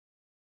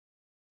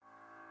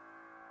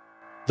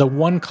The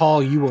one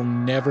call you will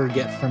never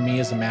get from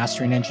me as a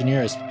mastering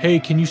engineer is, hey,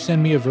 can you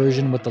send me a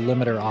version with the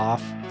limiter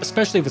off?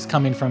 Especially if it's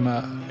coming from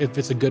if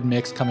it's a good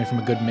mix coming from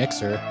a good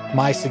mixer.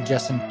 My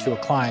suggestion to a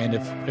client,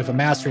 if a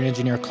mastering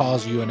engineer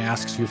calls you and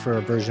asks you for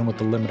a version with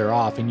the limiter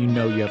off and you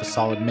know you have a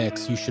solid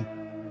mix, you should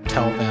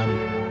tell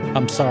them,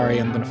 I'm sorry,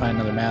 I'm going to find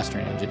another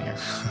mastering engineer.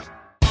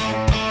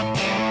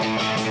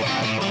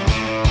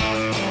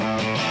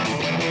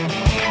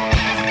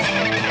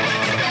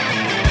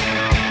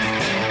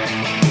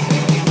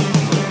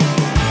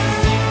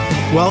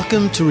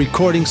 Welcome to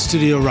Recording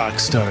Studio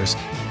Rockstars.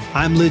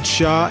 I'm Lid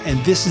Shaw, and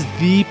this is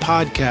the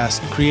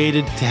podcast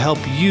created to help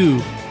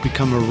you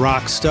become a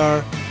rock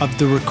star of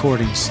the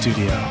recording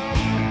studio.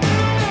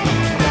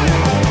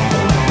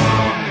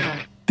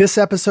 This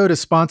episode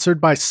is sponsored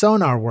by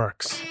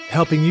SonarWorks,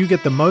 helping you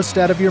get the most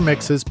out of your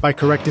mixes by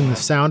correcting the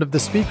sound of the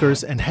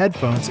speakers and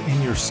headphones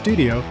in your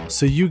studio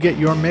so you get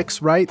your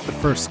mix right the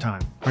first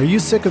time. Are you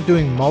sick of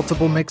doing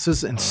multiple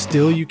mixes and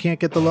still you can't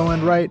get the low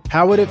end right?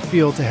 How would it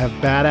feel to have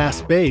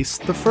badass bass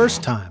the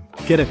first time?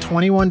 Get a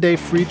 21-day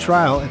free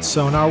trial at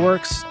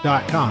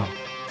sonarworks.com.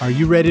 Are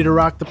you ready to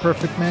rock the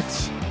perfect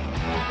mix?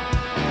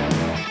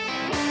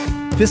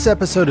 This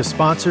episode is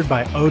sponsored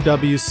by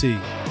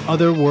OWC,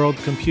 Other World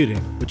Computing,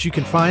 which you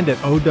can find at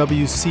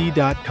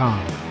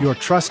OWC.com, your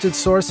trusted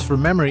source for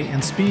memory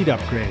and speed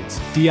upgrades,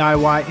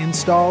 DIY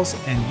installs,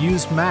 and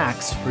used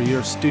Macs for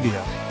your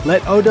studio.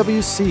 Let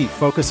OWC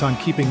focus on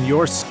keeping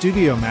your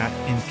studio Mac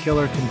in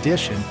killer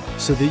condition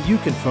so that you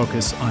can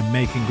focus on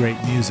making great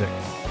music.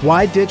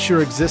 Why ditch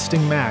your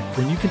existing Mac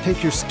when you can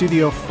take your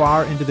studio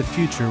far into the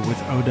future with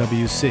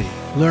OWC?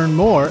 Learn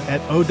more at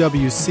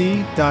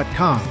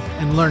OWC.com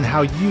and learn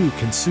how you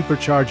can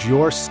supercharge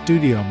your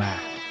studio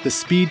Mac. The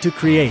speed to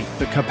create,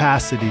 the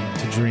capacity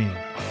to dream.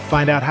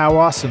 Find out how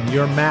awesome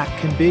your Mac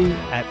can be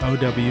at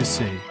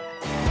OWC.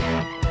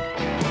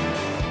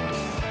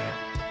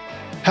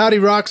 Howdy,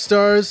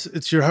 Rockstars.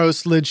 It's your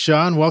host, Lid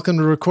Shaw, and welcome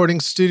to Recording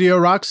Studio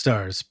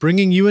Rockstars,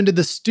 bringing you into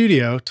the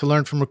studio to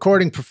learn from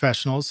recording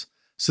professionals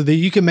so that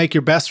you can make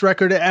your best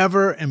record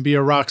ever and be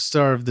a rock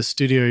star of the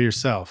studio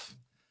yourself.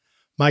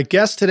 My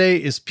guest today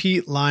is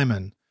Pete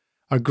Lyman,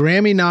 a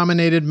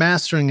Grammy-nominated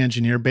mastering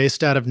engineer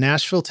based out of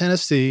Nashville,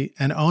 Tennessee,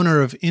 and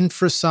owner of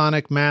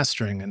Infrasonic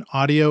Mastering, an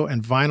audio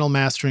and vinyl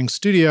mastering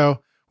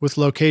studio with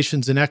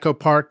locations in Echo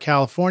Park,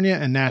 California,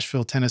 and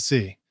Nashville,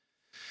 Tennessee.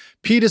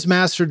 Pete has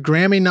mastered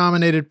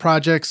Grammy-nominated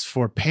projects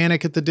for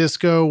Panic at the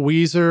Disco,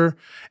 Weezer,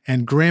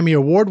 and Grammy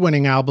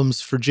award-winning albums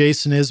for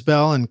Jason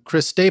Isbell and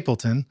Chris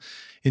Stapleton.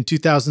 In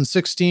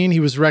 2016, he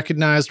was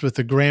recognized with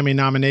a Grammy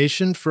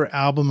nomination for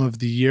Album of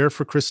the Year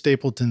for Chris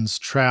Stapleton's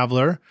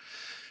Traveler.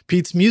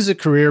 Pete's music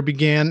career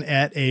began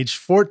at age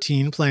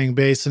 14, playing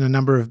bass in a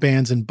number of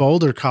bands in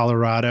Boulder,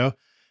 Colorado,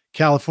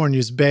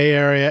 California's Bay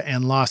Area,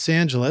 and Los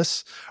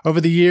Angeles.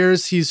 Over the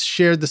years, he's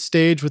shared the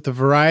stage with a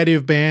variety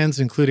of bands,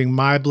 including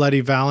My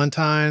Bloody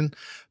Valentine,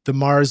 the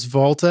Mars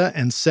Volta,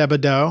 and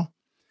Sebado.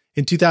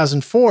 In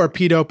 2004,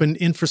 Pete opened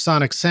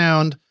Infrasonic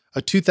Sound,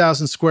 a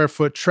 2,000 square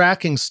foot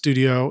tracking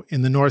studio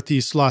in the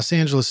northeast Los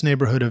Angeles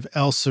neighborhood of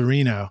El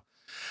Sereno.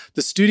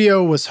 The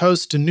studio was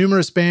host to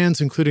numerous bands,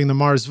 including the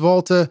Mars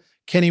Volta,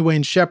 Kenny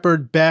Wayne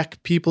Shepherd,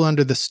 Beck, People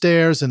Under the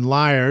Stairs, and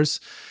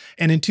Liars.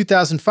 And in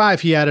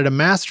 2005, he added a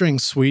mastering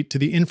suite to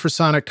the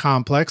Infrasonic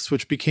complex,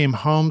 which became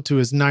home to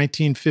his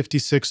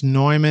 1956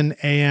 Neumann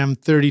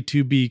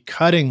AM32B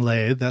cutting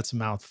lathe. That's a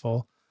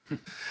mouthful.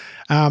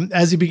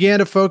 As he began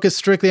to focus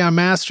strictly on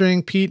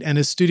mastering, Pete and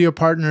his studio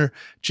partner,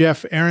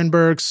 Jeff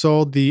Ehrenberg,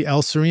 sold the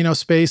El Sereno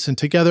space and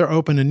together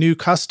opened a new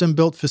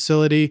custom-built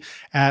facility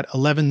at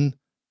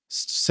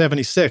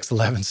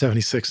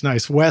 1176,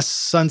 nice, West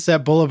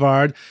Sunset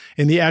Boulevard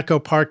in the Echo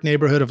Park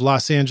neighborhood of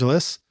Los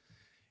Angeles.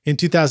 In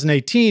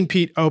 2018,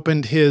 Pete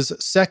opened his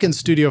second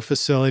studio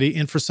facility,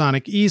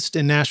 Infrasonic East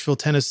in Nashville,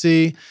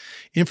 Tennessee.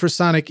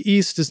 Infrasonic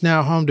East is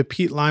now home to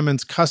Pete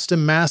Lyman's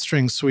custom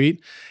mastering suite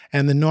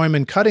and the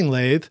Neumann cutting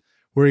lathe,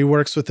 where he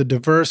works with a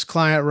diverse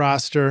client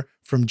roster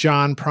from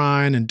John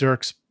Prine and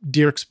Dierks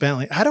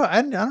Bentley. I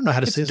don't know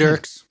how to say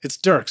Dierks. It's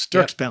Dierks.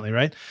 Yep. Bentley,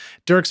 right?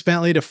 Dierks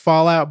Bentley to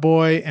Fall Out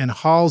Boy and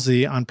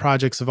Halsey on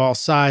projects of all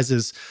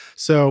sizes.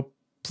 So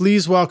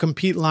please welcome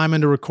Pete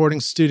Lyman to Recording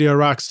Studio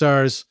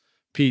Rockstars.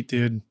 Pete,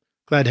 dude,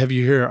 glad to have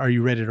you here. Are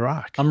you ready to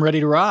rock? I'm ready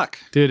to rock.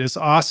 Dude, it's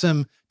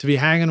awesome to be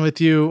hanging with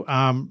you.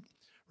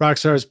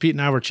 Rockstars, Pete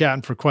and I were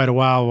chatting for quite a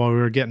while we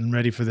were getting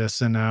ready for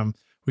this, and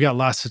we got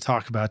lots to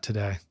talk about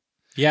today.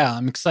 Yeah,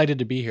 I'm excited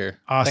to be here.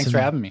 Awesome. Thanks for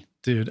having me.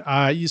 Dude,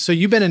 so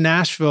you've been in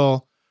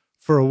Nashville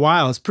for a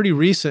while. It's pretty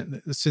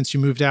recent since you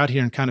moved out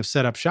here and kind of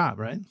set up shop,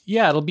 right?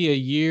 Yeah, it'll be a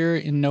year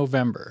in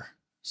November.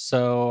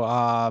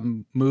 So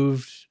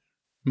moved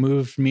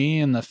me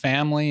and the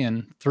family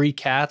and 3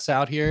 cats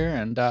out here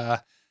and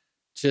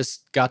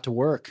just got to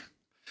work.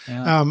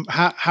 Yeah.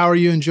 How are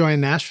you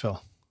enjoying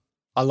Nashville?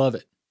 I love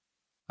it.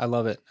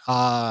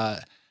 To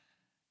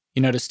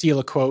steal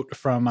a quote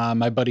from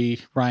my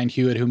buddy Ryan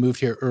Hewitt, who moved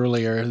here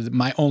earlier,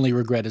 my only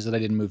regret is that I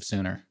didn't move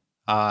sooner.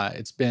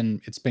 It's been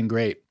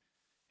great.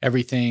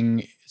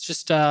 Everything, it's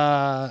just,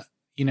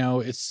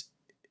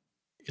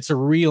 it's it's a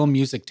real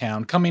music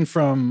town. Coming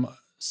from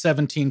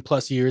 17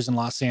 plus years in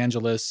Los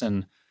Angeles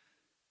and,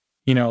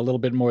 you know, a little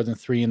bit more than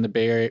 3 in the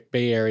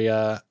Bay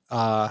Area.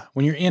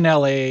 When you're in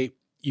LA,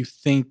 you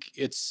think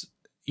it's,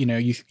 you know,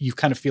 you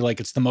kind of feel like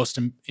it's the most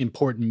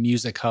important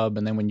music hub.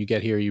 And then when you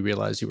get here, you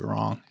realize you were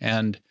wrong.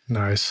 And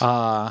nice.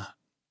 Yeah,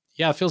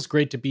 it feels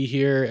great to be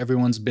here.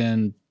 Everyone's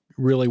been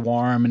really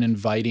warm and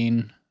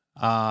inviting.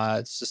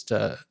 It's just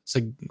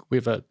we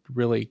have a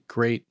really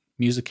great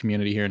music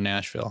community here in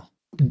Nashville.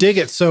 Dig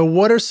it. So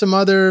what are some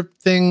other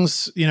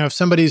things, you know, if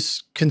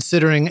somebody's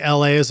considering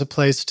LA as a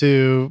place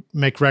to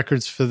make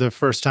records for the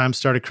first time,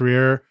 start a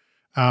career,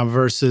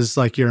 versus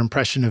like your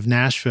impression of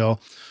Nashville,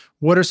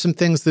 what are some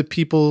things that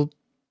people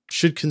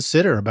should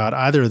consider about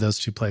either of those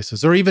two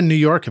places, or even New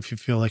York, if you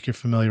feel like you're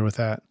familiar with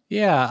that?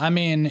 Yeah, I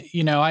mean,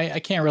 you know, I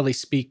can't really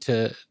speak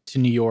to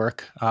New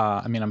York.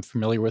 I mean, I'm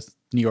familiar with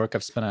New York.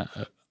 I've spent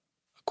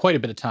quite a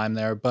bit of time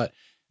there,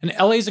 and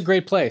LA is a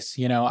great place.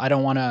 You know, I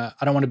don't want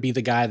to be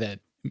the guy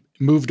that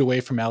moved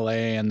away from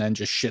LA and then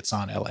just shits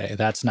on LA.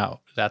 That's not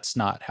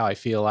how I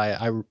feel.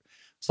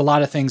 There's a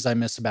lot of things I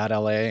miss about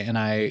LA, and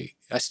I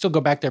still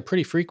go back there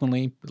pretty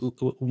frequently,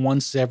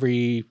 once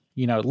every,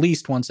 you know, at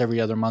least once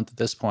every other month at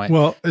this point.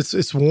 Well,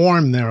 it's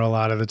warm there a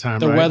lot of the time.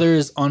 The right? weather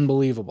is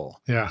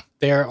unbelievable. Yeah.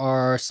 There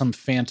are some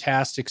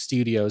fantastic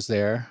studios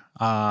there.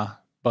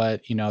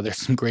 But you know, there's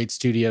some great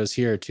studios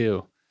here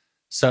too.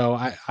 So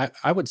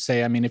I would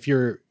say, I mean, if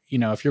you're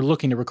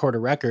looking to record a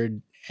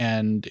record,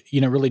 and,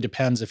 you know, it really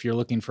depends if you're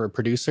looking for a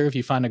producer. If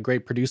you find a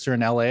great producer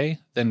in LA,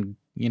 then,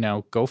 you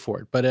know, go for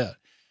it. But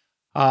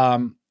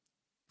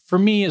for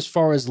me, as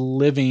far as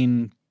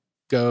living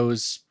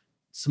goes,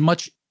 it's a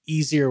much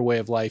easier way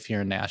of life here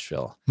in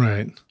Nashville.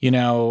 Right. You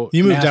know,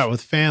 you moved out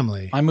with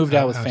family. I moved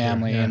out with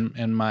family, here,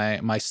 yeah. and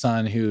my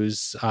son,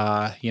 who's,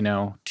 you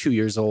know, 2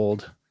 years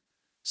old.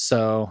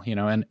 So, you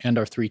know, and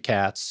our 3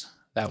 cats.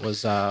 That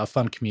was a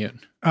fun commute.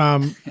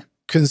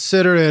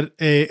 Consider it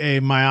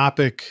a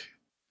myopic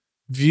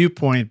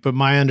viewpoint, but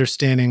my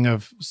understanding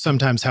of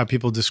sometimes how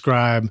people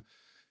describe,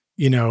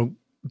 you know,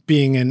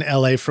 being in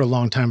LA for a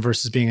long time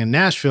versus being in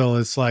Nashville,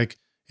 it's like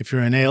if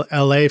you're in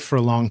LA for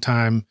a long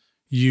time,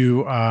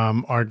 you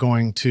are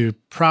going to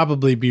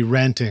probably be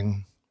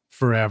renting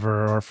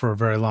forever or for a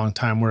very long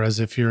time. Whereas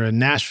if you're in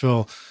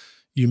Nashville,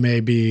 you may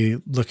be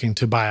looking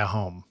to buy a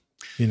home,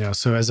 you know.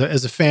 So as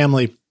a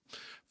family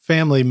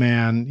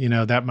man, you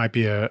know, that might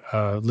be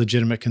a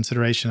legitimate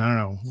consideration. I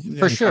don't know.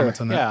 For sure.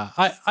 Yeah.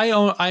 I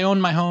own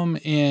my home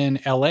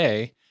in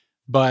LA,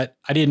 but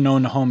I didn't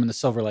own a home in the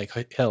Silver Lake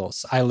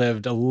Hills. I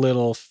lived a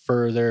little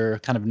further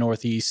kind of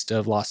northeast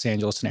of Los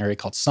Angeles, an area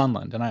called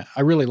Sunland. And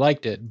I really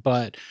liked it.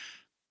 But,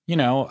 you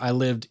know, I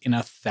lived in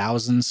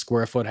 1,000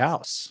 square foot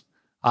house.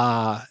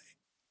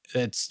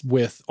 It's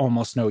with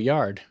almost no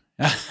yard.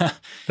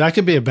 That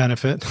could be a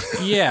benefit.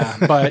 Yeah,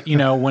 but you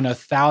know, when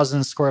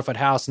 1,000 square foot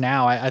house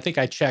now, I think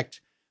I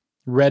checked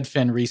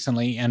Redfin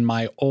recently, and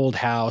my old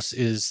house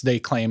they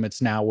claim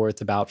it's now worth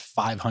about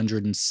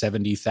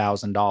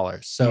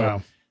 $570,000. So wow.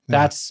 Yeah.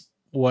 That's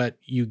what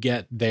you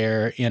get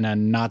there in a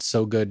not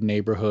so good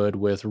neighborhood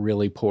with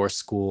really poor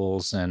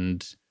schools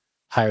and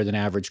higher than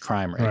average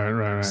crime rate.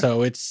 Right.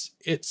 So it's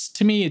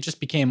to me, it just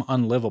became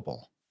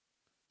unlivable.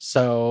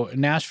 So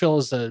Nashville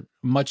is a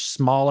much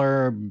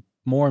smaller,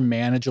 more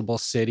manageable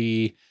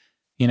city.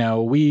 You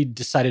know, we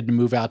decided to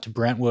move out to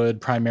Brentwood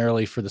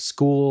primarily for the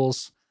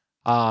schools.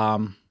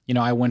 You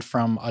know, I went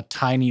from a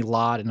tiny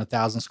lot in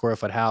 1,000 square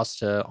foot house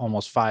to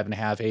almost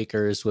 5.5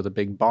 acres with a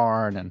big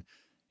barn and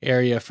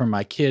area for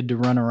my kid to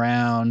run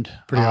around.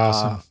 Pretty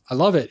awesome. I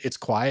love it. It's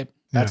quiet.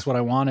 That's what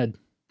I wanted.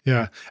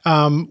 Yeah.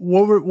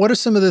 What are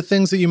some of the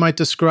things that you might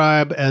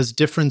describe as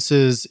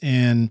differences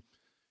in,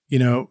 you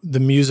know, the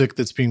music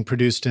that's being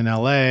produced in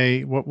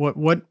LA?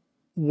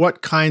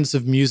 What kinds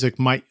of music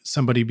might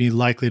somebody be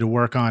likely to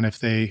work on if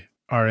they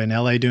are in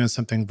LA doing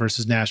something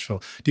versus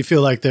Nashville? Do you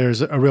feel like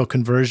there's a real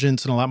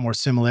convergence and a lot more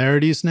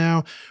similarities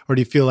now? Or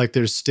do you feel like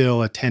there's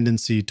still a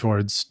tendency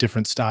towards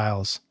different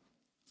styles?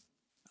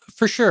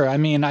 For sure. I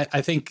mean,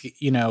 I think,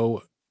 you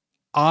know,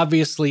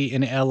 obviously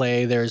in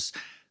LA, there's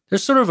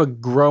sort of a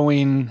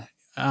growing,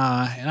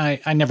 and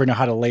I never know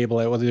how to label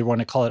it, whether you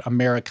want to call it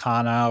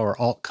Americana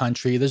or alt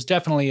country. There's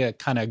definitely a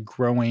kind of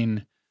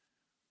growing,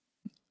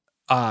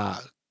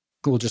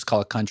 we'll just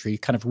call it country,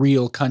 kind of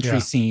real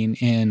country scene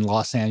in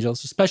Los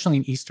Angeles, especially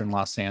in Eastern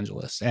Los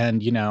Angeles.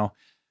 And, you know,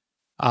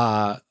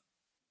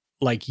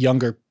 like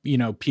younger, you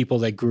know, people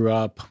that grew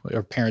up,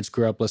 or parents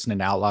grew up listening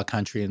to outlaw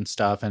country and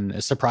stuff.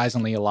 And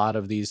surprisingly, a lot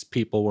of these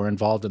people were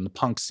involved in the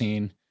punk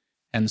scene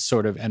and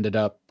sort of ended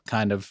up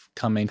kind of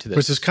coming to this.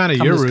 Which is kind of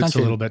your roots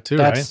country. A little bit too,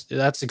 right?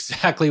 That's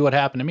exactly what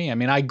happened to me. I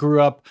mean, I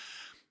grew up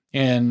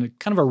in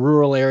kind of a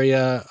rural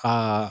area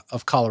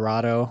of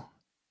Colorado,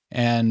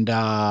 and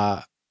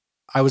I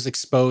was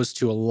exposed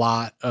to a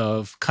lot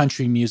of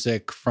country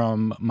music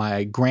from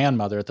my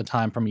grandmother at the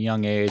time from a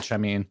young age. I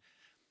mean,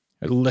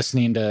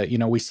 listening to, you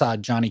know, we saw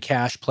Johnny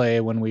Cash play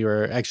when we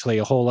were actually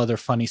a whole other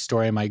funny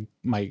story.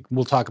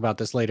 We'll talk about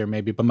this later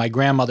maybe, but my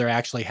grandmother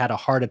actually had a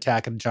heart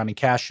attack at a Johnny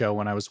Cash show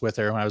when I was with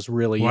her when I was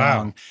really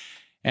young.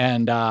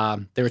 and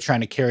they were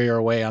trying to carry her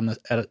away on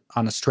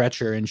a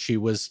stretcher, and she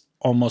was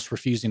almost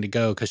refusing to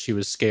go because she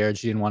was scared.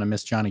 She didn't want to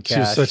miss Johnny Cash.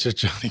 She was such a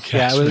Johnny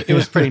Cash. Yeah, it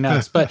was pretty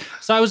nuts. But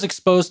so I was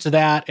exposed to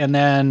that, and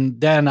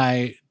then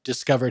I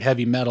discovered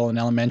heavy metal in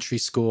elementary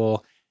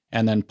school,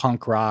 and then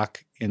punk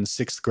rock in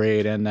 6th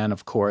grade, and then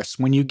of course,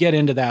 when you get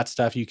into that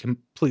stuff, you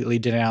completely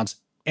denounce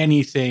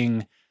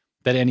anything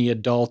that any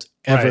adult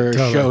ever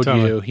showed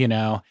you, you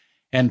know,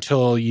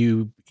 until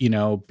you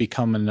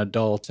become an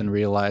adult and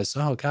realize,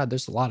 oh God,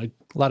 there's a lot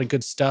of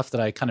good stuff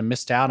that I kind of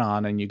missed out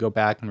on, and you go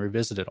back and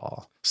revisit it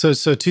all. So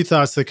two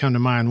thoughts that come to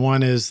mind.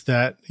 One is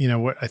that,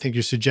 what I think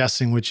you're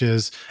suggesting, which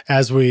is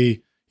as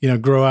we,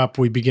 grow up,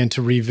 we begin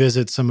to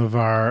revisit some of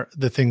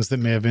the things that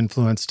may have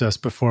influenced us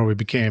before we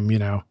became,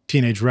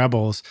 teenage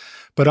rebels.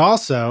 But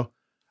also,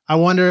 I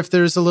wonder if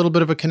there's a little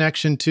bit of a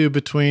connection too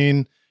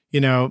between,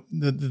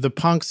 the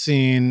punk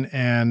scene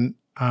and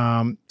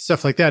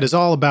stuff like that is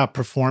all about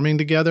performing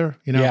together,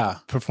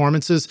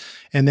 performances.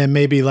 And then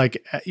maybe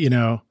like,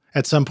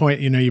 at some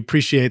point, you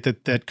appreciate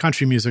that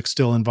country music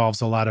still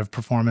involves a lot of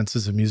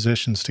performances of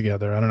musicians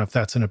together. I don't know if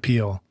that's an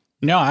appeal.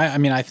 No, I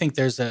mean, I think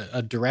there's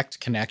a direct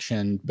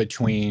connection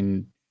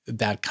between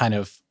that kind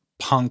of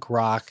punk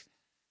rock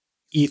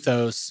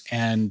ethos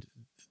and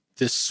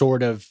this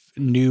sort of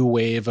new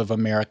wave of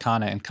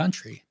Americana and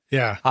country.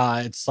 Yeah.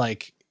 It's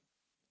like,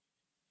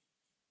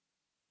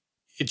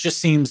 it just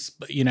seems,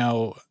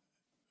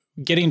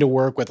 getting to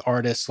work with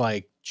artists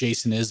like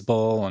Jason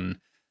Isbell and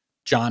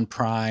John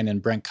Prine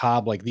and Brent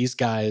Cobb, like these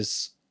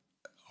guys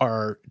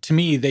are, to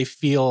me, they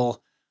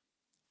feel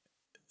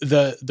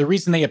the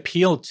reason they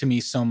appeal to me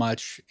so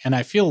much, and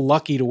I feel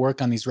lucky to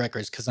work on these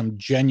records because I'm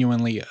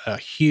genuinely a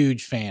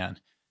huge fan.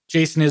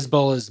 Jason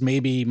Isbell is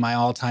maybe my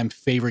all-time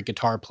favorite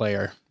guitar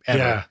player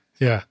ever.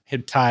 Yeah.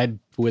 Tied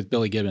with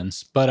Billy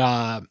Gibbons.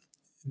 But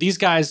these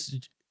guys,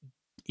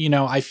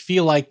 I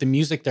feel like the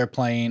music they're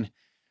playing,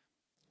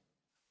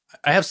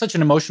 I have such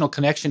an emotional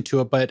connection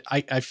to it, but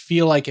I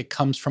feel like it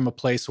comes from a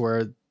place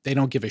where they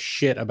don't give a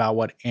shit about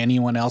what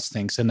anyone else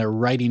thinks, and they're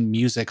writing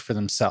music for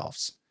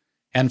themselves.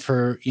 And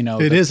for,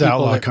 it is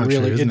outlaw country,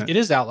 isn't it? It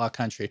is outlaw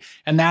country.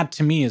 And that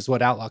to me is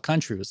what outlaw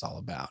country was all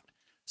about.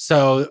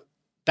 So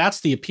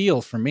that's the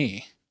appeal for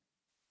me.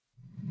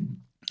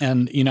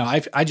 And,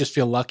 I just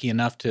feel lucky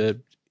enough to,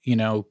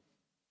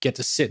 get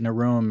to sit in a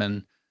room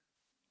and,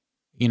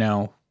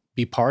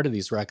 be part of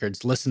these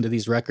records, listen to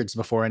these records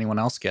before anyone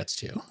else gets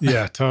to.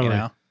 Yeah,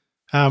 totally.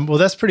 Well,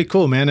 that's pretty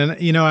cool, man.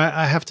 And,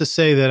 I have to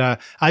say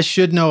that I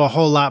should know a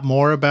whole lot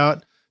more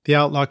about the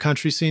outlaw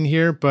country scene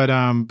here, but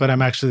I'm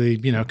actually,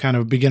 kind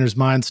of beginner's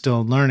mind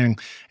still learning.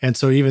 And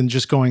so even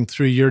just going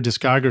through your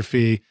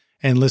discography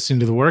and listening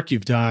to the work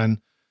you've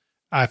done,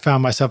 I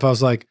found myself, I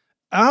was like,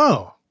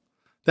 oh,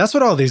 that's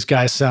what all these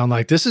guys sound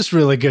like. This is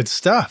really good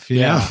stuff, you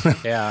know?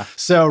 Yeah.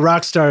 So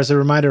Rockstar, a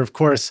reminder, of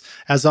course,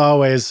 as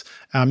always,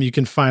 you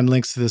can find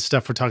links to the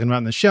stuff we're talking about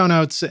in the show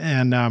notes.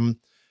 And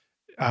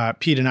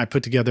Pete and I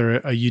put together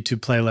a YouTube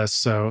playlist,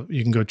 so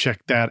you can go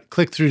check that.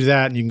 Click through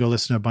that, and you can go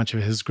listen to a bunch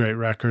of his great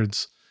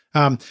records.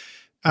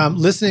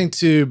 Listening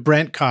to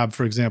Brent Cobb,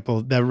 for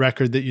example, that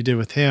record that you did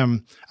with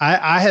him,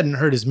 I hadn't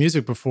heard his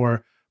music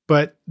before,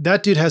 but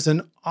that dude has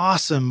an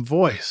awesome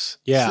voice.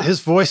 Yeah.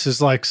 His voice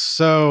is like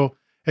so...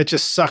 it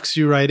just sucks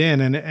you right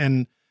in.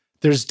 And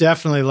there's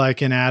definitely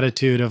like an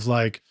attitude of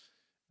like,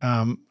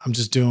 I'm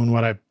just doing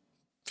what I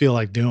feel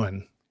like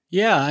doing.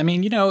 Yeah. I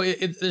mean,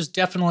 it's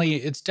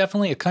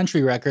definitely a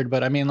country record,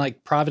 but I mean,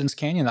 like Providence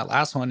Canyon, that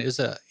last one it's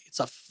a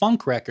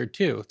funk record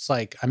too. It's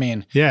like, I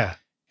mean, yeah.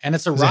 And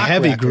it's a rock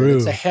heavy record. groove.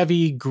 It's a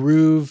heavy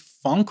groove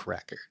funk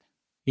record,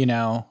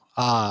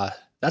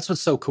 that's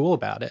what's so cool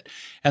about it.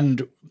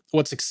 And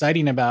what's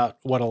exciting about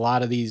what a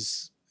lot of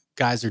these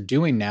guys are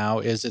doing now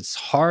is it's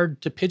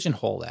hard to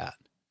pigeonhole that,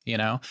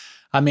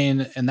 I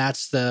mean, and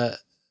that's the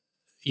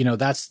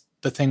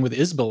thing with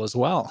Isbell as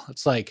well.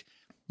 It's like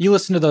you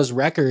listen to those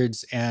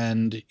records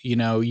and,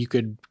 you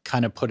could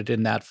kind of put it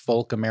in that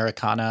folk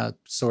Americana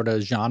sort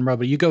of genre,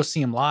 but you go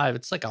see him live,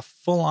 it's like a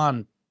full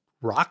on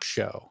rock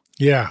show.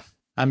 Yeah.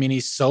 I mean,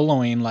 he's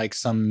soloing like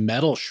some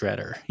metal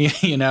shredder,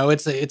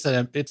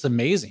 it's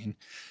amazing.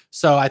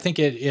 So I think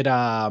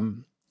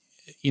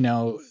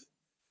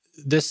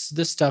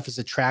this stuff is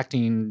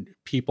attracting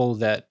people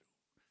that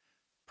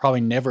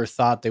probably never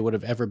thought they would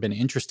have ever been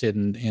interested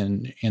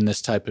in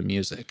this type of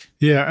music.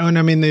 Yeah. And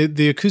I mean,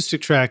 the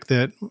acoustic track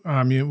that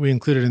we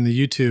included in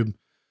the YouTube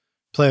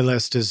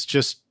playlist is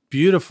just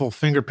beautiful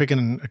finger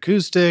picking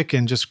acoustic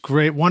and just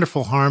great,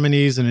 wonderful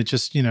harmonies. And it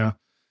just,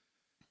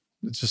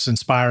 it's just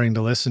inspiring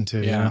to listen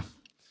to. Yeah.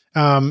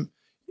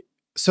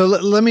 So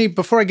let me,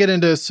 before I get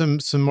into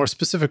some more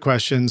specific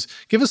questions,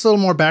 give us a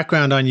little more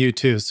background on you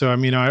too. So, I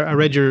mean, I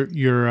read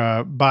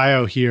your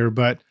bio here,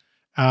 but,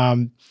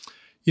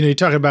 you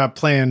talk about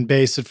playing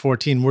bass at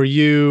 14. Were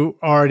you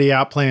already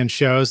out playing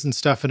shows and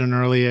stuff at an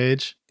early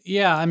age?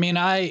 Yeah. I mean,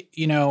 I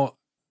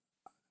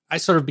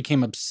sort of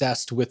became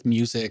obsessed with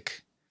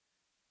music,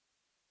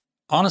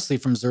 honestly,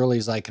 from as early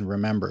as I can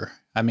remember.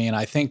 I mean,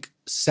 I think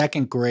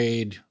 2nd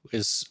grade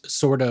is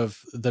sort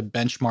of the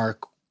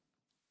benchmark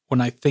when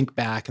I think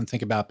back and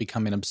think about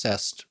becoming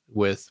obsessed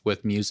with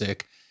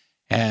music,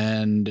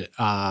 and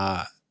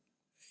the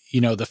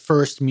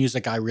first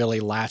music I really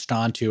latched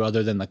onto,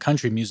 other than the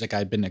country music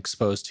I'd been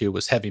exposed to,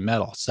 was heavy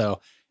metal. So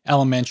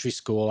elementary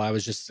school, I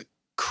was just a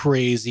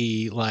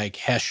crazy like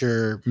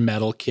Hesher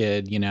metal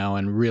kid,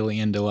 and really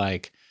into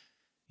like,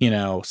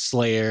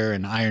 Slayer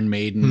and Iron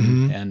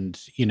Maiden, and,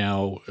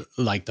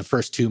 like the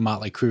first 2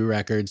 Motley Crue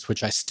records,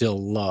 which I still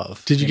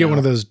love. Did you get one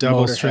of those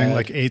double string,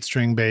 like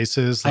 8-string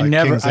basses? Like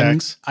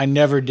I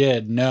never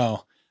did.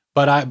 No,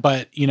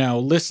 but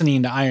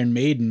listening to Iron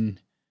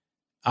Maiden,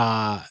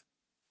 and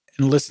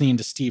listening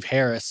to Steve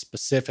Harris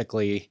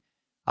specifically,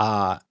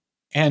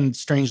 and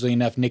strangely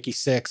enough, Nikki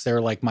Sixx, they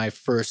were like my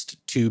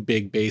first 2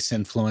 big bass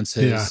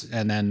influences,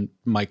 and then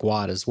Mike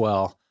Watt as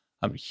well.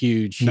 I'm a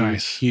huge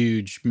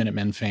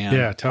Minutemen fan.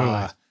 Yeah,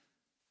 totally.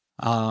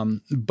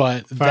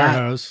 But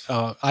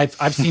Firehose.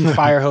 I've seen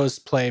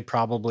Firehose play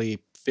probably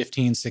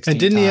 15, 16 and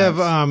didn't times.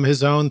 he have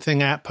his own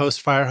thing at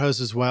post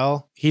Firehose as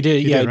well? He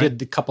did. He right?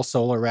 did a couple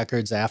solo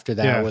records after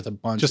that with a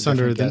bunch just of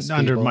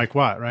under Mike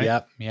Watt, right?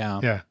 Yep.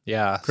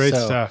 Yeah. Great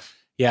stuff.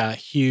 Yeah,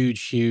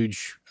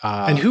 huge.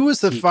 And who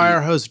was the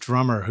Firehose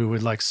drummer who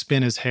would like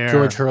spin his hair?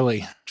 George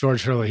Hurley.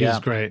 He was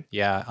great.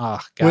 Yeah. Oh,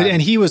 God.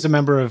 And he was a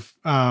member of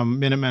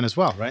Minutemen as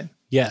well, right?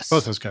 Yes.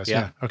 Both those guys.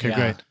 Yeah. Okay,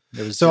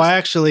 great. So I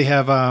actually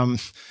have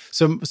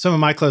some of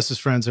my closest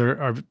friends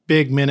are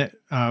big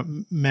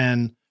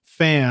Minutemen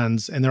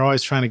fans, and they're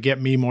always trying to get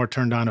me more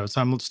turned on to it.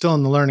 So I'm still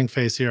in the learning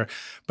phase here,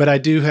 but I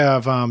do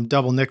have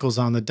double nickels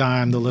on the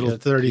dime, the little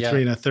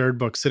 33 and a third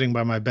book sitting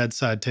by my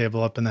bedside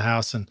table up in the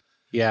house. And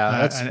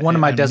that's one of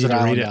my Desert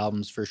Island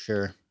albums for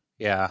sure.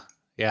 Yeah.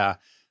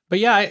 But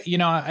yeah,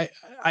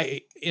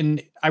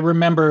 I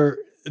remember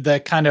the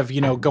kind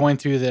of, going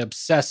through the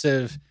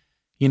obsessive,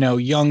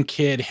 young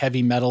kid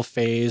heavy metal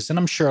phase. And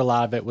I'm sure a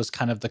lot of it was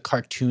kind of the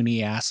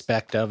cartoony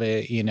aspect of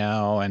it,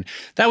 and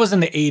that was in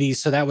the 80s.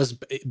 So that was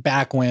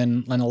back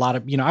when a lot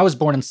of, I was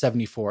born in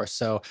 74.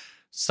 So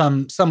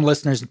some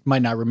listeners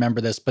might not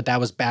remember this, but that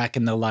was back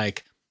in the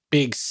like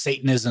big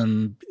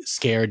Satanism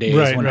scare days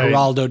when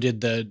Geraldo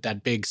did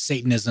that big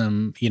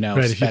Satanism, special.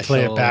 If you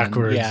play it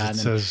backwards, it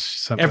says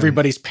something.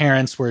 Everybody's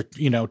parents were,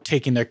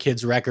 taking their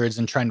kids' records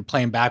and trying to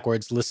play them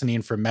backwards,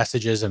 listening for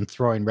messages and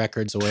throwing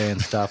records away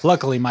and stuff.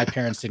 Luckily, my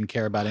parents didn't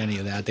care about any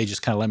of that. They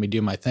just kind of let me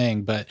do my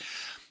thing. But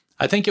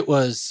I think it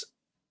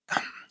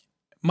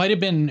might have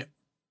been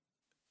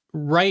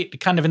right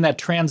kind of in that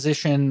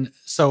transition.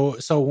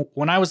 So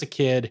when I was a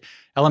kid,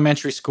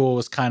 elementary school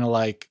was kind of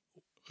like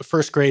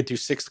first grade through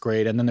 6th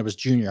grade, and then there was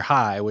junior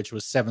high, which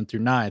was 7th through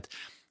 9th.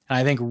 And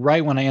I think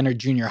right when I entered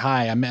junior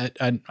high,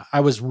 I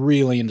was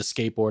really into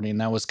skateboarding.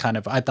 That was kind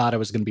of, I thought I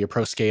was going to be a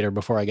pro skater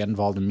before I got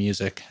involved in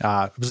music.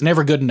 It was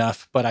never good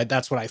enough, but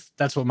that's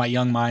what my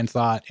young mind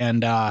thought.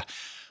 And I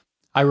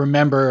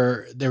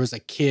remember there was a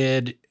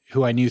kid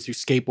who I knew through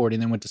skateboarding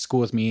that went to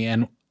school with me,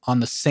 and on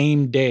the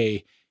same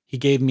day, he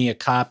gave me a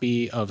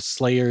copy of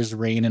Slayer's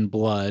Rain and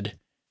Blood,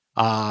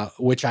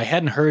 which I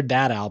hadn't heard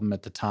that album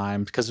at the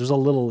time because it was a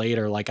little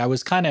later. Like I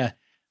was kind of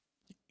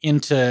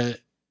into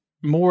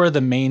more of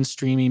the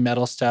mainstreamy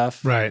metal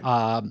stuff. Right.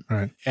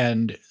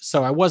 And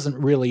so I wasn't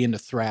really into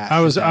thrash.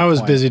 I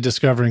was busy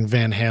discovering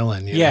Van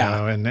Halen, you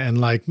know, and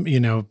like,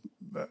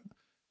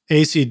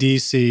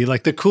 AC/DC,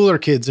 like the cooler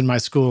kids in my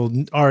school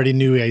already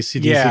knew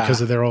AC/DC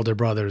because of their older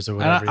brothers or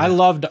whatever. And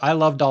I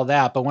loved all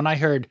that. But when I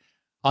heard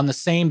on the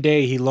same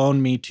day, he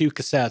loaned me 2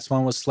 cassettes.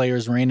 One was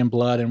Slayer's Rain and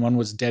Blood, and one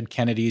was Dead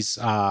Kennedy's,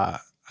 I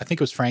think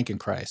it was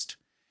Frankenchrist.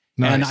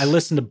 Nice. And I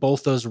listened to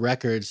both those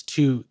records,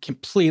 2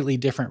 completely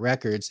different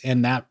records,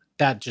 and that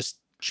just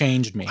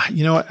changed me.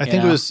 You know what? I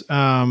think it was,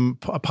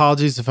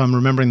 apologies if I'm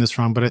remembering this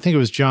wrong, but I think it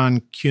was John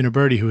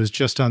Cuniberti, who was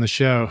just on the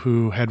show,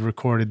 who had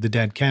recorded the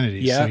Dead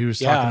Kennedys. Yeah, so he was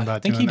talking about I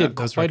think he did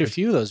quite a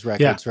few of those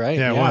records, right?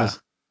 Yeah, it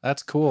was.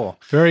 That's cool.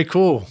 Very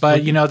cool.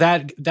 But,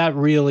 that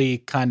really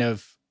kind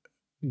of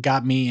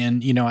got me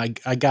in,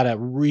 I got a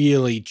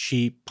really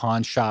cheap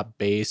pawn shop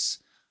bass.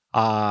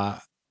 And,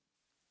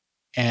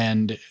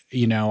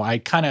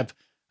 I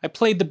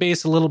played the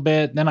bass a little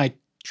bit. Then I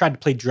tried to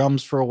play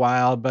drums for a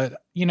while,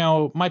 but,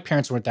 my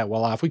parents weren't that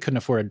well off. We couldn't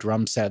afford a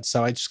drum set.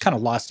 So I just kind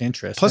of lost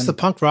interest. Plus the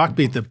punk rock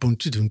beat, the boom,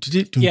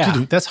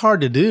 that's hard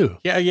to do.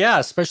 Yeah.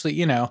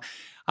 Especially,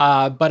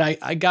 but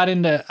I got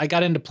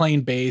into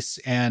playing bass,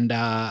 and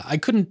I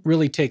couldn't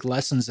really take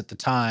lessons at the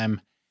time.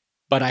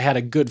 But I had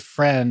a good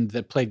friend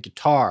that played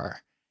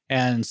guitar.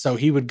 And so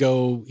he would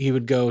go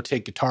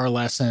take guitar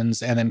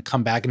lessons and then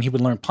come back, and he would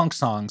learn punk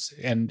songs,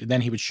 and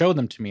then he would show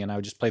them to me, and I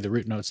would just play the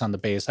root notes on the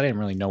bass. I didn't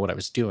really know what I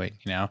was doing,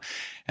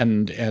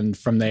 and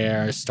from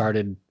there I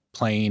started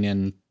playing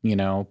and,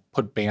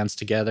 put bands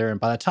together. And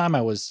by the time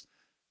I was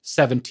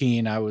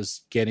 17, I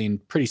was getting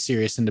pretty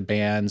serious into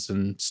bands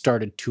and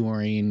started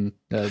touring.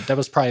 That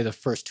was probably the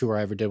first tour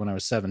I ever did when I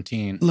was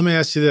 17. Let me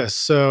ask you this.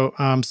 So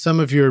some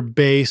of your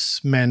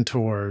bass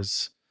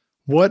mentors,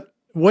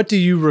 what do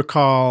you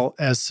recall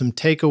as some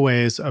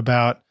takeaways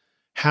about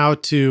how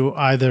to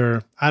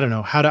either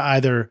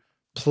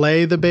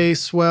play the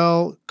bass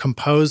well,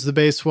 compose the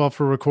bass well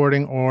for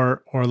recording,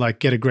 or like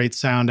get a great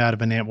sound out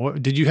of an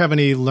amp? Did you have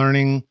any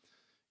learning,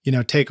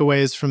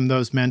 takeaways from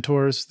those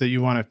mentors that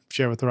you want to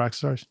share with the rock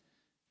stars?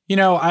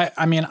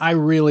 I mean, I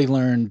really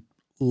learned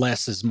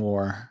less is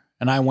more.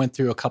 And I went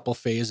through a couple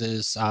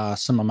phases.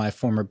 Some of my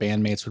former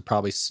bandmates would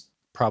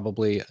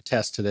probably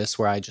attest to this,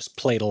 where I just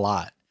played a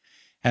lot.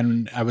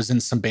 And I was in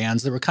some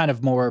bands that were kind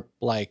of more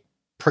like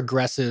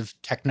progressive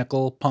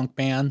technical punk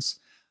bands.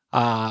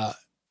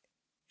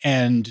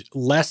 And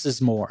less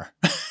is more,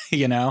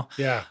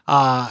 Yeah.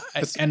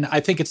 And I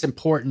think it's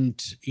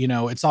important,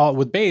 it's all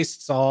with bass,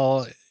 it's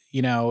all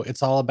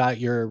about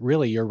your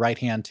right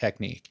hand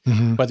technique,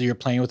 whether you're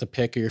playing with a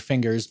pick or your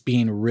fingers,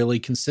 being really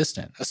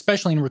consistent,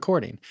 especially in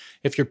recording.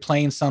 If you're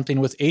playing something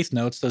with eighth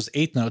notes, those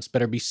eighth notes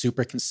better be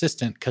super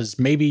consistent, because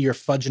maybe you're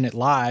fudging it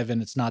live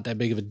and it's not that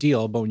big of a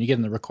deal, but when you get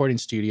in the recording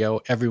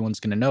studio, everyone's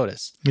going to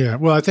notice. Yeah.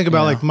 Well, I think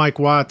about like Mike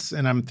Watts,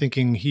 and I'm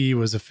thinking he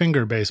was a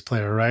finger bass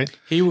player, right?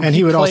 He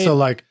would also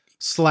like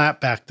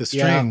slap back the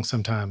string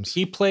sometimes.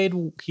 He played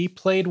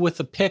with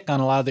a pick on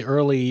a lot of the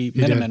early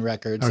Minutemen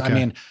records. Okay. I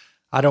mean,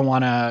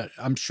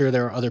 I'm sure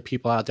there are other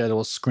people out there that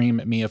will scream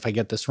at me if I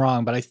get this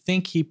wrong, but I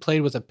think he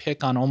played with a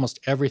pick on almost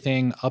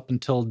everything up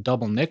until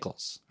double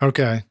nickels.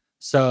 Okay.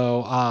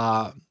 So,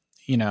 I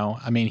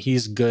mean,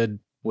 he's good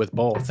with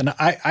both. And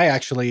I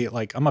actually,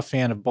 I'm a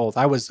fan of both.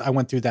 I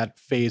went through that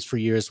phase for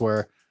years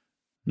where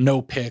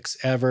no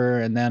picks ever.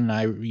 And then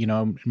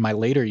in my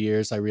later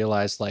years, I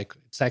realized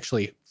it's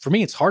actually, for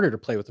me, it's harder to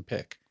play with a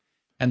pick.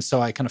 And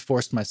so I kind of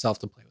forced myself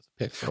to play with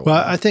a pick for a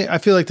while. I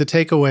feel like the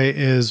takeaway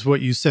is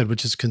what you said,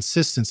 which is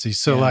consistency.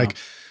 So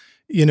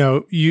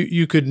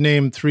you could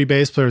name 3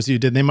 bass players you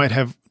did. They might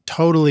have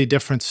totally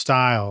different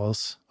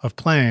styles of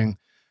playing,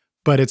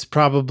 but it's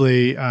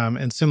probably,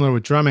 and similar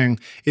with drumming,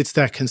 it's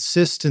that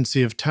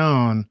consistency of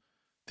tone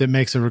that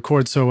makes it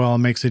record so well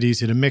and makes it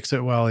easy to mix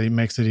it well. It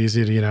makes it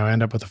easy to,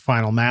 end up with a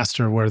final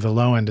master where the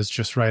low end is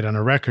just right on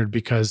a record,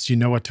 because you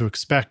know what to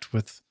expect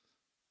with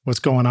what's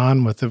going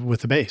on with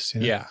the bass.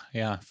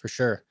 Yeah, for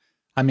sure.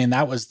 I mean,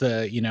 that was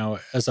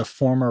as a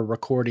former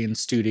recording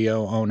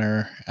studio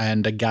owner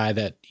and a guy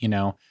that,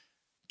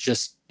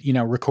 just,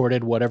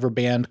 recorded whatever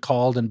band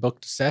called and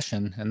booked a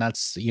session. And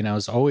that's,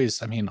 is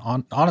always, I mean,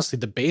 honestly,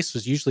 the bass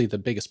was usually the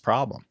biggest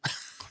problem.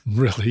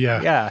 Really?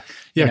 Yeah. Yeah.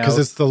 Yeah. Because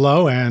it's the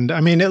low end.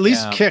 I mean, at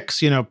least kicks,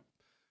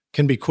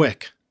 can be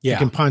quick. Yeah. You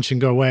can punch and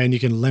go away, and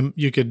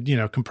you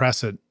could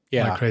compress it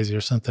like crazy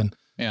or something.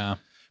 Yeah.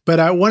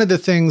 But one of the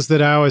things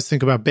that I always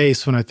think about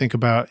bass when I think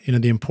about,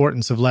 the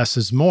importance of less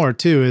is more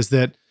too, is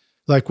that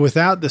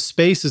without the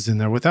spaces in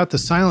there, without the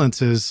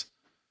silences,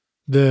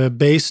 the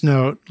bass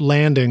note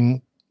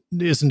landing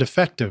isn't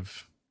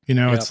effective.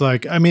 It's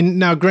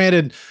now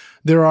granted,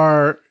 there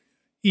are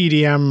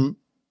EDM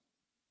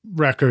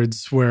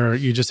records where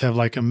you just have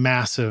a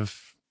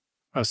massive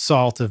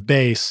assault of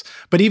bass,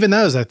 but even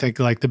those, I think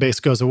the bass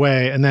goes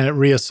away and then it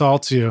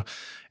reassaults you.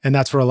 And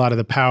that's where a lot of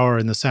the power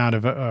and the sound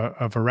of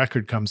a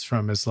record comes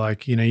from, is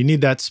you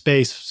need that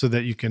space so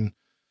that you can.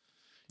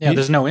 Yeah,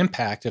 there's no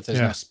impact if there's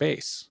no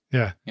space.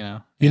 Yeah.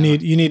 You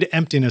need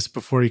emptiness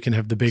before you can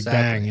have the big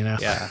bang, Yeah.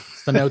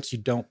 It's the notes you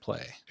don't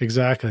play.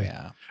 Exactly.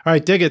 Yeah. All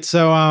right, dig it.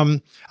 So I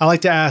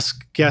like to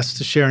ask guests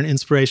to share an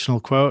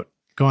inspirational quote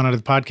going out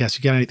of the podcast.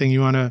 You got anything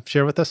you want to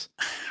share with us?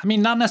 I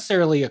mean, not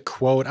necessarily a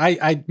quote.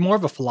 I more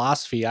of a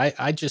philosophy.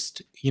 I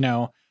just,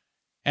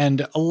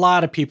 and a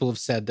lot of people have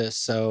said this,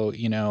 so,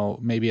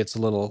 maybe it's a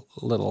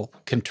little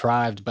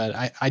contrived, but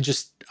I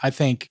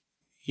think,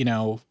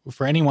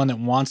 for anyone that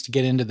wants to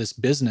get into this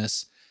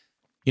business,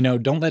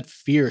 don't let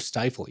fear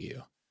stifle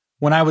you.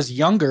 When I was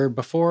younger,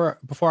 before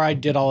I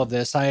did all of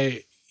this,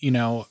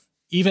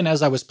 even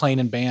as I was playing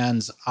in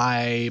bands,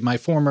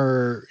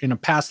 in a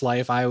past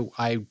life,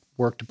 I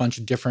worked a bunch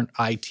of different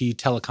IT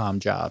telecom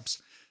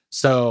jobs.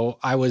 So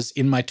I was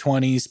in my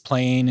 20s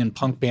playing in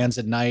punk bands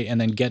at night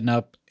and then getting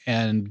up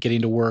and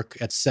getting to work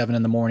at 7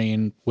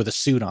 a.m. with a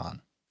suit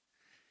on.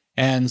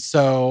 And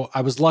so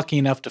I was lucky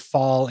enough to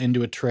fall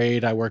into a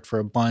trade. I worked for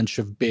a bunch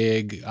of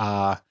big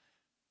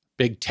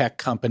tech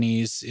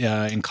companies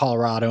in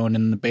Colorado and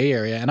in the Bay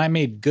Area, and I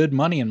made good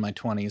money in my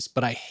 20s,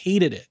 but I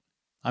hated it.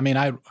 I mean,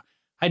 I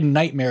had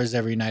nightmares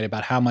every night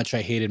about how much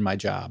I hated my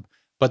job,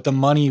 but the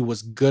money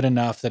was good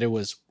enough that it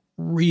was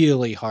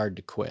really hard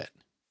to quit.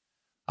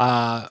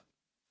 But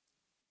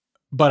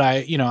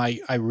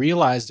I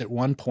realized at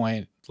one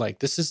point,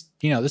 this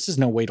is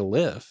no way to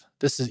live.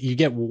 This is, you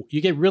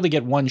really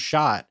get one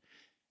shot,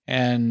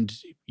 and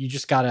you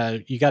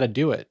gotta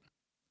do it.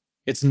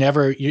 It's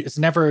never,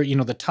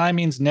 the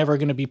timing's never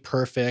going to be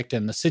perfect,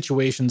 and the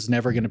situation's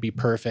never going to be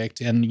perfect.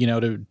 And,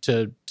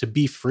 to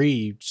be free,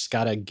 you just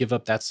got to give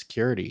up that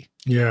security.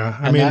 Yeah.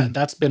 I mean,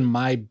 that's been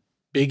my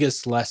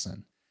biggest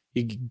lesson.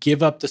 You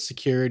give up the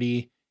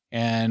security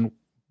and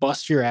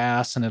bust your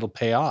ass, and it'll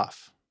pay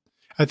off.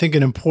 I think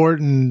an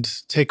important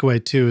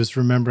takeaway too is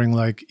remembering,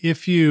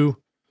 if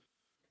you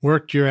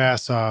worked your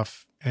ass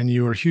off and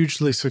you were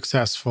hugely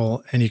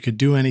successful and you could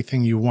do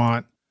anything you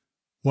want,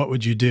 what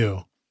would you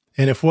do?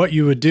 And if what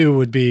you would do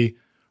would be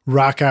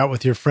rock out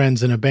with your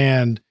friends in a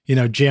band,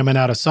 jamming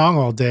out a song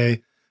all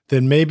day,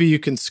 then maybe you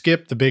can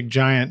skip the big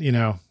giant,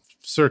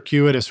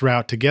 circuitous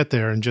route to get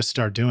there and just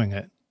start doing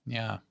it.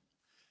 Yeah.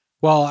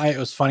 Well, it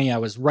was funny. I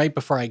was right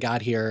before I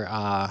got here.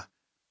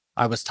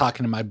 I was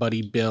talking to my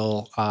buddy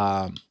Bill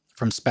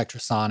from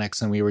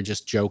Spectrasonics, and we were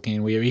just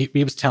joking.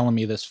 He was telling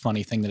me this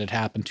funny thing that had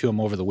happened to him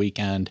over the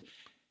weekend,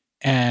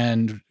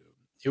 and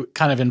it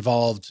kind of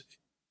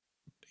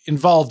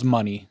involved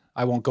money.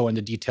 I won't go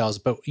into details,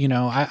 but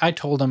I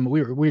told him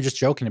we were just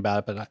joking about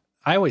it. But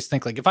I always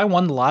think, like, if I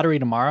won the lottery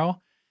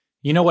tomorrow,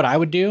 you know what I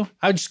would do?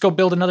 I would just go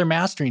build another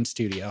mastering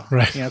studio,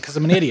 right? Because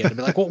I'm an idiot. I'd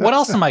be like, well, what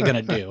else am I going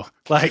to do?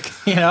 Like,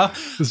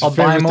 I'll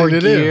buy more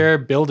gear,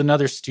 build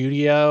another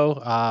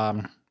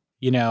studio,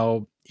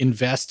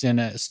 invest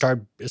in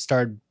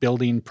start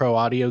building pro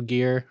audio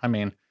gear. I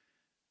mean,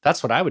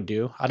 that's what I would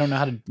do. I don't know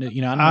how to,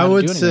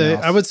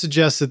 I would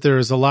suggest that there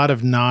is a lot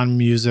of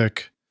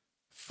non-music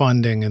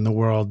funding in the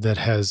world that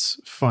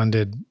has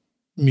funded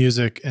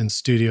music and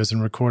studios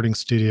and recording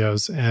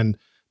studios. And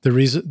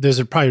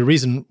there's probably a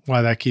reason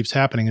why that keeps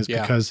happening is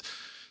because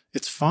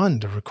it's fun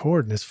to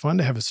record and it's fun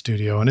to have a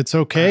studio. And it's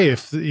okay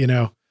if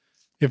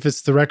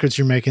it's the records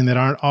you're making that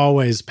aren't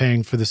always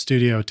paying for the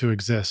studio to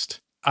exist.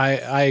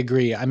 I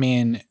agree. I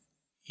mean,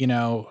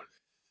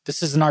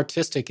 this is an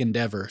artistic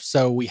endeavor,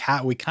 so we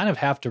kind of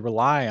have to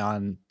rely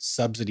on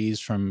subsidies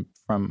from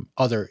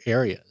other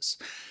areas.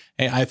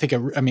 And I think a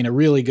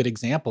really good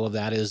example of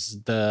that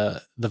is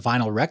the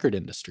vinyl record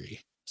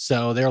industry.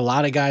 So there are a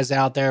lot of guys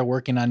out there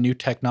working on new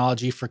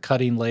technology for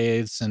cutting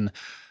lathes, and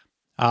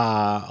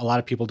a lot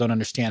of people don't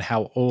understand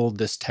how old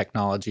this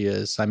technology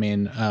is. I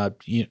mean,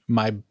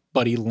 my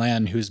buddy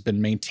Len, who's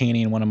been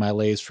maintaining one of my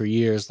lathes for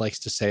years, likes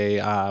to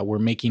say we're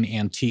making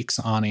antiques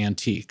on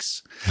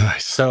antiques.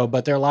 Nice. So,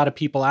 but there are a lot of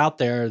people out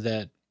there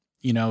that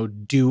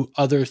do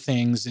other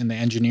things in the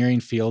engineering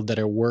field that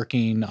are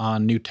working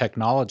on new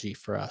technology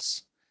for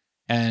us,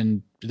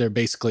 and they're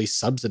basically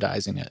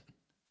subsidizing it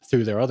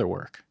through their other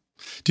work.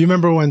 Do you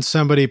remember when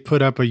somebody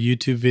put up a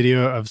YouTube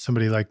video of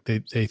somebody like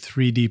they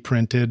 3D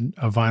printed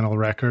a vinyl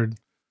record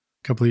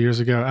a couple of years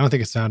ago? I don't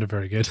think it sounded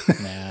very good.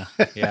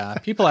 Yeah.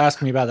 People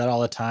ask me about that all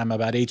the time,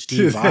 about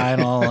HD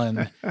vinyl.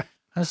 And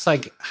I was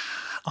like,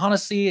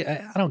 honestly,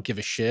 I don't give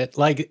a shit.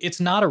 Like, it's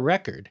not a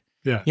record.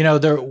 Yeah.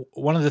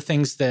 One of the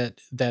things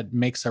that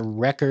makes a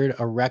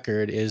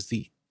record is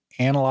the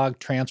analog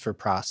transfer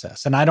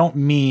process. And I don't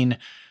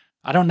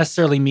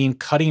necessarily mean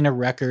cutting a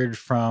record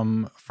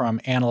from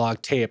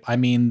analog tape. I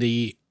mean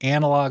the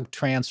analog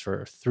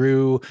transfer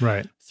through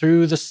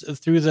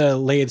the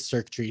lathe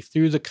circuitry,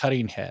 through the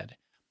cutting head.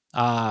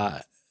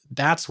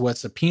 That's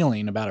what's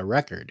appealing about a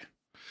record.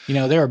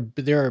 There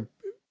are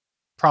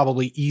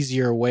probably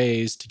easier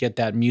ways to get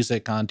that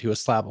music onto a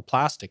slab of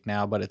plastic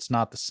now, but it's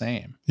not the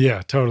same.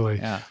 Yeah, totally.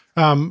 Yeah.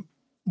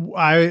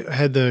 I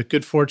had the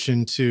good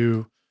fortune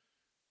to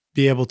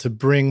be able to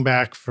bring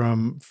back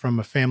from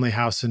a family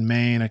house in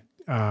Maine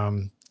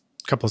a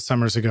couple of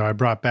summers ago. I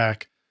brought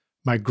back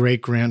my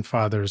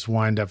great-grandfather's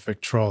wind-up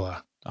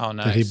Victrola. Oh,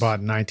 nice. That he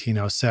bought in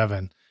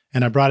 1907.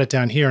 And I brought it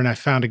down here, and I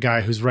found a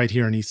guy who's right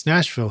here in East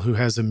Nashville who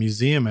has a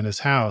museum in his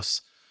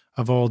house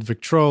of old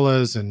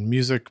Victrolas and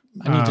music.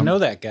 I need to know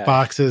that guy.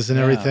 Boxes and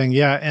everything.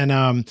 Yeah.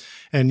 And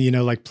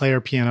like player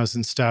pianos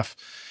and stuff.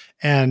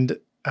 And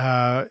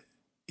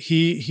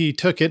he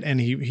took it and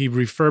he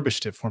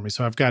refurbished it for me.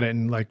 So I've got it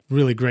in like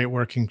really great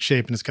working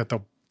shape, and it's got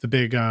the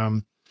big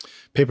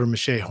paper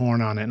mache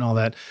horn on it and all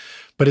that.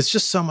 But it's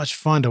just so much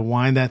fun to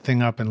wind that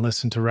thing up and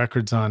listen to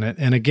records on it.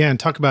 And again,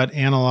 talk about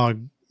analog,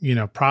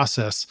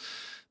 process.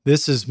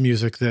 This is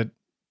music that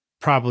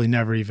probably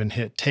never even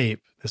hit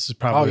tape. This is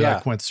probably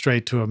went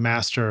straight to a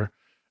master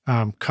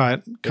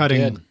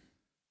cutting.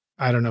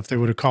 I don't know if they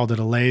would have called it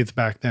a lathe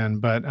back then,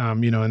 but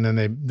and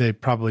then they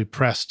probably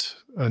pressed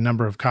a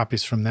number of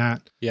copies from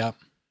that. Yeah.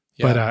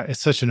 But it's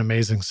such an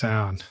amazing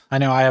sound. I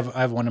know. I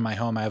have one in my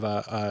home. I have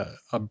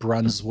a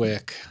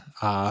Brunswick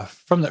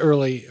from the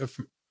early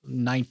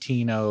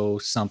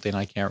 1900 something.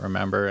 I can't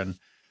remember, and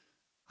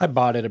I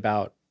bought it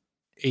about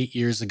 8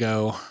 years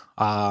ago.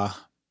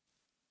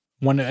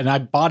 And I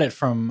bought it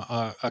from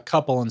a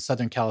couple in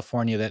Southern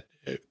California that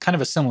kind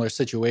of a similar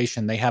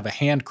situation. They have a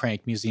hand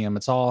crank museum.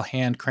 It's all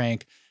hand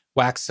crank,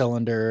 wax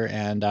cylinder,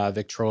 and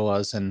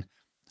Victrolas. And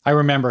I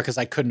remember, because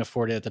I couldn't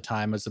afford it at the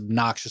time, it was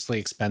obnoxiously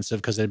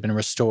expensive because it had been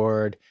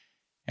restored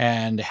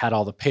and had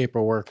all the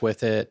paperwork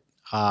with it.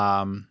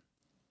 And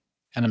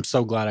I'm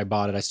so glad I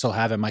bought it. I still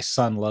have it. My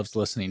son loves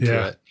listening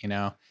to it,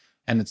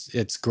 and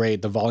it's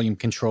great. The volume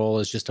control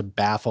is just a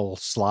baffle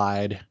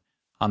slide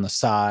on the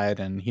side,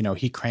 and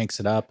he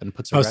cranks it up and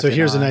puts a record so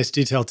here's on. A nice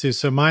detail too.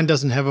 So mine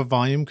doesn't have a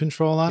volume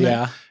control on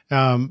it.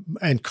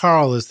 And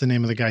Carl is the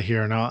name of the guy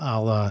here, and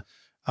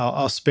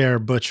I'll spare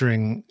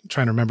butchering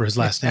trying to remember his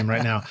last name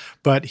right now.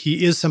 But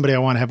he is somebody I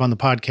want to have on the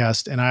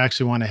podcast, and I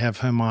actually want to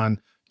have him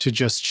on to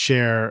just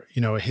share,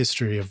 a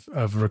history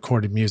of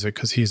recorded music,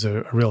 because he's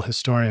a real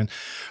historian.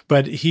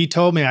 But he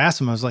told me, I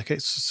asked him, I was like, hey,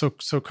 so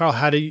Carl,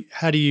 how do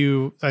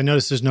you? I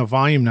noticed there's no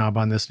volume knob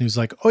on this, and he was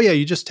like, oh yeah,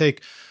 you just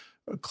take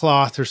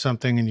cloth or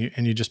something,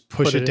 and you just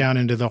push it down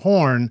into the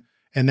horn,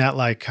 and that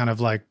like kind of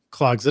like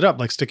clogs it up,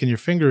 like sticking your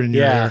finger in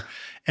your ear.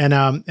 And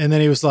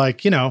then he was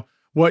like,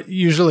 what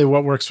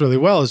works really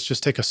well is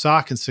just take a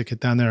sock and stick it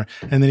down there.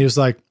 And then he was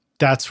like,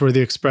 that's where the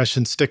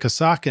expression "stick a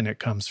sock in it"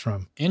 comes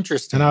from.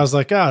 Interesting. And I was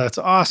like, oh, that's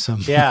awesome.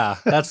 Yeah,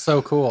 that's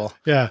so cool.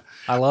 Yeah.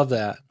 I love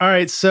that. All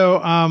right. So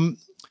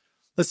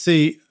let's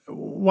see.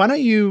 Why don't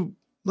you,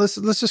 let's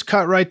just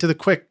cut right to the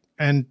quick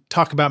and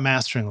talk about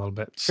mastering a little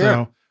bit. Sure.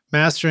 So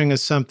mastering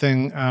is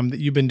something that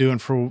you've been doing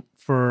for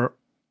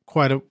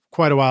quite a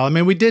while. I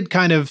mean, we did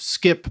kind of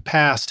skip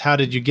past how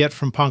did you get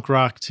from punk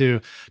rock to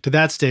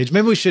that stage.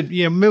 Maybe we should,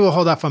 maybe we'll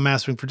hold off on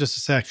mastering for just a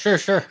sec.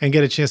 Sure. And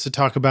get a chance to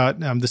talk about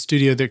the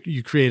studio that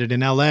you created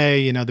in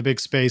LA, the big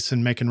space,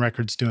 and making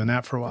records doing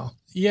that for a while.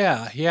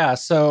 Yeah.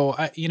 So,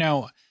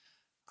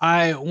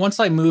 once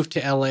I moved to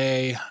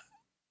LA,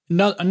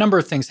 a number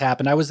of things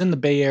happened. I was in the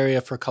Bay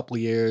Area for a couple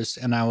of years,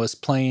 and I was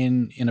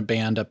playing in a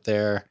band up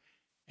there,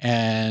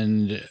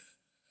 and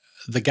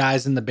the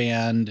guys in the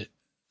band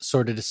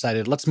sort of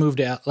decided, let's move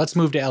to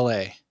LA.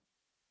 I'm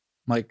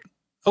like,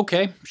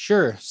 okay,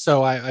 sure.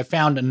 So I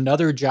found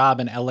another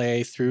job in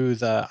LA through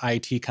the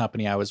IT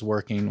company I was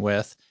working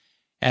with.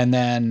 And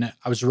then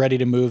I was ready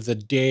to move a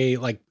day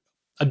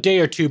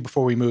or two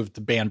before we moved,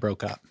 the band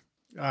broke up.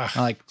 I'm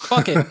like,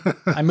 fuck it.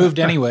 I moved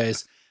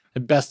anyways.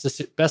 The best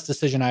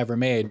decision I ever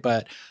made.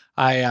 But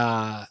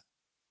I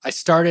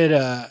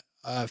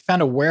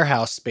found a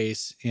warehouse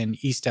space in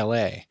East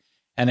LA.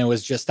 And it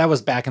was that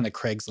was back in the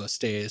Craigslist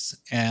days.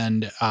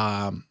 And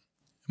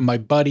my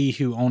buddy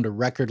who owned a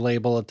record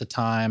label at the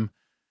time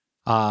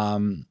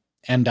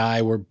and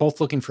I were both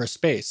looking for a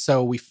space.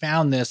 So we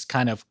found this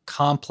kind of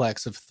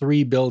complex of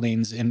 3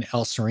 buildings in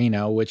El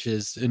Sereno, which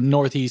is in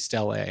Northeast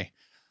LA,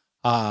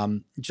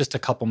 just a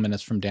couple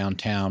minutes from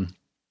downtown.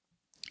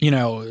 It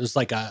was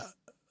like a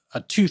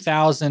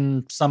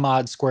 2,000 some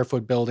odd square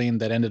foot building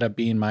that ended up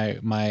being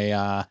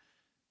my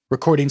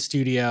recording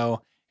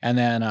studio. And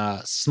then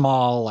a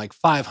small, like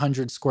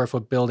 500 square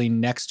foot building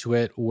next to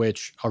it,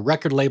 which a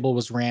record label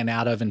was ran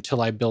out of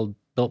until I built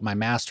my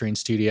mastering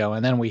studio.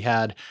 And then we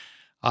had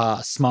a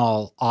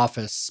small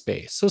office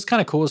space. So it's kind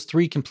of cool. It's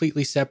 3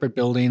 completely separate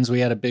buildings. We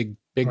had a big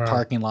wow.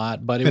 parking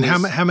lot. But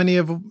how many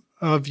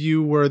of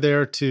you were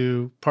there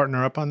to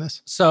partner up on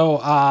this?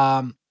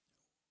 So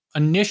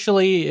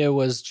initially it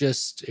was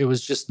just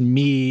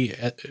me.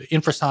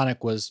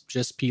 Infrasonic was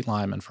just Pete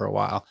Lyman for a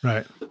while.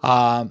 Right.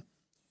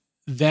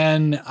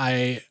 Then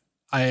I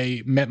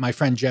met my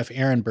friend Jeff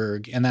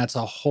Ehrenberg, and that's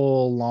a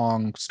whole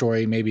long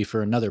story, maybe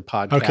for another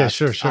podcast. Okay,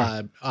 sure.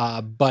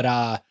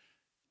 But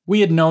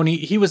we had known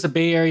he was a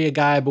Bay Area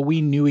guy, but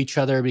we knew each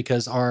other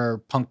because our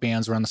punk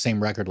bands were on the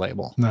same record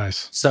label.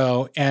 Nice.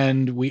 So,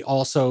 and we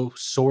also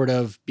sort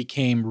of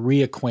became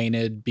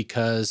reacquainted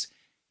because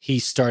he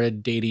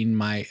started dating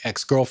my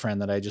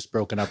ex-girlfriend that I just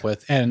broken up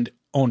with and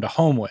owned a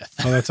home with.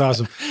 Oh, that's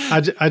awesome.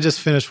 I just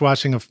finished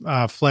watching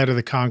a Flight of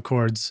the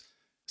Conchords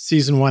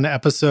season 1,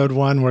 episode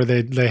 1, where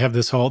they have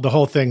the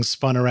whole thing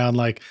spun around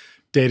like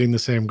dating the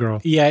same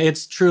girl. Yeah,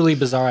 it's truly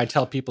bizarre. I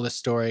tell people this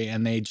story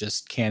and they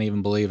just can't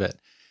even believe it.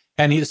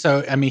 And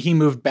he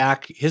moved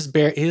back. His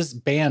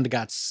band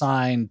got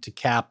signed to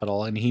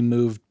Capitol, and he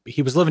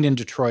was living in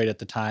Detroit at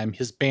the time.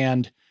 His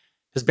band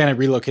had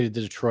relocated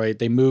to Detroit.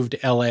 They moved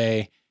to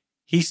LA.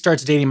 He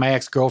starts dating my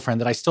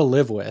ex-girlfriend that I still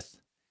live with.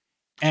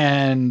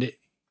 And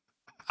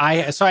I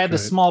had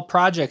this small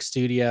project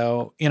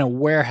studio in a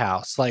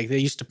warehouse. Like, they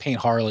used to paint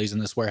Harleys in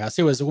this warehouse.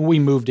 When we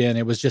moved in,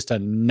 it was just a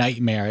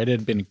nightmare. It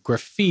had been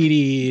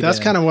graffitied. That's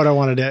kind of what I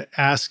wanted to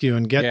ask you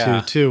and get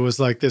to too, was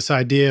like this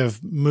idea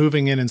of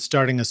moving in and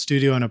starting a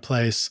studio in a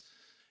place.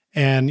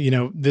 And,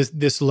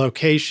 this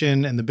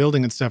location and the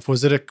building and stuff,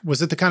 was it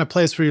the kind of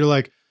place where you're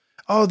like,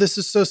 oh, this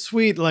is so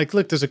sweet. Like,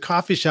 look, there's a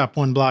coffee shop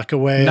 1 block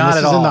away. Not and this at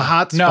is all. In the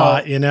hot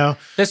spot,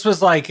 This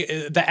was like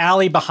the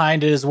alley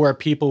behind it is where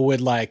people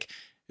would like,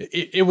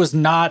 it was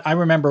not, I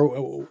remember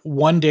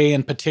one day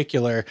in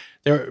particular,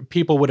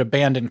 people would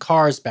abandon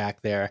cars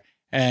back there.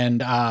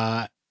 And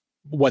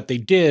what they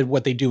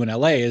do in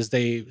LA is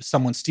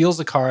someone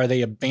steals a car,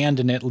 they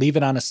abandon it, leave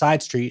it on a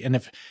side street. And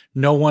if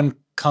no one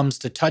comes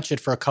to touch it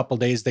for a couple of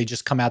days, they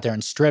just come out there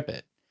and strip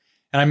it.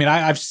 And I mean,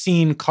 I've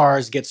seen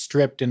cars get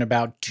stripped in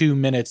about 2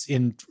 minutes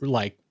in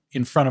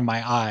front of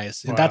my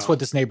eyes. Wow. That's what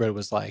this neighborhood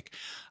was like.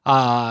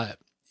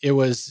 It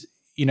was,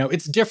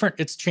 it's different.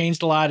 It's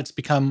changed a lot. It's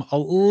become a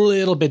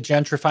little bit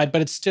gentrified,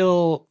 but it's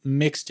still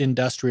mixed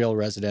industrial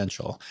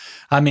residential.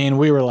 I mean,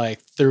 we were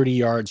like 30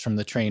 yards from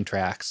the train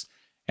tracks,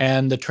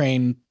 and the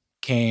train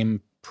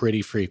came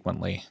pretty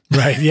frequently.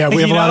 Right. Yeah.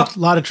 We have a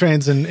lot of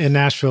trains in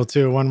Nashville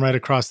too. One right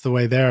across the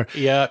way there.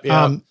 Yeah.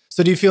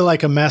 So do you feel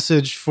like a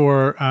message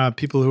for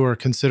people who are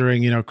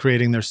considering,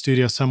 creating their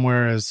studio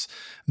somewhere is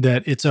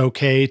that it's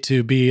okay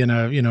to be in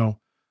a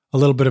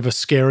little bit of a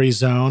scary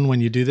zone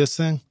when you do this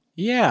thing?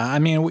 Yeah. I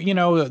mean,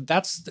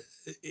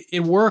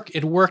 it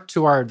worked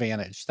to our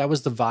advantage. That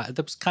was the vibe.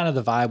 That was kind of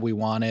the vibe we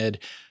wanted.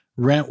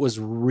 Rent was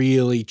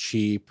really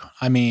cheap.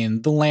 I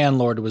mean, the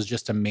landlord was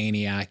just a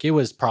maniac. It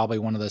was probably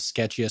one of the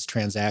sketchiest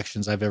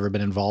transactions I've ever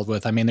been involved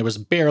with. I mean, there was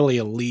barely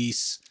a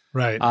lease.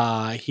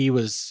 Right. He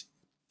was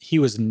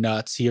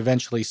nuts. He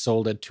eventually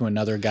sold it to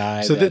another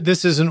guy. So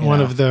this isn't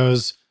one of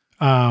those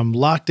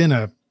locked in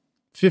a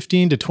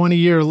 15 to 20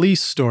 year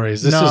lease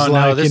stories. This is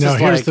like, here's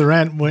like, the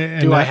rent.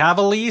 Do I have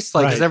a lease?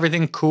 Like, is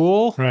everything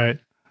cool? Right.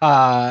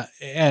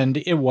 And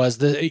it was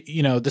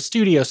the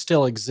studio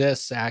still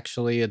exists.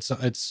 Actually, it's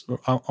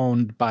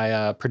owned by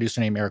a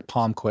producer named Eric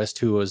Palmquist,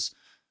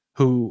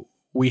 who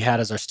we had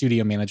as our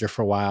studio manager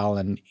for a while,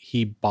 and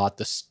he bought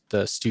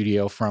the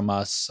studio from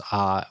us,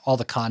 all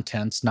the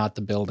contents, not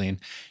the building,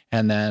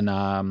 and then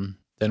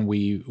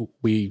we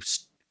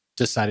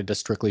decided to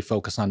strictly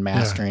focus on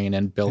mastering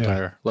and build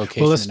our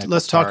location. Well,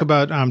 let's talk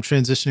about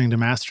transitioning to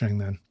mastering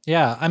then.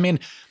 Yeah, I mean,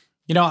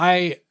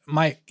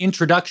 my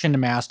introduction to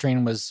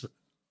mastering was,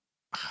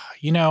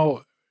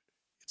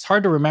 it's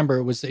hard to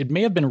remember. It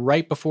may have been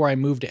right before I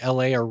moved to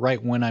LA or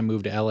right when I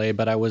moved to LA,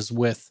 but I was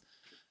with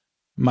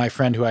my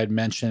friend who I had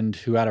mentioned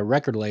who had a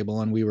record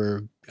label, and we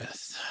were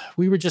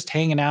just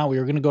hanging out. We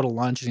were going to go to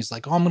lunch, and he's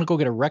like, "Oh, I'm going to go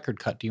get a record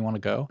cut. Do you want to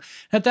go?"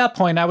 At that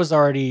point, I was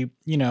already,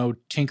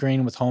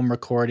 tinkering with home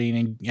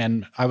recording,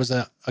 and I was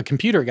a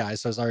computer guy,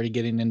 so I was already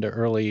getting into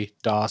early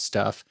DAW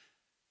stuff.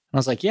 And I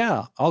was like,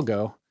 "Yeah, I'll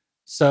go."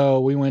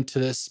 So we went to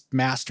this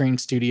mastering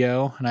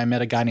studio, and I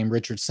met a guy named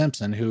Richard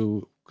Simpson,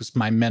 who was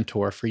my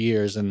mentor for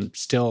years and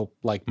still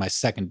like my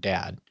second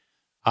dad.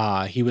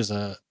 He was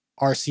a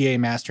RCA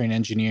mastering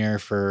engineer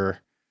for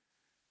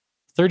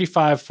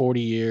 35,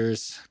 40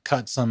 years,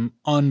 cut some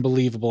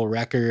unbelievable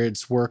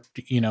records, worked,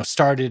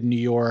 started in New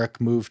York,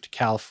 moved to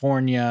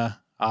California,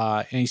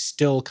 and he's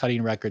still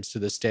cutting records to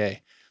this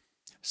day.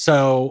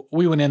 So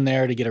we went in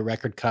there to get a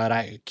record cut.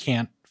 I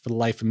can't for the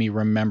life of me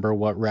remember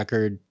what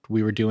record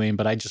we were doing,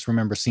 but I just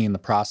remember seeing the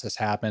process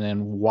happen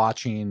and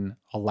watching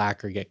a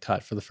lacquer get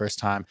cut for the first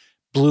time.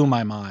 Blew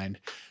my mind.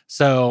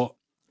 So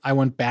I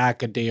went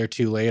back a day or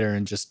two later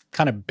and just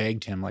kind of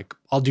begged him, like,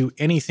 I'll do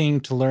anything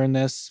to learn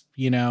this.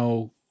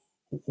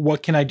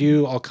 What can I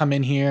do? I'll come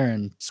in here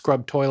and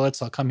scrub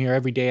toilets. I'll come here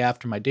every day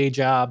after my day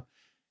job.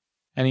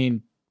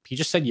 And he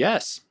just said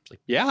yes.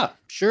 Like, yeah,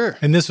 sure.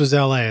 And this was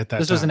LA at that time.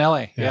 This was in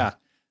LA. Yeah.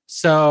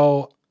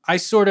 So I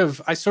sort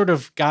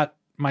of got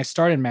my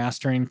start in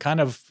mastering kind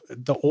of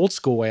the old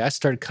school way. I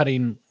started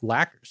cutting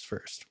lacquers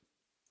first.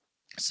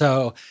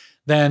 So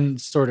then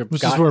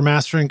which is where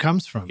mastering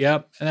comes from.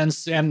 Yep.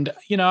 And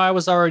I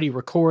was already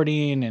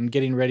recording and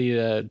getting ready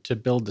to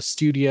build the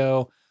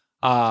studio.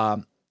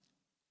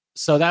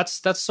 So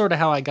that's sort of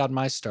how I got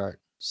my start.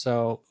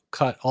 So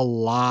cut a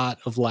lot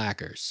of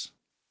lacquers.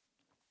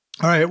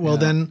 All right. Well,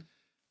 then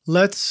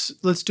let's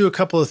do a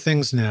couple of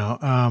things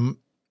now.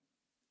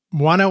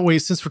 Why don't we,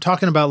 since we're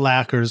talking about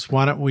lacquers,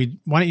 why don't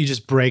you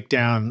just break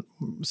down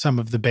some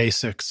of the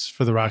basics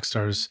for the rock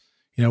stars?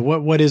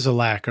 What is a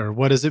lacquer?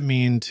 What does it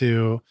mean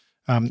to,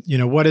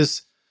 what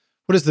is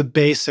the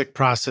basic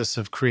process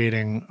of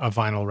creating a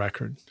vinyl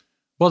record?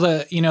 Well,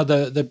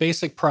 the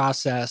basic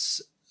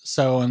process.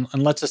 So,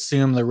 and let's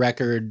assume the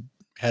record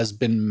has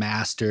been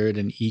mastered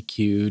and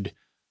EQ'd,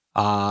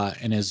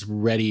 and is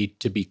ready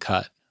to be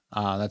cut.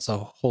 That's a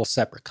whole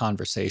separate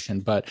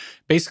conversation, but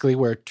basically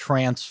we're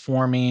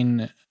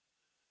transferring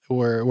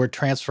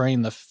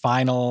the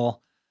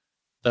final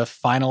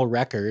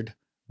record,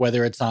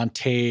 whether it's on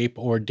tape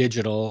or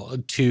digital,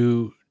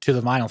 to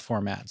the vinyl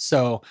format.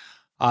 So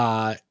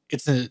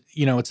it's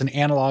an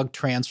analog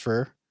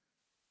transfer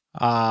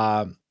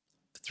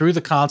through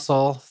the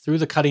console, through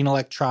the cutting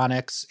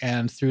electronics,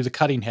 and through the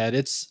cutting head.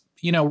 It's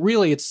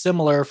really it's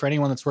similar for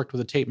anyone that's worked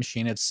with a tape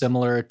machine. It's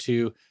similar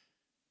to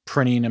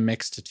printing a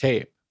mix to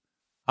tape,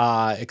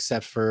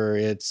 except for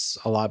it's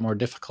a lot more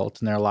difficult,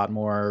 and there are a lot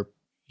more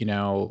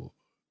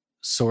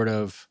sort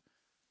of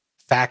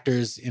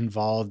factors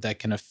involved that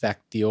can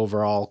affect the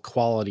overall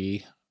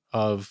quality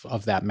of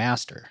that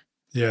master.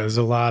 Yeah, there's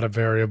a lot of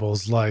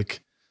variables,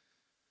 like,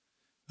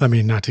 I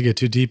mean, not to get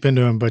too deep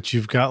into them, but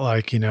you've got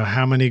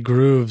how many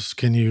grooves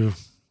can you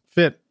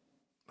fit?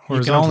 You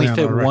can only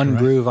fit one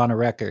groove on a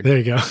record. There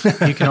you go.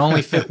 You can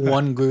only fit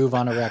one groove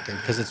on a record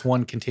because it's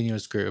one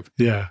continuous groove.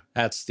 Yeah.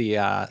 That's the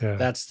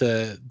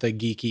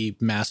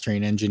geeky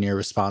mastering engineer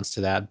response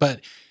to that.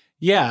 But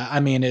yeah, I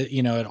mean,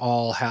 it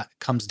all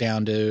comes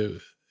down to,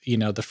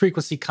 the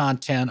frequency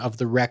content of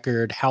the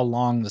record, how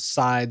long the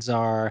sides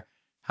are,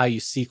 how you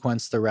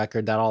sequence the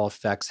record. That all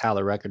affects how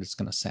the record is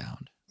going to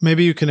sound.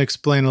 Maybe you can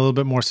explain a little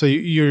bit more. So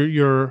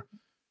you're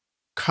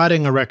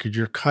cutting a record,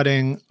 you're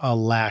cutting a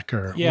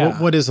lacquer. Yeah.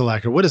 What is a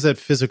lacquer? What does that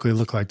physically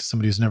look like to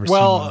somebody who's never seen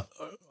one?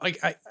 Well,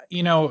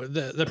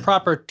 the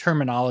proper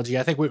terminology,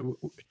 I think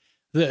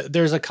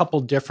there's a couple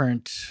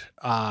different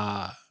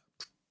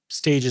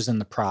stages in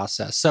the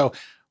process. So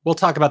we'll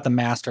talk about the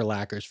master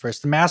lacquers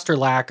first. The master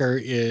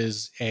lacquer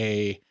is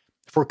and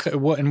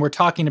we're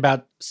talking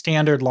about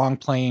standard long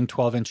playing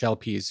 12-inch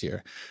LPs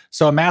here.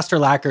 So a master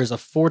lacquer is a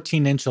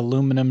 14-inch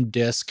aluminum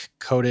disc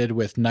coated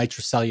with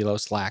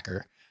nitrocellulose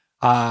lacquer.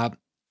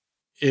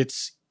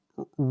 It's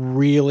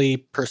really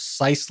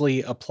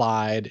precisely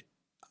applied.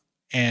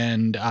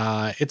 And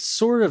it's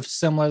sort of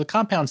similar. The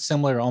compound's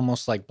similar,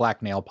 almost like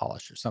black nail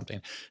polish or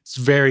something. It's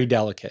very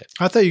delicate.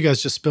 I thought you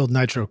guys just spilled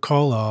nitro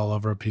cola all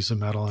over a piece of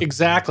metal.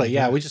 Exactly.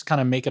 Yeah, we just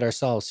kind of make it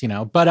ourselves,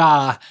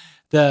 But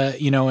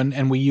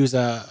and we use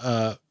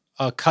a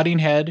cutting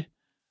head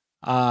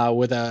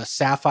with a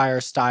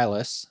sapphire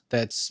stylus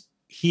that's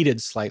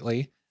heated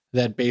slightly,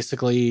 that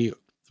basically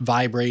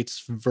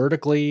vibrates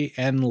vertically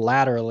and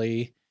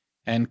laterally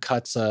and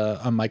cuts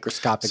a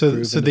microscopic groove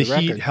into the record. So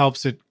the heat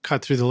helps it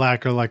cut through the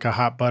lacquer like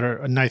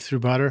a knife through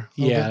butter?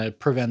 Yeah, and it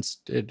prevents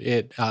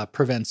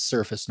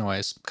surface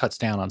noise, cuts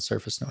down on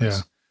surface noise.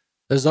 Yeah.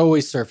 There's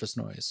always surface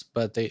noise,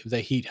 but the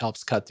heat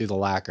helps cut through the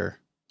lacquer.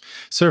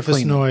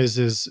 Surface noise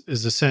is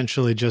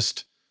essentially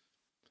just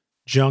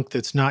junk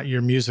that's not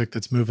your music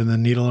that's moving the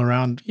needle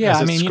around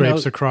as it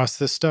scrapes across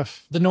this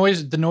stuff. The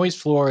noise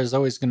floor is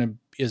always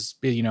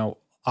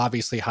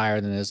obviously higher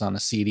than it is on a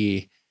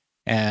CD.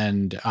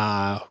 And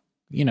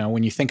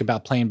when you think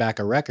about playing back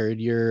a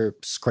record, you're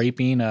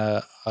scraping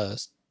a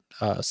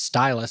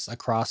stylus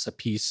across a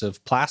piece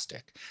of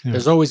plastic. Yeah.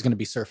 There's always going to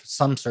be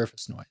some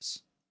surface noise.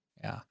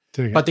 Yeah.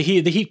 But the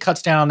heat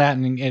cuts down that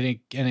and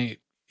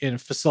it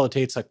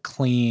facilitates a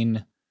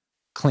clean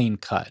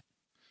cut.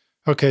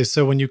 Okay,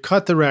 so when you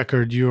cut the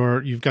record,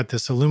 you've got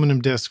this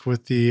aluminum disc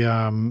with the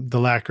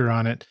lacquer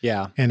on it.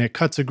 Yeah. And it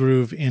cuts a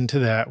groove into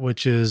that,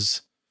 which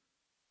is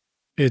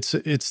it's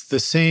the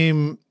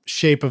same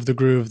shape of the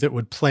groove that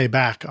would play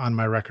back on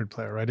my record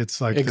player, right?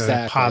 It's like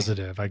the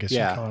positive, I guess you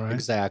call it, right?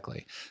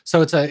 Exactly.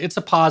 So it's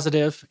a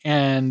positive,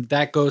 and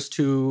that goes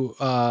to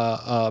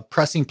a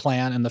pressing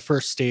plant, and the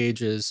first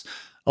stage is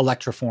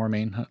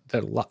electroforming.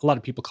 That a lot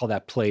of people call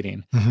that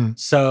plating. Mm-hmm.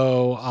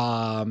 So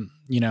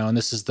and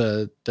this is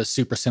the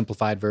super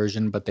simplified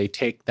version, but they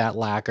take that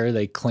lacquer,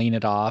 they clean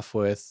it off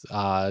with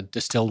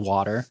distilled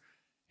water,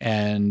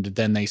 and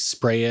then they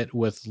spray it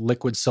with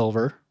liquid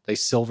silver. They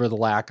silver the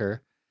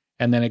lacquer,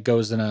 and then it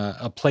goes in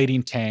a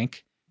plating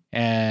tank,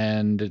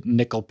 and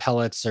nickel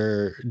pellets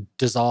are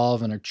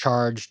dissolved and are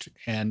charged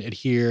and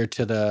adhere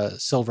to the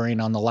silvering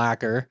on the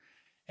lacquer,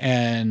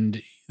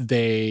 and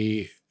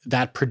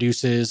that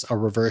produces a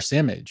reverse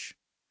image.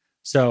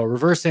 So a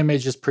reverse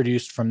image is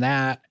produced from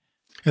that.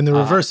 And the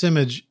reverse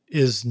image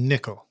is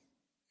nickel.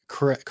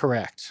 Correct.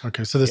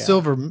 Okay, so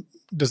silver,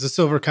 does the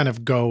silver kind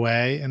of go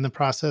away in the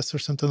process or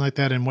something like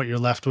that, and what you're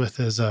left with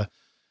is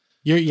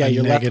you're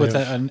left with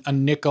a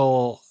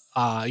nickel.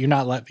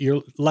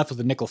 You're left with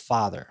a nickel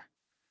father.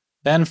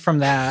 Then from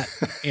that,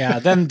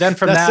 then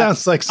from that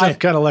sounds like some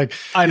kind of like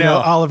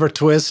Oliver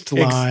Twist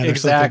line.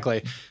 Exactly. Or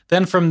something.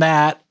 Then from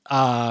that,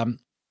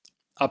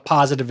 a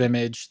positive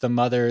image, the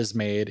mother is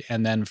made,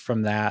 and then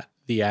from that,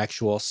 the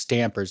actual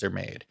stampers are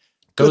made.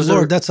 Good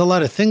Lord, that's a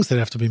lot of things that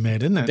have to be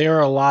made, isn't it? There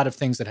are a lot of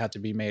things that have to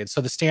be made.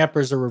 So the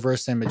stampers are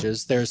reverse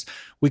images.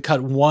 We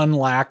cut one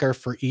lacquer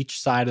for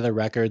each side of the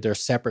record. They're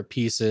separate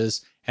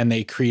pieces, and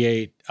they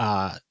create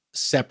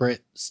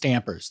separate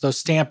stampers. Those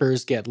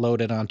stampers get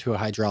loaded onto a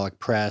hydraulic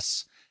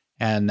press,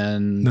 and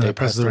then they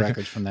press the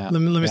record from that.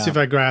 Let me see if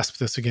I grasp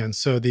this again.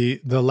 So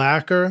the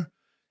lacquer,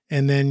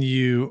 and then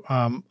you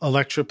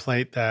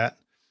electroplate that,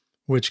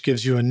 which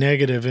gives you a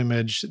negative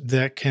image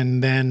that can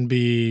then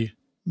be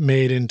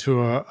made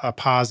into a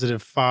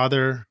positive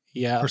father,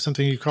 or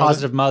something you call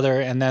positive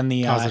mother, and then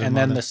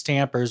the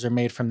stampers are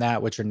made from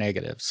that, which are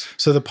negatives.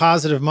 So the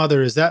positive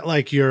mother, is that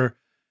like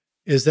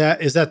is that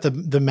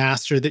the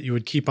master that you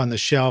would keep on the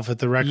shelf at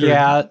the record?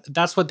 Yeah,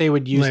 that's what they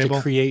would use label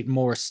to create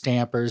more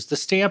stampers. The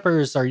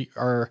stampers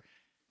are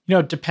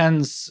it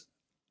depends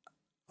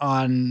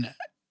on.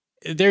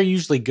 They're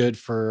usually good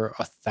for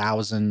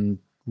 1,000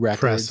 records,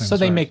 pressings, so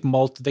they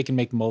they can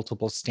make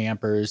multiple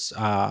stampers.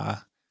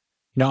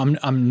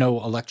 I'm no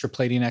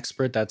electroplating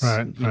expert. That's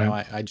I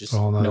just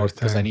know it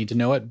because I need to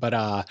know it.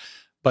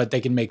 But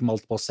they can make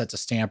multiple sets of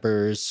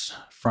stampers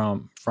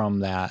from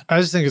that. I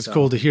just think it's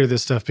cool to hear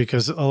this stuff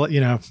because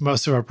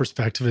most of our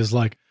perspective is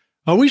like,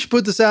 oh, we should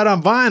put this out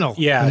on vinyl.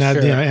 Yeah, and that,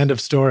 sure. End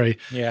of story.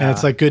 Yeah, and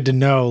it's like good to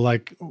know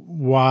like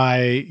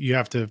why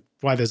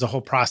there's a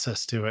whole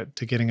process to it,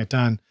 to getting it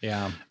done.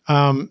 Yeah.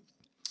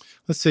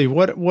 Let's see.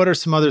 What are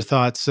some other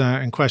thoughts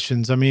and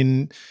questions? I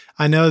mean,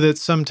 I know that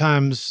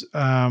sometimes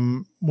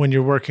when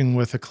you're working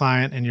with a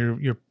client and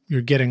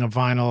you're getting a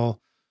vinyl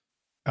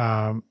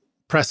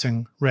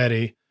pressing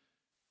ready,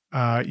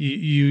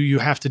 you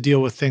have to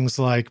deal with things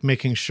like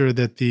making sure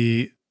that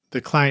the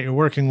client you're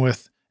working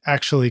with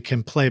actually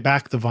can play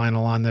back the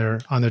vinyl on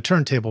their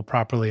turntable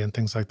properly and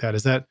things like that.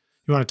 Is that,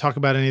 you want to talk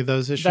about any of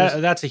those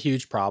issues? That's a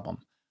huge problem.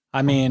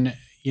 I mean,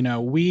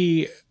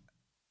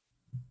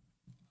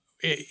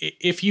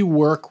 if you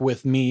work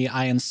with me,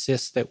 I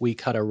insist that we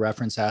cut a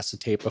reference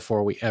acetate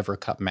before we ever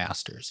cut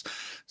masters.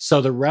 So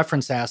the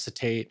reference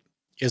acetate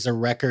is a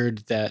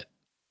record that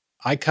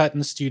I cut in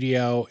the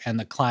studio and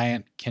the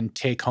client can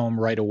take home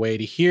right away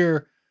to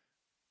hear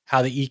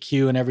how the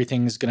EQ and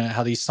everything is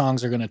how these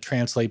songs are going to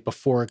translate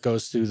before it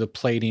goes through the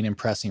plating and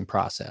pressing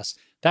process.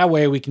 That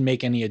way we can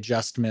make any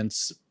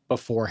adjustments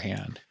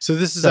beforehand. So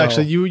this is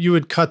actually, you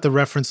would cut the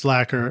reference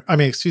lacquer,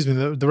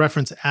 the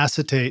reference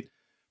acetate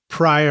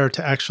prior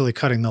to actually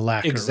cutting the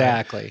lacquer.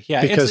 Exactly. Right?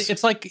 Yeah. Because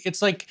it's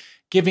like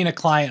giving a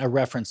client a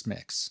reference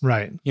mix.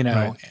 Right.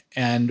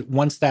 And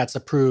once that's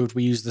approved,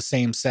 we use the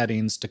same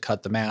settings to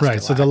cut the master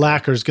Right. So the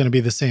lacquer is going to be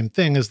the same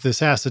thing as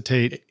this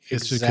acetate.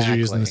 It's because you're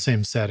using the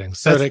same settings.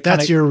 So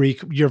that's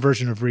your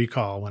version of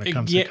recall when it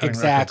comes to cutting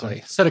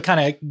exactly. So to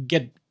kind of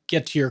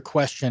get to your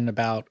question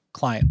about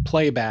client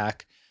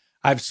playback,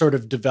 I've sort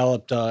of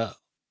developed a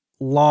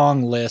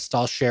long list.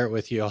 I'll share it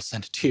with you. I'll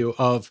send it to you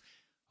of,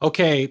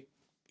 okay,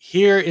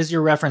 here is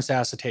your reference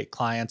acetate,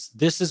 clients.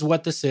 This is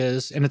what this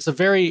is. And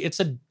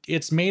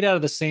it's made out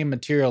of the same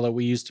material that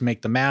we use to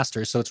make the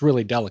master. So it's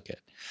really delicate.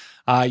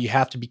 You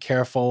have to be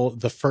careful.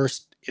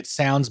 It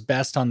sounds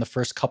best on the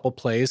first couple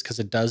plays because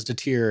it does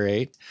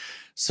deteriorate.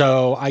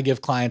 So I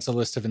give clients a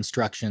list of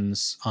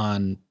instructions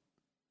on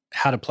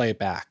how to play it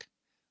back.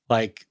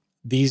 Like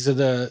this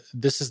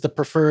is the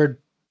preferred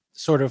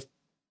sort of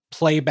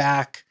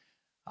playback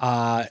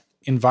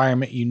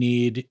environment you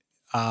need.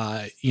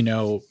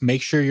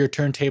 Make sure your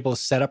turntable is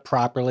set up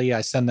properly.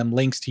 I send them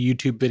links to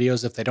YouTube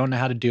videos if they don't know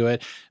how to do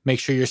it. Make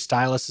sure your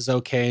stylus is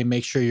okay.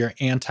 Make sure your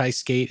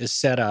anti-skate is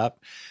set up.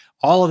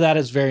 All of that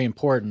is very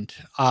important.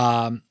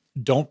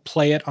 Don't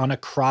play it on a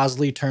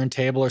Crosley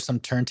turntable or some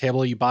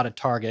turntable you bought at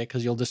Target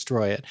because you'll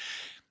destroy it.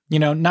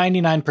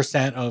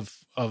 99%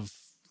 of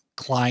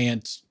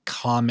client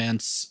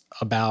comments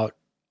about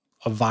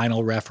a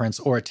vinyl reference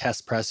or a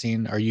test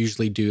pressing are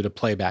usually due to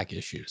playback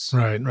issues.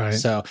 Right.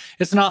 So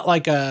it's not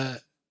like a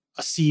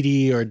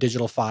CD or a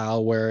digital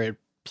file where it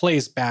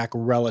plays back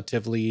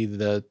relatively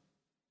the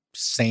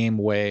same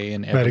way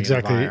in every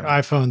environment.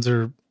 iPhones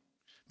are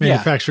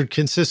manufactured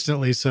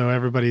consistently, so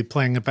everybody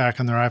playing it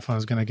back on their iPhone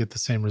is going to get the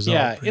same result.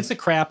 Yeah, it's a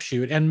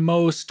crapshoot. And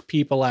most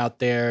people out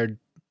there,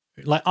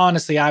 like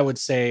honestly, I would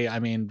say,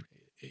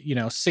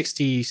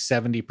 60,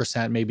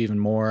 70%, maybe even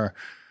more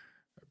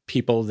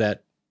people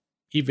that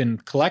even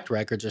collect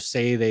records or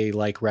say they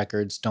like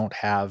records don't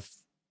have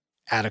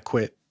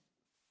adequate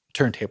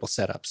turntable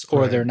setups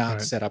or they're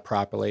not set up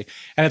properly.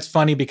 And it's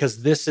funny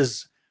because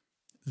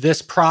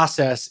this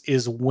process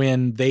is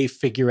when they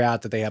figure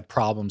out that they have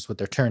problems with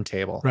their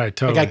turntable. Right,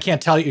 totally. Like I can't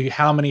tell you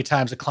how many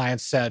times a client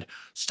said,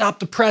 "Stop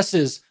the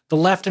presses. The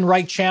left and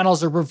right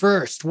channels are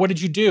reversed. What did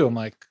you do?" I'm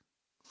like,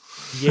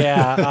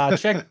 yeah,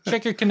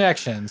 check your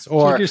connections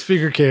or check your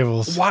speaker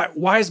cables.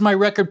 Why is my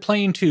record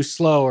playing too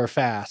slow or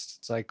fast?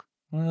 It's like,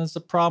 well, there's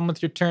a problem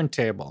with your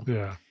turntable.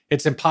 Yeah.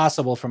 It's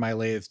impossible for my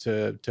lathe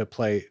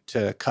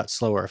to cut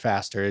slower or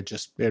faster.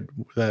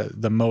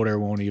 The motor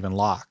won't even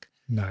lock.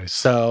 Nice.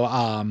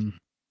 So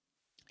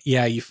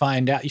you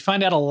find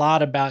out a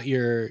lot about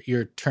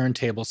your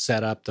turntable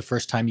setup the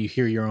first time you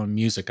hear your own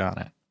music on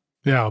it.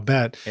 Yeah, I'll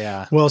bet.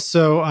 Yeah. Well,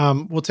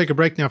 so we'll take a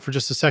break now for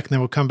just a second, then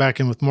we'll come back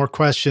in with more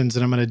questions,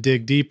 and I'm going to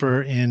dig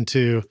deeper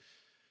into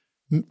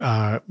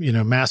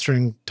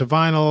mastering to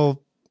vinyl,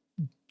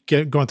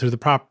 going through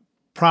the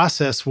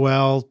process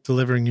well,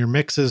 delivering your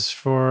mixes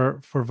for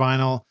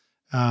vinyl.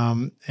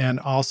 And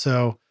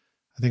also,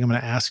 I think I'm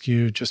going to ask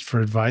you just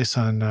for advice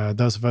on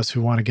those of us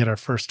who want to get our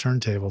first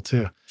turntable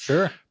too.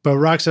 Sure. But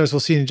Rockstars, we'll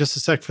see you in just a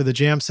sec for the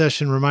jam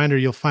session. Reminder,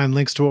 you'll find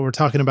links to what we're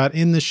talking about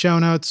in the show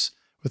notes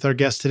with our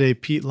guest today,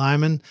 Pete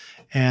Lyman.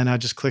 And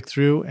just click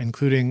through,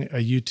 including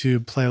a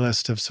YouTube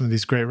playlist of some of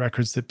these great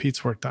records that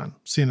Pete's worked on.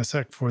 See you in a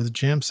sec for the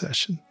jam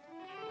session.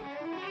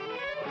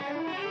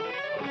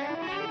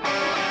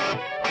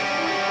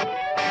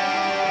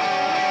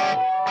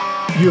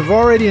 You have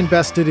already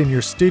invested in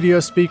your studio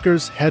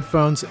speakers,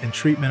 headphones, and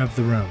treatment of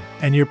the room.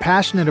 And you're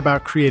passionate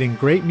about creating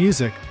great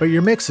music, but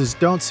your mixes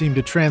don't seem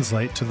to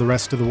translate to the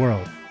rest of the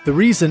world. The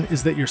reason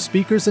is that your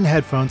speakers and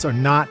headphones are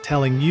not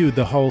telling you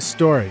the whole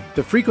story.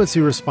 The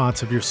frequency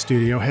response of your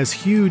studio has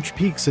huge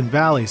peaks and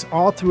valleys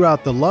all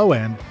throughout the low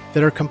end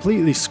that are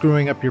completely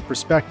screwing up your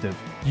perspective.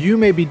 You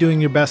may be doing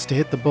your best to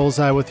hit the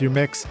bullseye with your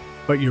mix,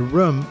 but your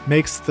room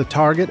makes the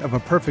target of a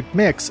perfect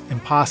mix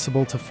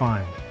impossible to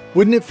find.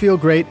 Wouldn't it feel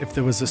great if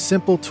there was a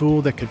simple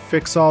tool that could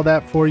fix all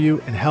that for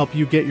you and help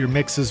you get your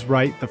mixes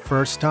right the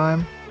first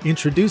time?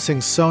 Introducing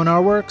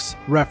SonarWorks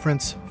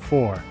Reference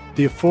 4,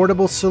 the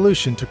affordable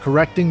solution to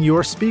correcting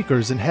your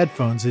speakers and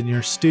headphones in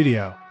your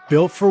studio.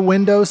 Built for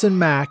Windows and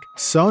Mac,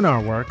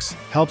 SonarWorks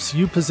helps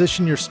you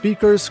position your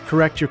speakers,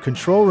 correct your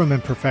control room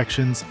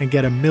imperfections, and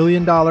get $1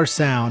 million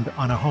sound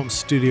on a home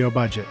studio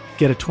budget.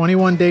 Get a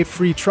 21-day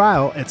free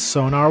trial at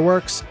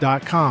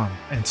sonarworks.com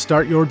and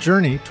start your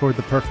journey toward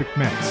the perfect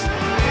mix.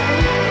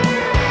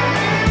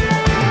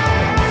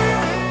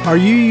 Are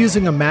you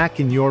using a Mac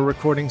in your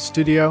recording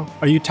studio?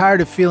 Are you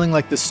tired of feeling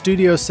like the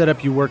studio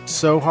setup you worked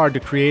so hard to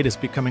create is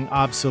becoming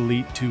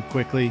obsolete too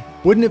quickly?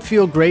 Wouldn't it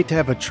feel great to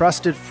have a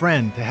trusted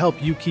friend to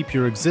help you keep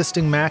your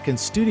existing Mac and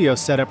studio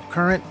setup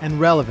current and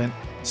relevant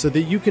so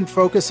that you can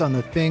focus on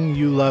the thing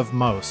you love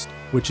most,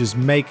 which is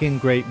making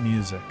great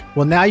music?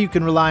 Well, now you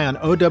can rely on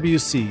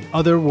OWC,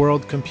 Other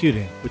World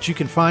Computing, which you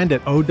can find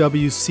at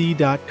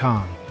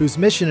OWC.com, whose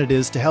mission it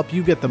is to help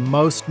you get the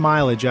most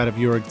mileage out of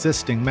your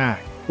existing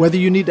Mac. Whether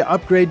you need to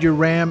upgrade your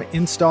RAM,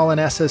 install an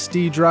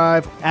SSD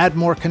drive, add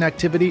more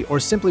connectivity, or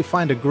simply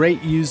find a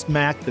great used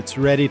Mac that's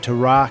ready to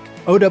rock,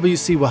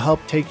 OWC will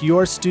help take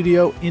your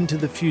studio into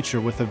the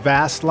future with a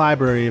vast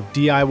library of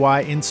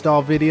DIY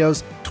install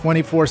videos,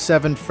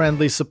 24/7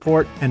 friendly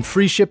support, and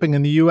free shipping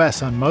in the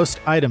US on most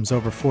items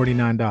over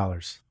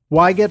 $49.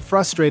 Why get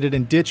frustrated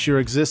and ditch your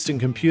existing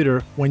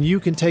computer when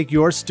you can take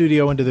your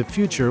studio into the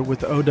future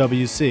with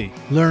OWC?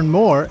 Learn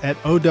more at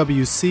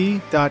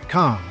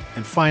OWC.com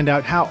and find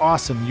out how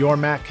awesome your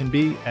Mac can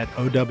be at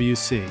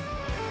OWC.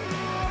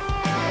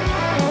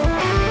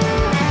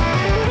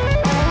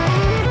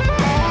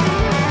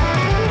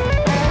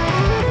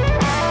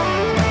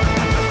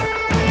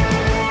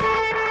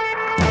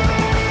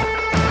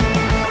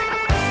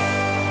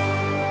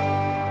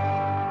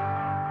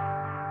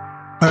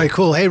 All right,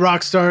 cool. Hey,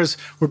 rock stars.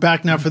 We're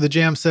back now for the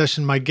jam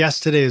session. My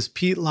guest today is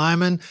Pete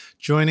Lyman,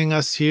 joining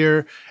us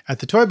here at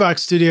the Toy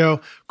Box Studio.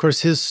 Of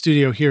course, his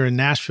studio here in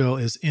Nashville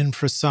is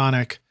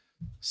Infrasonic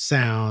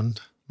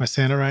Sound. Am I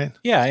saying it right?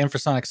 Yeah,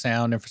 Infrasonic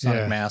Sound,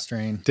 Infrasonic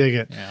Mastering. Dig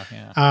it.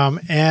 Yeah.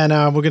 And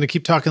we're going to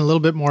keep talking a little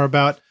bit more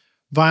about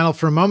vinyl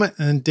for a moment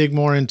and then dig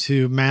more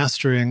into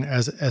mastering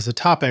as a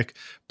topic.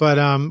 But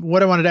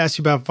what I wanted to ask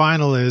you about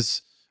vinyl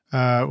is,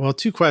 well,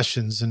 two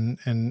questions,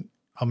 and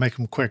I'll make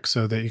them quick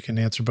so that you can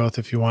answer both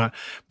if you want.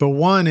 But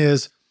one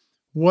is,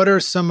 what are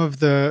some of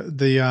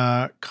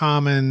the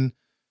common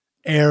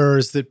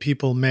errors that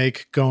people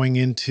make going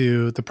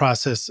into the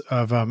process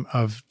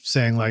of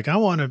saying, like, we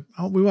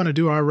want to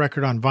do our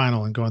record on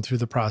vinyl, and going through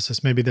the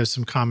process? Maybe there's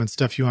some common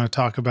stuff you want to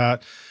talk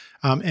about.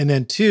 And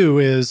then two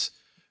is,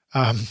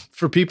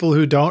 for people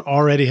who don't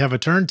already have a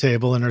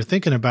turntable and are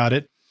thinking about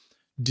it,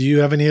 do you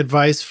have any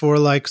advice for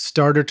like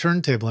starter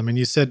turntable? I mean,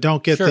 you said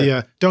don't get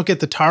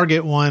the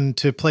Target one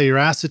to play your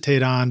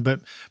acetate on,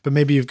 but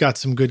maybe you've got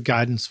some good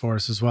guidance for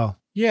us as well.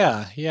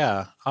 Yeah.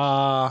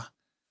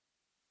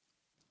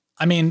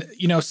 I mean,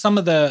 some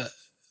of the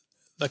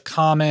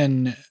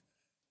common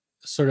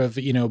sort of,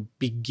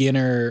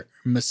 beginner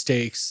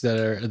mistakes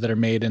that are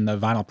made in the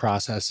vinyl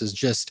process is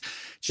just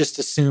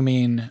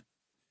treating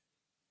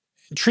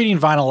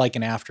vinyl like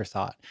an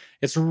afterthought.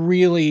 It's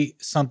really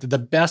something.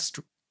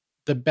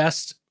 The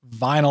best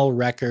vinyl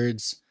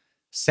records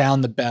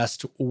sound the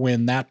best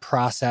when that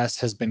process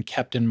has been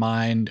kept in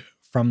mind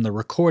from the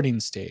recording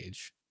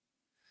stage.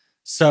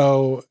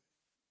 So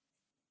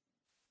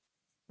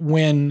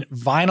when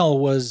vinyl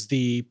was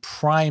the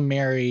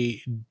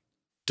primary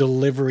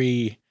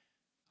delivery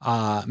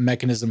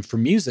mechanism for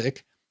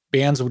music,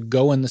 bands would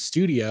go in the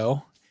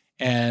studio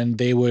and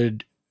they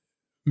would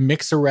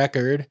mix a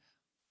record,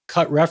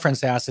 cut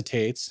reference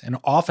acetates, and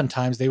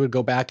oftentimes they would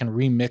go back and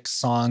remix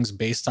songs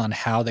based on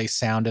how they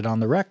sounded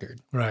on the record.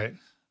 Right.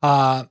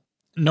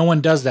 No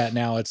one does that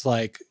now. It's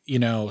like,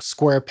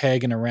 square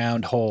peg in a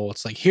round hole.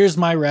 It's like, here's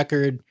my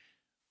record.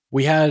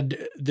 We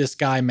had this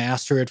guy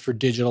master it for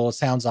digital. It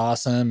sounds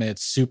awesome.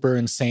 It's super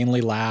insanely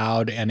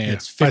loud, and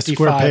it's 55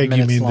 square peg,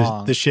 minutes you mean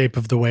long. The shape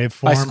of the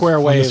waveform? By square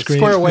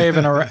wave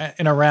in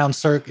a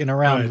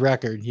round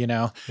record,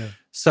 Yeah.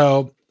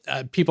 So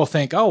people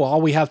think, oh, all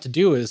we have to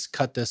do is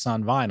cut this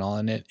on vinyl,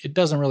 and it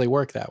doesn't really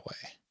work that way.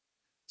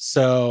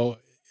 So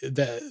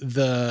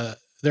there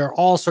are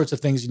all sorts of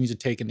things you need to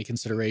take into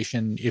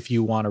consideration if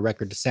you want a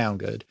record to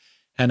sound good.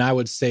 And I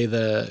would say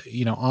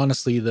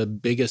honestly, the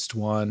biggest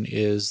one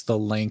is the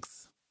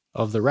length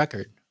of the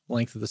record,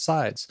 length of the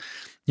sides.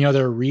 There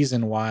are a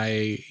reason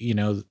why,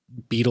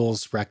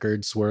 Beatles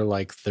records were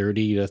like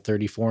 30 to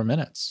 34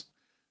 minutes.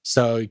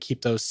 So you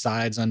keep those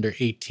sides under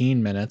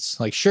 18 minutes.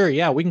 Like, sure,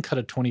 yeah, we can cut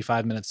a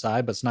 25-minute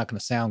side, but it's not going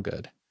to sound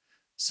good.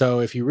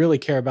 So if you really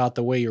care about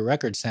the way your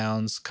record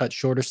sounds, cut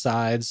shorter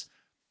sides,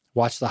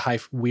 watch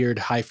the weird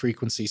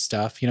high-frequency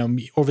stuff.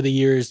 Over the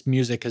years,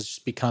 music has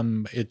just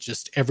become,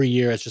 every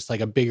year it's just like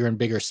a bigger and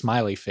bigger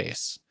smiley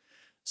face.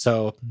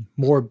 So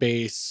more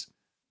bass,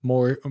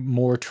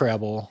 more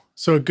treble.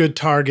 So a good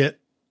target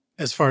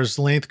as far as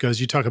length goes,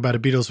 you talk about a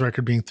Beatles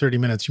record being 30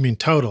 minutes. You mean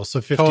total,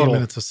 so 15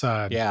 minutes a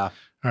side. Yeah.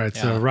 All right,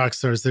 so rock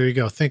stars, there you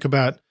go. Think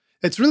about,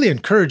 it's really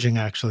encouraging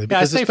actually,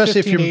 because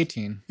especially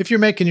if you're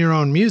making your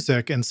own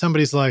music and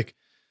somebody's like,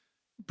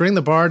 bring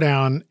the bar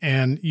down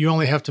and you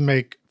only have to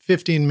make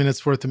 15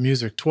 minutes worth of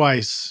music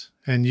twice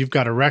and you've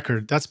got a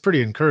record, that's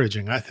pretty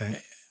encouraging, I think.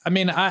 I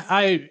mean,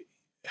 I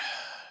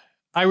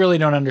really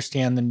don't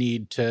understand the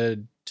need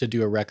to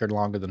do a record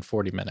longer than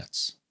 40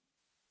 minutes.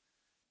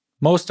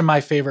 Most of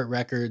my favorite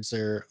records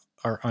are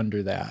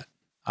under that.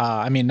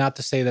 I mean, not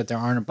to say that there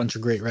aren't a bunch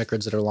of great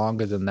records that are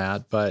longer than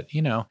that, but,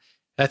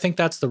 I think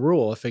that's the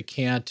rule. If it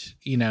can't,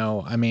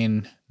 no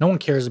one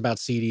cares about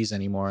CDs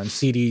anymore, and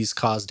CDs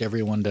caused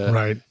everyone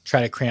to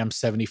try to cram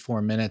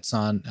 74 minutes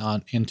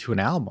into an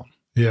album.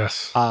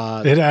 Yes.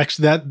 It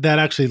actually, that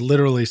actually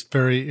literally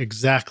very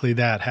exactly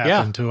that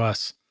happened to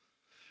us.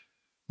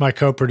 My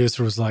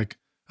co-producer was like,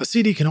 a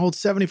CD can hold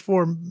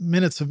 74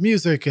 minutes of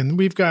music, and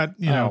we've got,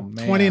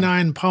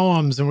 29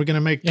 poems, and we're going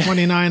to make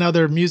 29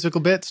 other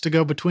musical bits to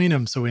go between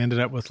them. So we ended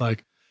up with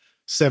like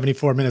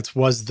 74 minutes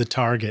was the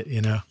target,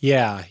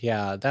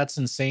 Yeah. That's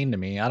insane to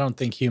me. I don't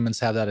think humans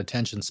have that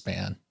attention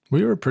span.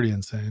 We were pretty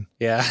insane.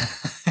 Yeah.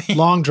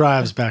 Long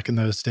drives back in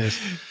those days.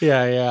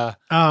 Yeah.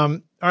 All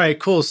right,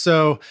 cool.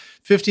 So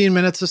 15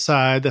 minutes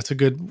aside, that's a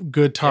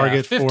good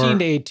target 15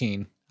 to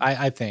 18,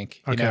 I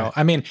think. Okay. You know,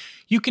 I mean,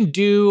 you can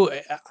do,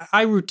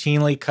 I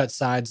routinely cut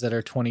sides that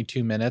are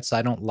 22 minutes.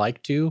 I don't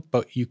like to,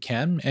 but you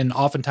can. And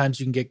oftentimes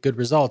you can get good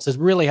results. It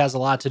really has a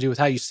lot to do with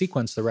how you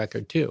sequence the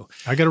record too.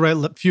 I got to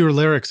write fewer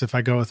lyrics if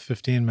I go with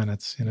 15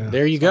 minutes, you know.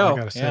 There you go. go. I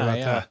got to say about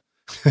that.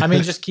 I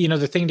mean, just, you know,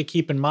 the thing to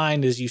keep in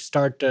mind is you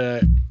start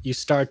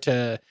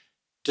to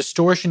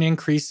distortion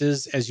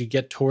increases as you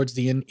get towards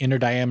the inner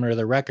diameter of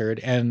the record,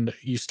 and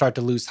you start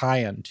to lose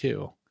high end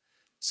too.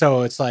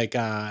 So it's like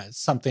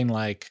something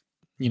like,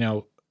 you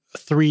know,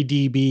 3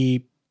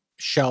 dB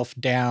shelf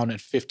down at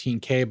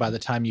 15K by the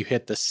time you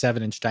hit the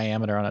 7-inch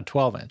diameter on a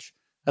 12-inch.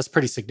 That's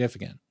pretty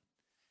significant.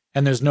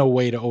 And there's no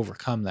way to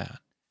overcome that.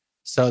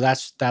 So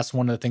that's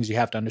one of the things you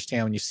have to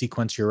understand when you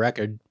sequence your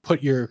record.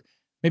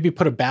 Maybe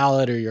put a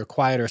ballad or your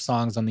quieter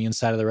songs on the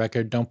inside of the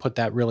record. Don't put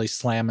that really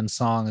slamming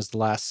song as the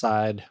last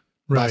song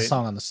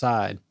on the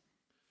side.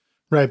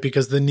 Right,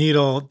 because the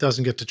needle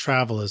doesn't get to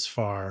travel as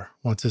far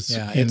once it's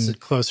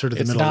closer to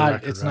the middle of the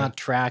record. It's not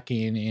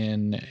tracking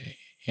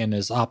in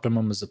as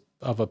optimum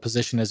of a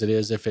position as it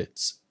is if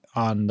it's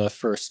on the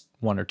first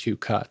 1 or 2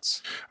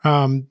 cuts.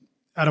 I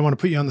don't want to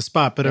put you on the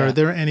spot, but are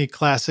there any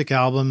classic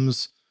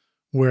albums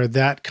where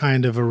that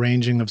kind of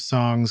arranging of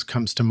songs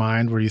comes to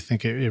mind, where you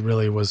think it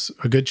really was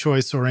a good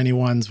choice, or any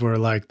ones where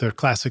like they're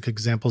classic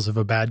examples of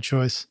a bad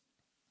choice?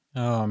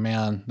 Oh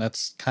man,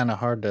 that's kind of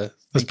hard to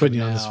Let's put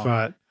you on the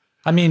spot.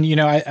 I mean, you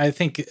know, I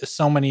think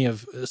so many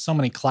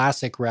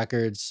classic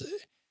records,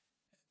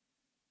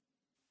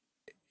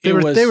 they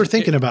were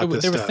thinking about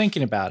this stuff. They were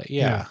thinking about it,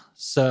 yeah.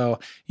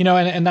 So, you know,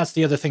 and that's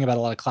the other thing about a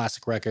lot of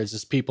classic records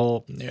is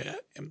people,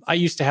 I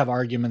used to have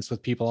arguments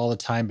with people all the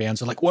time.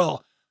 Bands are like,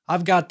 well,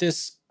 I've got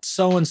this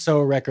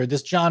so-and-so record,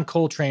 this John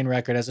Coltrane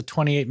record has a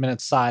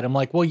 28-minute side. I'm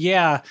like, well,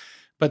 yeah,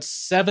 but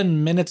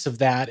 7 minutes of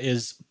that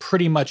is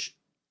pretty much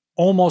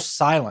almost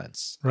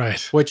silence, right?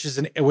 Which is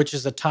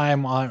a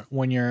time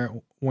when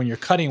you're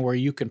cutting where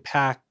you can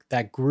pack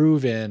that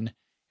groove in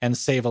and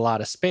save a lot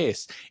of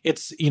space.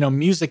 It's, you know,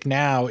 music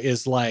now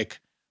is like,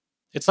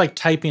 it's like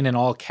typing in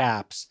all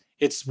caps.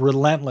 It's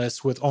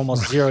relentless with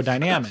almost zero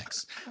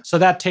dynamics. So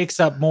that takes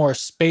up more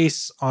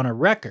space on a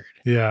record.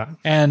 Yeah.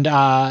 And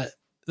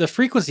the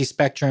frequency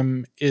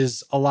spectrum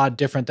is a lot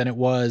different than it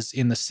was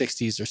in the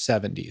 60s or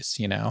 70s,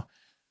 you know?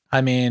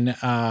 I mean,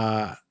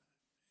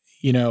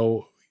 you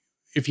know,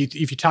 if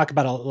you talk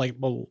about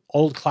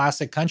old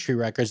classic country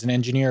records, an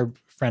engineer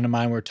friend of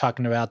mine, we were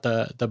talking about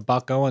the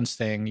Buck Owens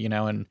thing, you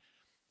know, and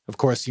of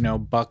course, you know,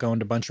 Buck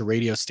owned a bunch of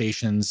radio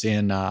stations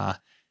in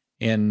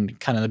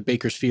kind of the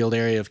Bakersfield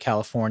area of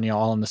California,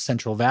 all in the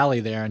Central Valley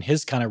there. And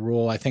his kind of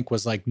rule, I think,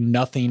 was like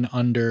nothing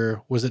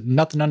under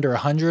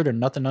 100 or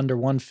nothing under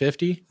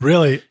 150?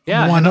 Really?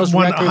 Yeah.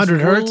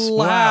 100 hertz?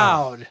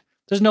 Loud. Wow.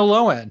 There's no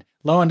low end.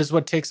 Low end is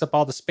what takes up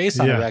all the space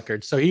on a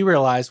record. So he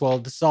realized, well,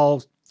 this is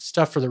all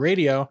stuff for the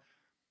radio.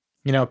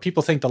 You know,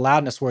 people think the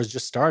loudness wars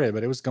just started,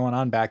 but it was going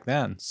on back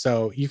then.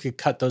 So you could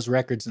cut those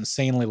records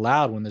insanely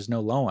loud when there's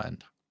no low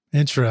end.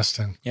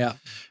 Interesting. Yeah.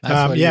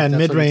 And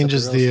mid-range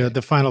is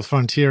the final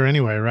frontier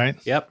anyway, right?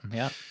 Yep.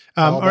 Yeah.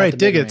 All right,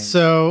 dig it.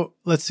 So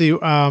let's see.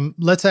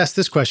 Let's ask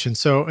this question.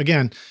 So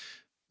again,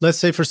 let's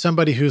say for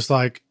somebody who's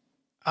like,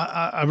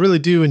 I really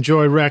do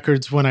enjoy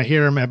records when I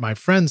hear them at my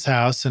friend's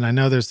house, and I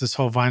know there's this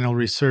whole vinyl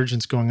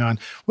resurgence going on.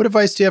 What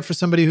advice do you have for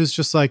somebody who's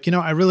just like, you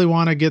know, I really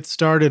want to get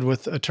started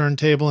with a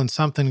turntable and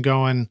something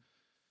going,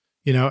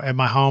 you know, at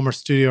my home or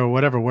studio or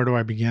whatever? Where do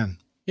I begin?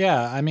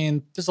 Yeah, I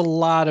mean, there's a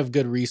lot of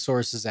good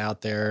resources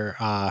out there.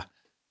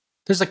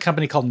 There's a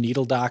company called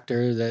Needle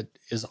Doctor that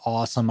is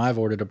awesome. I've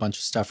ordered a bunch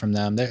of stuff from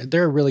them.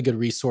 They're a really good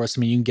resource.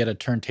 I mean, you can get a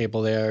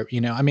turntable there. You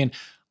know, I mean,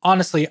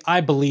 honestly, I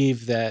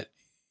believe that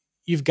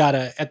you've got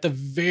to, at the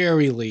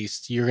very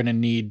least, you're going to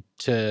need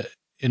to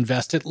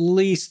invest at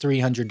least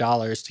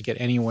 $300 to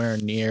get anywhere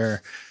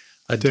near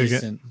a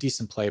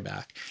decent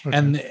playback.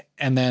 Okay.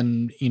 And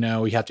then, you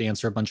know, you have to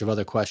answer a bunch of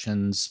other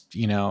questions.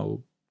 You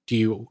know, do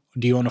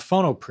you own a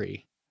phono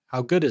pre?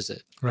 How good is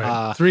it?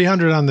 Right.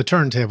 300 on the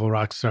turntable,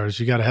 rock stars.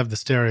 You got to have the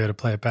stereo to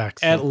play it back.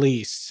 So. At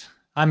least.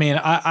 I mean,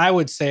 I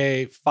would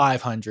say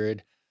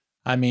 500.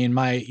 I mean,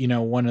 my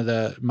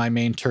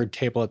main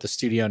turntable at the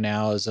studio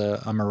now is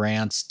a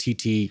Marantz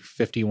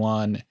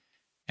TT51.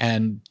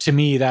 And to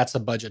me, that's a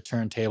budget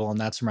turntable, and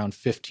that's around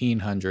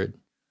 1,500.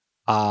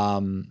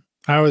 I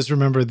always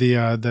remember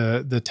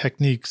the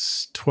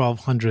Techniques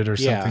 1200 or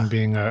something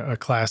being a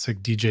classic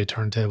DJ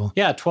turntable.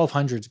 Yeah,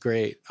 1200 is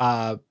great.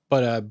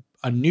 But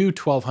a new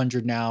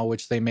 1200 now,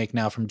 which they make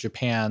now from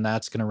Japan,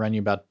 that's going to run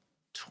you about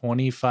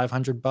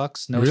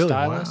 $2,500. No really?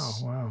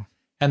 Stylus. Wow.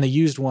 And the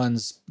used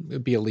ones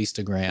would be at least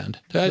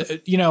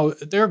 $1,000. You know,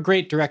 they're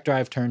great direct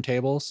drive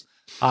turntables.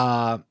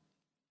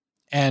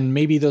 And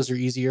maybe those are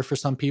easier for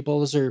some people.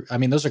 Those are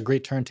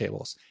great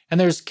turntables. And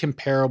there's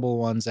comparable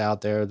ones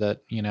out there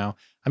that, you know,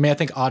 I mean, I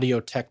think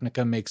Audio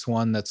Technica makes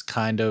one that's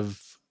kind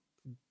of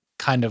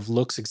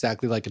looks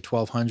exactly like a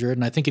 1200.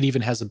 And I think it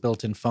even has a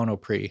built-in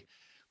phono pre.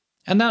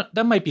 And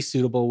that might be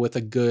suitable with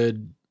a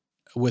good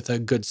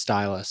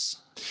stylus.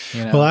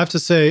 You know? Well, I have to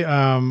say,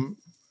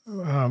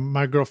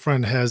 my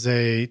girlfriend has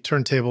a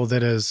turntable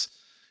that is,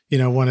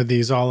 one of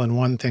these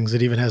all-in-one things.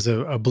 It even has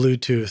a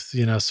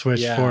Bluetooth,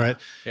 switch for it.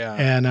 Yeah.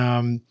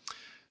 And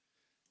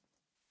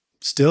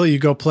still, you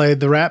go play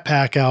the Rat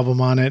Pack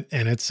album on it,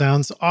 and it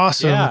sounds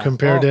awesome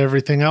compared to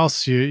everything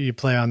else you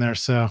play on there.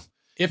 So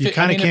you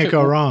kind of can't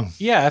go wrong.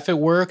 Yeah, if it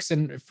works,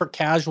 and for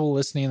casual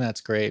listening,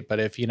 that's great. But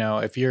if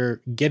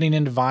you're getting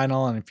into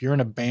vinyl, and if you're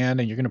in a band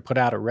and you're going to put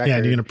out a record,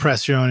 and you're going to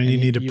press your own, and you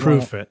need to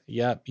proof it.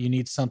 Yep, you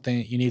need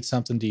something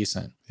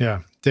decent.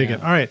 Yeah, dig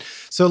it. All right,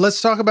 so let's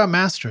talk about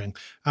mastering.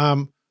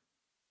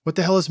 What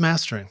the hell is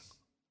mastering?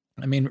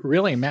 I mean,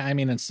 really,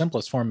 in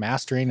simplest form,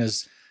 mastering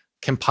is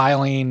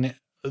compiling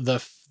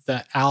the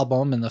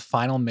album and the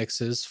final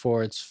mixes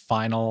for its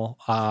final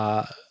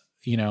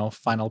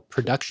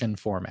production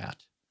format.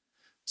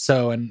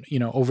 So, and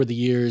over the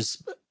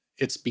years,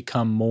 it's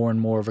become more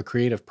and more of a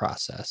creative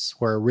process,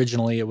 where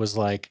originally it was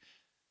like,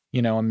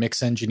 a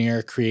mix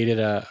engineer created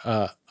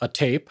a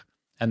tape,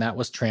 and that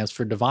was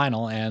transferred to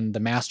vinyl, and the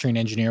mastering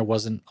engineer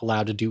wasn't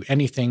allowed to do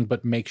anything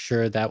but make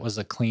sure that was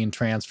a clean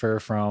transfer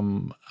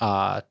from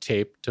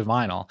tape to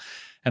vinyl.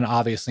 And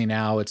obviously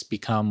now it's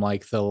become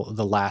like the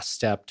last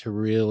step to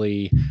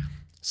really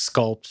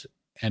sculpt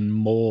and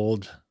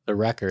mold the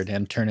record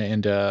and turn it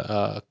into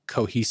a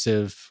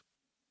cohesive,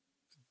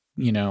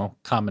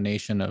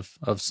 combination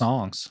of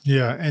songs.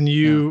 Yeah. And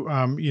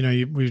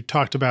we've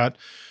talked about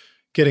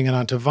getting it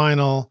onto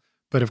vinyl,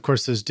 but of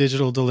course there's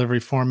digital delivery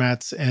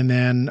formats. And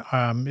then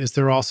is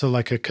there also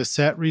like a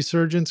cassette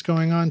resurgence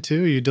going on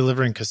too? Are you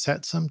delivering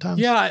cassettes sometimes?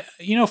 Yeah.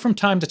 From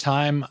time to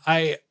time,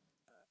 I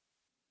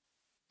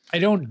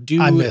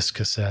miss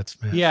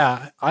cassettes, man.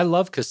 Yeah. I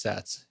love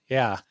cassettes.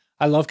 Yeah.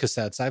 I love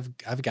cassettes.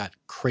 I've got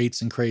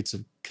crates and crates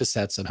of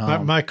cassettes at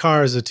home. My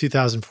car is a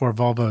 2004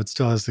 Volvo. It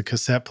still has the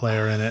cassette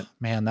player in it.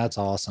 Man, that's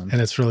awesome.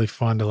 And it's really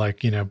fun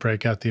to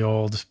break out the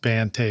old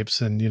band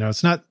tapes. And,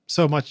 it's not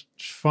so much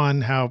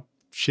fun how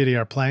shitty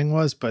our playing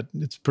was, but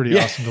it's pretty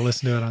awesome to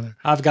listen to it on there.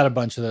 I've got a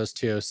bunch of those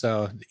too.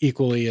 So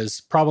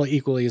probably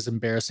equally as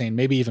embarrassing,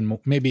 maybe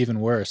even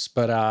worse.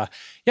 But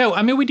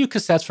we do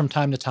cassettes from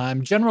time to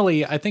time.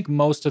 Generally, I think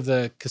most of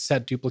the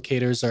cassette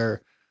duplicators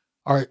are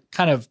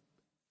kind of,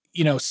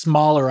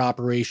 smaller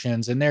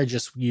operations, and they're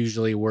just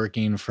usually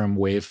working from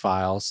WAV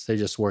files. They're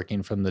just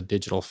working from the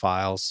digital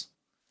files.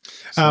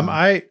 So.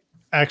 I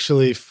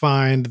actually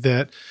find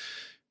that,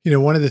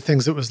 one of the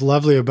things that was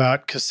lovely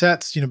about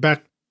cassettes,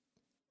 back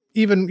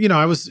even,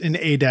 I was in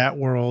ADAT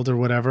world or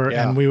whatever,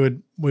 and we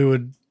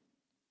would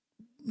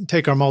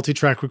take our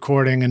multi-track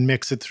recording and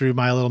mix it through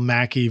my little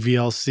Mackie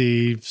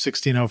VLC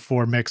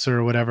 1604 mixer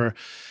or whatever.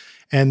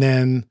 And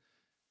then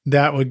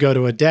that would go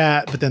to a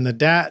DAT, but then the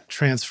DAT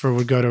transfer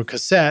would go to a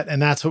cassette,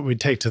 and that's what we'd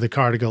take to the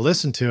car to go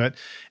listen to it.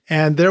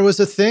 And there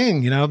was a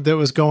thing, that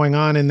was going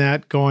on in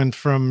that, going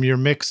from your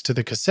mix to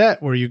the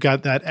cassette, where you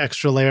got that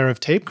extra layer of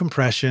tape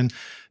compression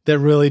that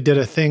really did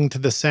a thing to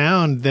the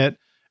sound that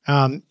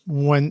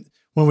when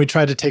we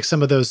tried to take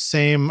some of those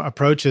same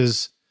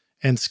approaches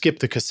and skip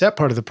the cassette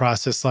part of the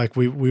process, like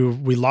we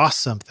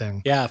lost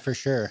something. Yeah, for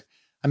sure.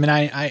 I mean,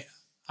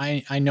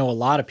 I know a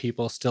lot of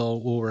people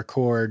still will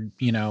record,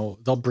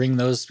 they'll bring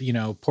those,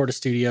 Porta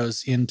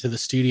Studios into the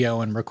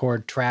studio and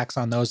record tracks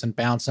on those and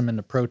bounce them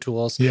into Pro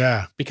Tools.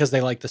 Yeah. Because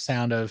they like the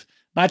sound of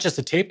not just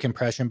the tape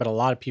compression, but a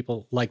lot of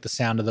people like the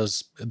sound of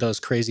those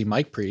crazy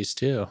mic pre's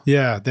too.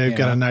 Yeah. They've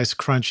got a nice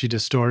crunchy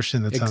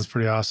distortion that sounds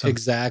pretty awesome.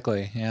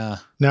 Exactly. Yeah.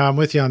 No, I'm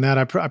with you on that.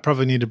 I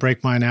probably need to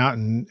break mine out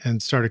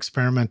and start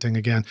experimenting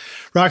again.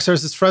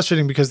 Rockstars, it's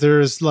frustrating because there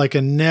is like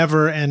a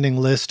never ending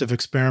list of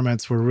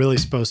experiments we're really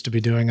supposed to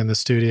be doing in the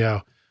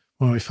studio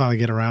when we finally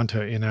get around to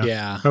it,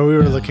 Yeah. But we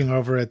were looking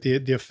over at the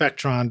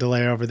Effectron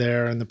delay over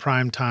there and the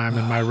prime time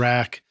in my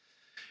rack.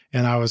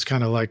 And I was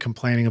kind of like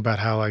complaining about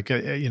how I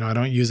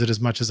don't use it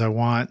as much as I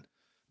want.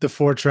 The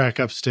 4-track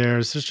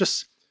upstairs, it's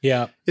just,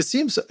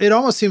 it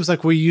almost seems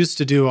like we used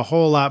to do a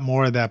whole lot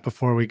more of that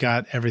before we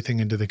got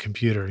everything into the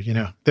computer.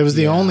 That was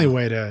the only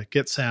way to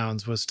get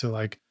sounds, was to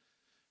like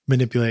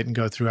manipulate and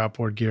go through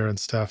outboard gear and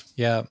stuff.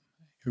 Yeah.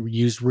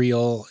 Use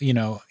real,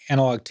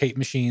 analog tape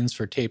machines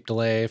for tape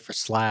delay, for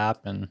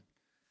slap. And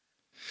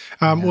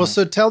well,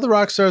 so tell the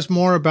rock stars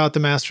more about the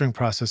mastering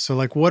process. So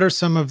like, what are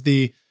some of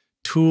the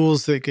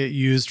tools that get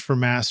used for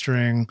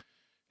mastering?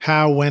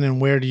 How, when,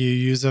 and where do you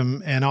use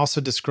them? And also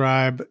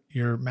describe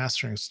your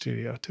mastering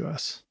studio to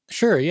us.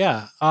 Sure.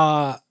 Yeah.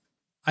 I'll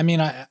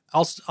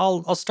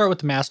start with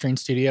the mastering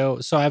studio.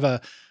 So I have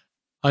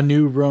a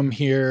new room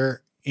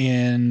here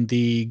in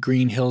the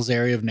Green Hills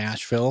area of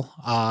Nashville.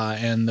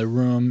 And the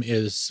room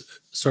is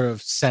sort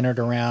of centered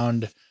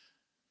around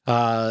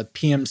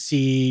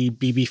PMC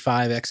BB5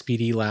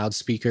 XPD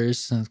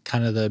loudspeakers, and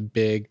kind of the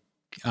big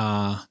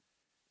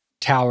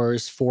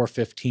towers,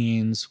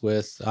 415s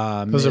with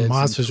those are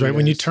monsters, right?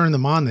 When you turn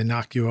them on, they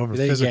knock you over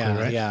physically,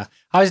 right? Yeah.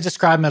 I always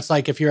describe them as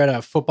like if you're at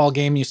a football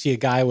game, you see a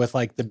guy with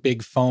like the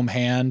big foam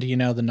hand, the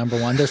number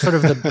one. They're sort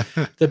of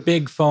the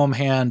big foam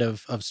hand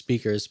of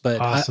speakers,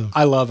 but awesome.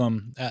 I love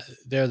them.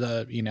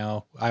 They're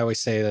I always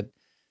say that,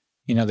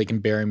 they can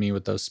bury me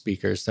with those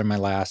speakers. They're my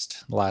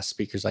last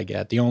speakers I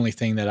get. The only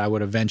thing that I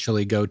would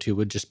eventually go to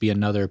would just be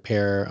another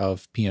pair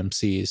of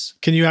PMCs.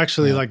 Can you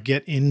actually like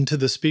get into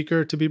the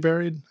speaker to be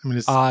buried? I mean,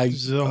 is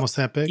it almost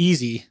that big?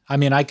 Easy. I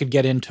mean, I could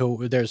get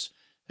into, there's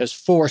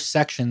 4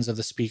 sections of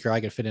the speaker.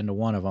 I could fit into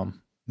one of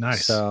them.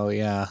 Nice. So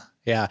yeah.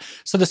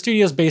 So the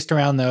studio is based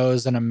around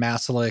those and a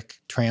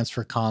Masilic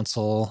transfer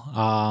console.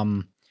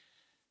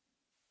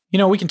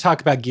 We can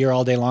talk about gear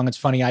all day long. It's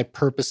funny. I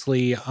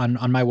purposely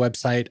on my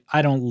website,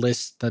 I don't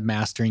list the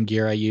mastering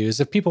gear I use.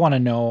 If people want to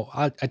know,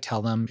 I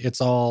tell them it's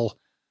all,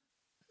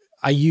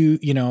 I use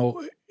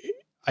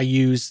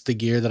the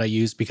gear that I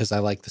use because I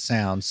like the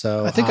sound.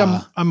 So I think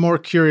I'm more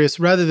curious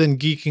rather than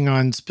geeking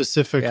on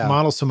specific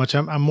models so much.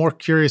 I'm more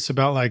curious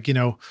about like,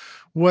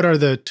 what are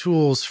the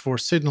tools for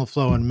signal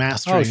flow and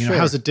mastering? Oh, sure.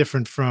 How's it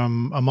different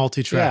from a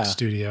multi-track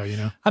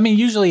studio, I mean,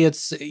 usually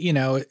it's,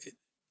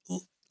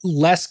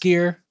 less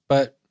gear,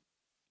 but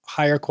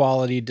higher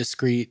quality,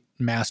 discrete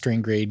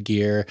mastering grade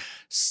gear,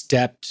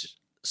 stepped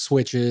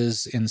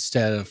switches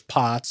instead of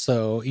pots.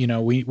 So,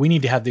 we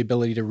need to have the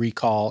ability to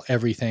recall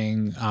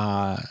everything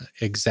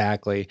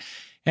exactly.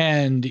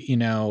 And,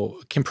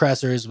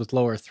 compressors with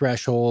lower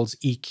thresholds,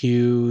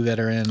 EQ that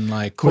are in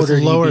like quarter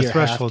with lower dB or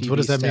thresholds. What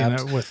does that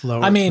steps. mean with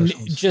lower? I mean,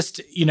 thresholds?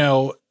 just,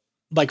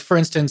 like for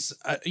instance,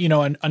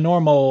 a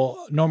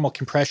normal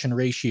compression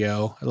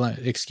ratio,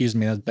 excuse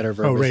me, that's better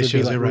verb.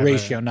 Ratio, like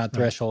ratio, not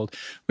threshold.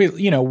 We,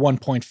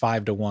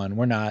 1.5 to 1.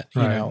 We're not,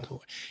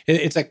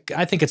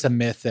 I think it's a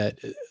myth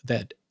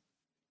that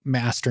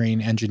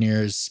mastering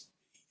engineers,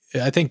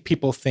 I think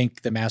people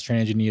think that mastering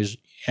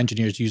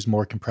engineers use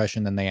more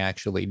compression than they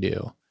actually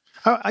do.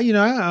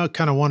 I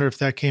kind of wonder if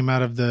that came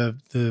out of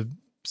the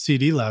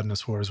CD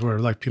loudness wars, where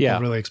like people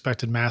really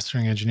expected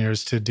mastering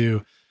engineers to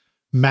do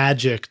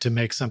magic to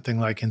make something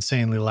like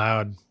insanely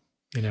loud,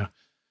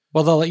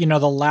 Well,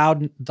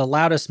 the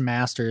loudest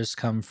masters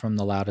come from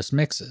the loudest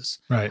mixes.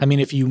 Right. I mean,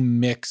 if you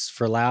mix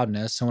for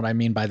loudness, and what I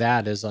mean by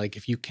that is like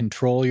if you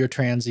control your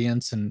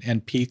transients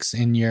and peaks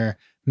in your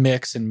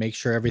mix and make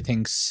sure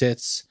everything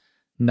sits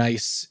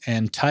nice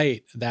and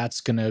tight, that's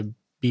going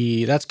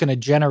to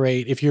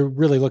generate, if you're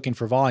really looking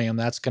for volume,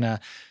 that's going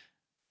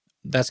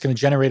to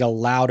generate a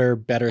louder,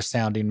 better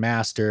sounding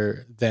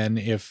master than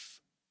if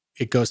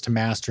it goes to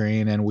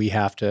mastering and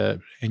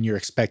you're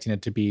expecting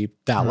it to be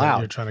that loud.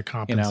 You're trying to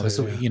compensate.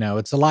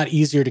 It's a lot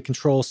easier to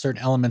control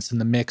certain elements in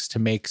the mix to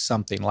make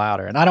something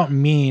louder. And I don't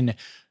mean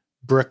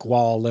brick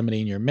wall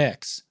limiting your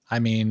mix. I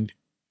mean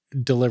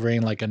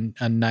delivering like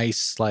a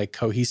nice, like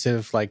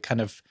cohesive, like kind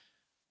of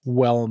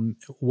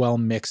well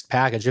mixed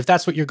package. If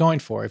that's what you're going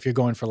for, if you're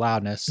going for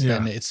loudness,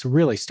 then it's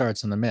really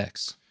starts in the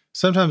mix.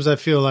 Sometimes I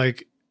feel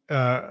like,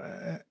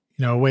 a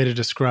way to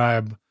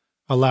describe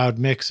a loud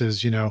mix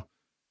is,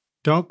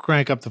 don't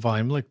crank up the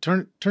volume, like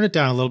turn it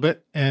down a little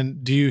bit.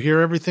 And do you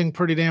hear everything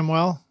pretty damn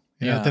well?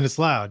 Then it's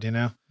loud,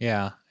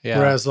 Yeah.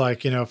 Whereas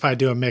like, if I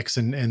do a mix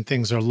and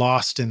things are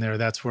lost in there,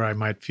 that's where I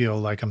might feel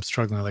like I'm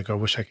struggling. Like, I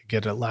wish I could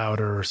get it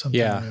louder or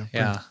something.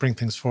 Bring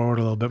things forward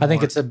a little bit more. I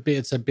think it's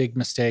a big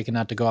mistake, and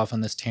not to go off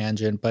on this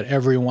tangent, but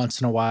every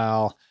once in a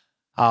while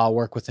I'll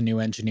work with a new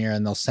engineer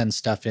and they'll send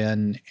stuff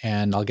in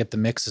and I'll get the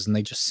mixes and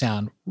they just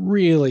sound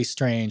really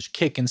strange.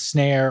 Kick and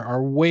snare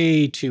are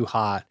way too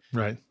hot.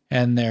 Right.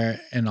 And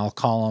I'll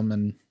call them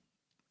and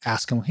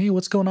ask them, hey,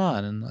 what's going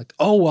on? And like,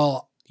 oh,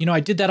 well,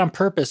 I did that on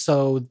purpose.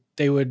 So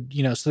they would,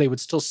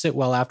 still sit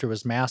well after it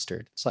was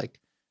mastered. It's like,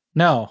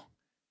 no,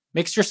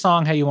 mix your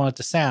song how you want it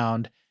to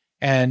sound.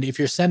 And if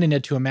you're sending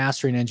it to a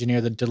mastering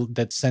engineer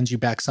that sends you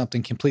back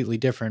something completely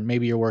different,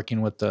 maybe you're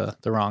working with the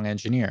wrong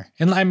engineer.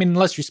 And I mean,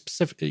 unless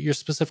you're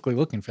specifically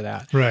looking for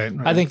that. Right.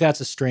 I think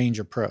that's a strange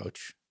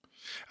approach.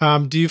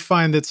 Do you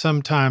find that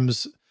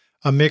sometimes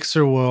a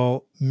mixer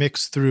will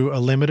mix through a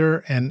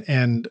limiter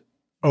and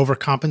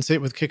overcompensate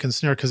with kick and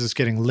snare because it's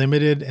getting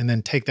limited, and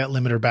then take that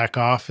limiter back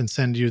off and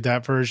send you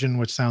that version,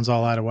 which sounds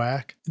all out of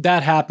whack?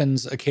 That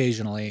happens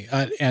occasionally.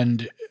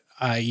 And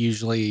I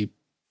usually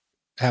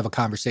have a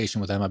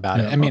conversation with them about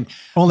it. I mean,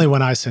 only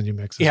when I send you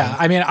mixes. Yeah.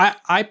 I mean,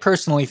 I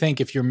personally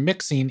think if you're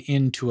mixing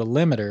into a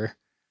limiter,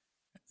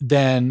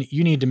 then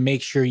you need to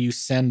make sure you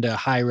send a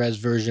high-res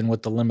version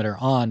with the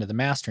limiter on to the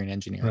mastering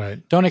engineer.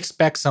 Right. Don't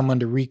expect someone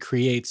to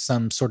recreate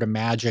some sort of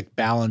magic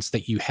balance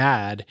that you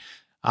had.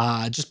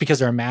 Just because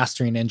they're a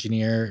mastering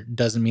engineer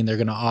doesn't mean they're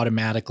going to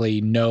automatically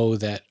know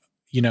that,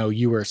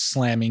 you were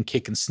slamming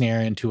kick and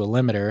snare into a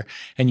limiter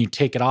and you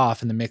take it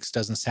off and the mix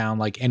doesn't sound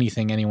like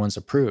anything anyone's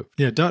approved.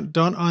 Yeah,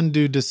 don't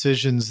undo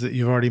decisions that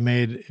you've already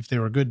made if they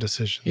were good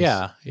decisions.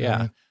 Yeah.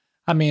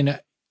 I mean,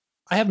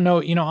 I have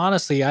no,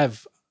 honestly,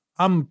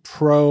 I'm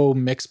pro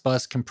mix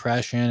bus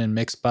compression and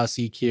mix bus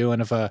EQ.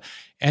 And if a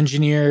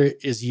engineer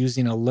is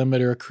using a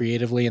limiter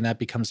creatively and that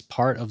becomes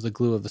part of the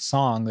glue of the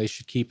song, they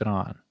should keep it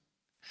on.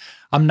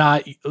 I'm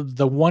not,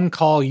 the one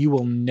call you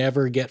will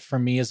never get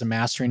from me as a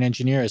mastering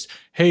engineer is,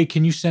 hey,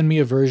 can you send me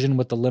a version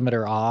with the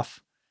limiter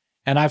off?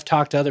 And I've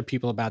talked to other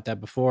people about that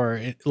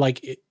before.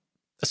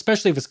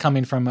 Especially if it's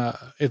coming from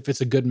if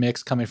it's a good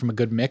mix coming from a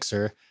good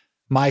mixer,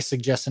 my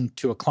suggestion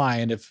to a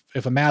client,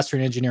 if a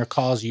mastering engineer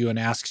calls you and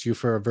asks you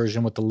for a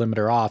version with the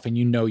limiter off and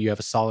you know you have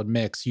a solid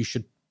mix, you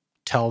should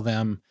tell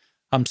them,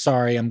 I'm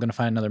sorry, I'm going to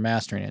find another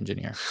mastering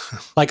engineer.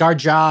 Like, our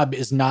job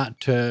is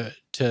not to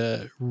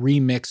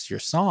remix your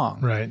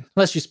song. Right.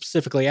 Unless you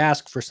specifically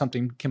ask for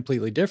something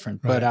completely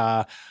different. Right.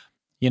 But,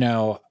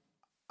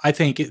 I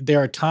think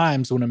there are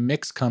times when a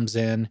mix comes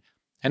in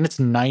and it's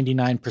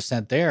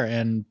 99% there.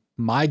 And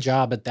my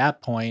job at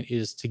that point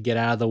is to get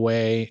out of the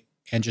way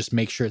and just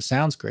make sure it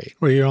sounds great.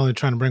 Where you're only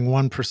trying to bring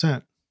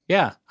 1%.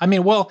 Yeah. I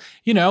mean, well,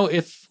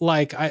 if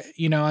like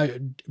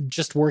I'm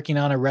just working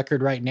on a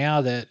record right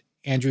now that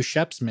Andrew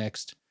Shep's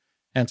mixed,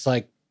 and it's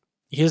like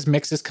his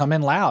mixes come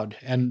in loud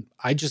and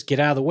I just get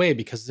out of the way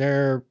because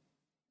they're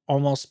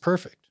almost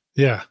perfect.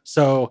 Yeah.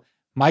 So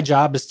my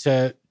job is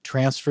to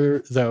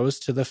transfer those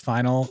to the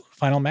final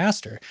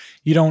master.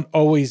 You don't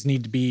always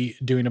need to be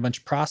doing a bunch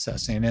of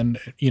processing. And,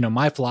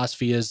 my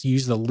philosophy is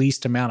use the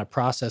least amount of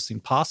processing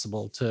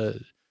possible to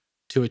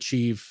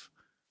achieve,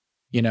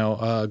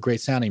 a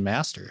great sounding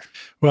master.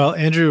 Well,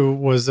 Andrew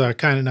was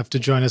kind enough to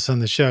join us on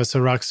the show. So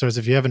Rockstars,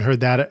 if you haven't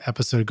heard that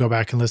episode, go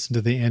back and listen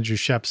to the Andrew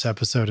Sheps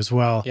episode as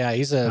well. Yeah,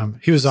 he's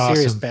he was serious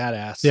awesome.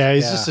 Badass. Yeah,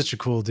 he's just such a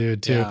cool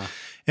dude too. Yeah.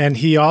 And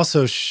he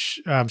also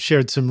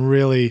shared some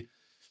really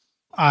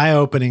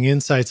eye-opening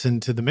insights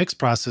into the mix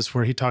process,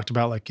 where he talked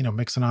about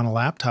mixing on a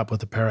laptop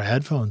with a pair of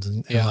headphones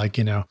and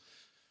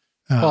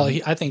well,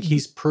 I think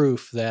he's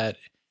proof that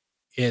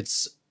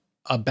it's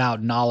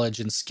about knowledge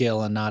and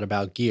skill and not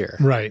about gear.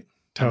 Right.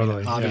 Totally. I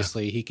mean,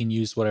 obviously, he can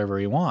use whatever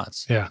he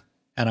wants. Yeah.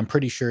 And I'm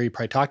pretty sure he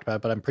probably talked about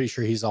it, but I'm pretty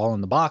sure he's all in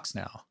the box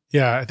now.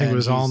 Yeah, I think it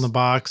was all in the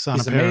box on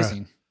a pair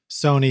of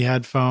Sony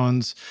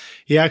headphones.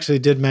 He actually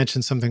did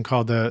mention something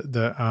called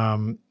the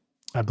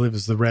I believe it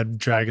was the Red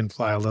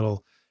Dragonfly, a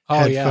little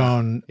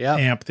headphone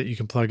amp that you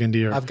can plug into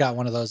your. I've got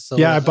one of those.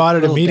 I bought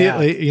it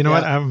immediately. Dad. You know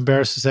what? I'm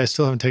embarrassed to say I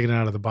still haven't taken it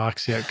out of the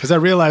box yet, because I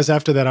realized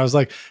after that I was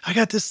like, I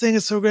got this thing.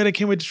 It's so great. I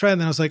can't wait to try it.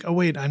 And then I was like, oh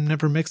wait, I'm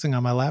never mixing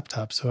on my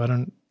laptop, so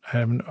I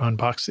haven't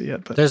unboxed it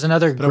yet. But there's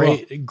another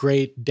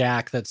great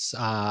DAC that's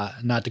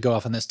not to go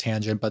off on this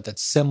tangent, but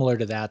that's similar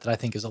to that I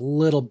think is a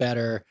little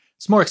better.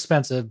 It's more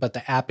expensive, but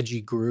the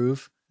Apogee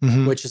Groove,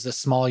 which is a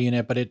small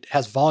unit, but it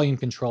has volume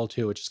control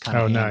too, which is kind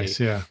of handy. Nice,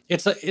 yeah.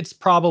 It's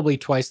probably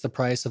twice the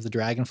price of the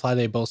Dragonfly.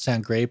 They both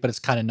sound great, but it's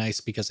kind of nice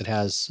because it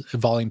has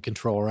with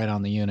control right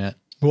on the unit.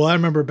 Well, I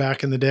remember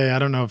back in the day, I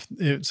don't know if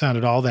it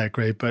sounded all that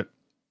great, but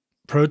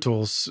Pro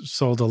Tools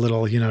sold a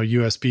little,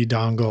 USB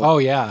dongle. Oh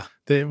yeah.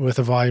 With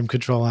a volume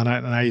control on it,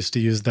 and I used to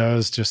use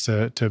those just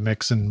to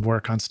mix and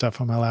work on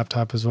stuff on my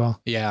laptop as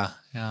well. Yeah,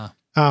 yeah.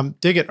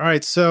 Dig it. All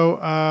right, so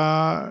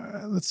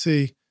let's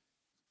see.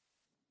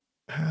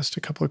 I asked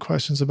a couple of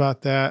questions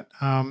about that.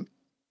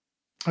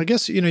 I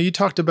guess, you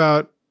talked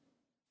about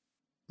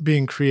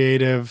being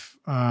creative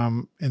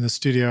in the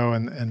studio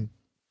and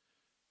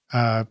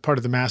part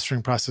of the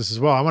mastering process as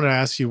well. I wanted to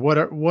ask you,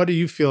 what do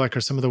you feel like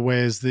are some of the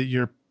ways that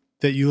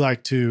you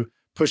like to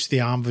push the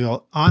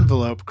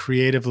envelope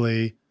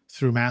creatively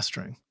through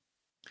mastering?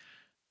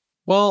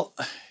 Well,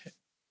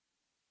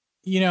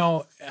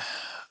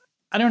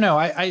 I don't know.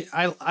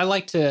 I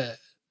like to,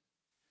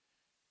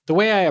 the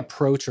way I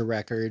approach a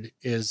record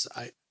is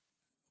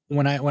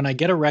when I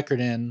get a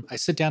record in, I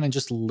sit down and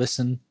just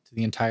listen to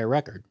the entire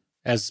record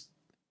as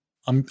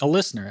a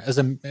listener,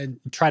 and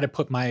try to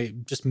put my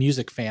just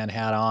music fan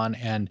hat on.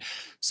 And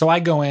so I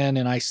go in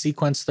and I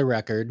sequence the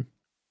record,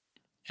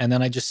 and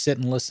then I just sit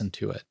and listen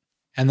to it.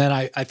 And then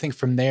I think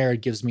from there,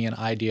 it gives me an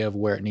idea of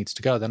where it needs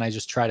to go. Then I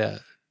just try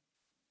to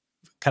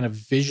kind of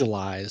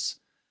visualize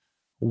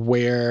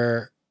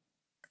where,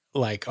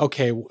 like,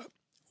 okay,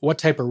 what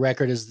type of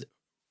record is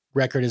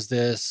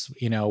this?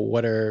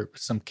 What are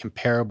some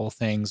comparable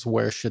things?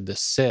 Where should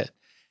this sit?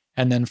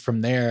 And then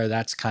from there,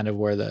 that's kind of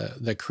where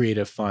the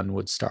creative fun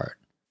would start.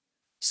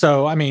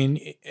 So, I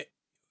mean,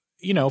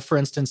 for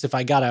instance, if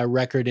I got a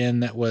record in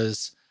that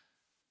was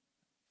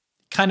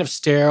kind of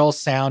sterile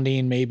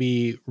sounding,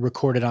 maybe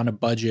recorded on a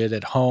budget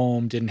at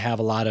home, didn't have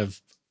a lot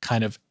of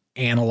kind of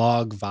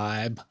analog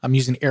vibe. I'm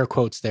using air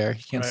quotes there.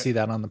 You can't see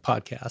that on the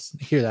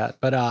podcast, hear that.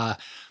 But,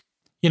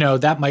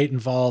 that might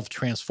involve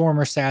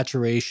transformer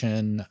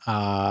saturation,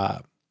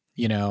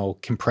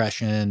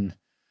 compression,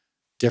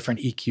 different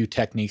EQ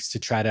techniques to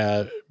try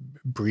to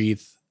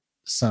breathe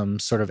some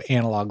sort of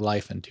analog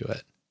life into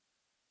it.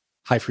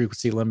 High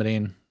frequency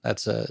limiting. I'm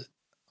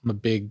a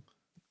big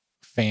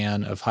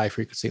fan of high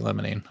frequency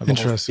limiting.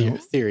 Interesting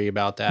theory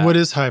about that. What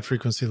is high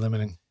frequency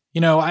limiting?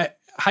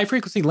 High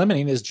frequency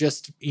limiting is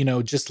just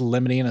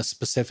limiting a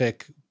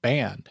specific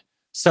band.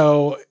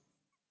 So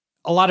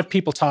a lot of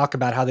people talk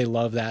about how they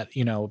love that,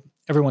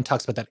 everyone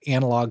talks about that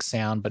analog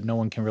sound, but no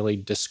one can really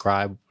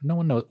describe, no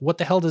one knows what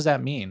the hell does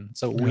that mean.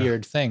 It's a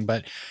weird thing.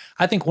 But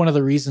I think one of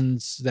the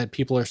reasons that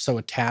people are so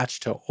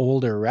attached to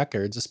older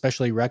records,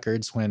 especially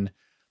records when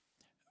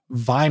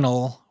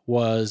vinyl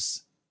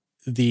was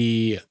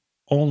the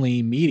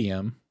only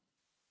medium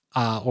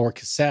or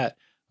cassette,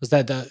 was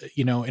that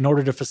in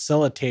order to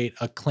facilitate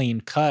a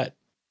clean cut,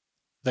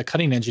 the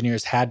cutting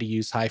engineers had to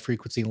use high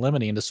frequency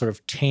limiting to sort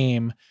of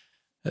tame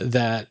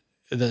the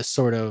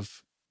sort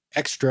of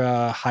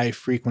extra high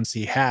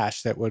frequency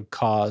hash that would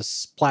cause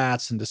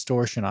splats and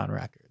distortion on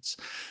records.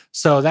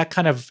 So that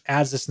kind of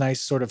adds this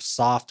nice sort of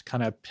soft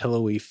kind of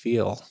pillowy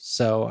feel.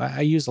 So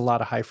I use a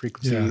lot of high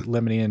frequency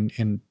limiting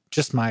in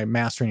just my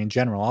mastering in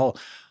general.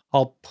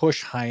 I'll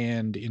push high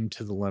end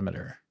into the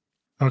limiter.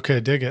 Okay,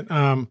 dig it.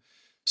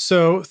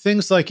 So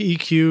things like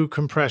EQ,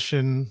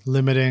 compression,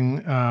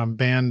 limiting,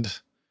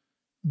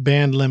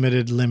 band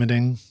limited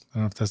limiting. I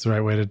don't know if that's the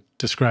right way to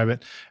describe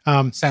it.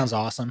 Sounds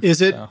awesome.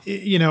 Is it,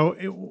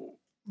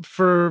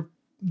 for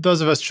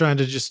those of us trying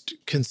to just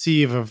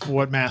conceive of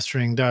what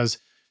mastering does,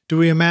 do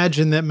we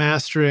imagine that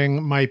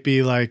mastering might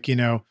be like,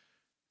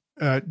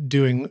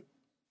 doing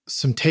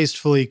some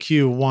tasteful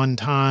EQ one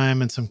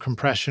time and some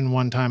compression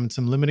one time and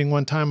some limiting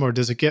one time? Or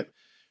does it get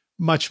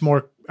much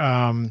more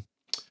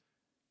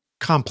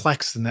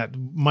complex than that?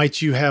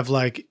 Might you have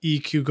like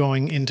EQ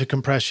going into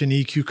compression,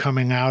 EQ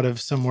coming out of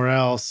somewhere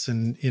else,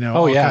 and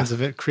all kinds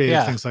of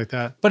creative things like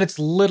that? But it's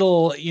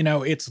little,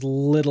 it's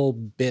little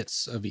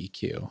bits of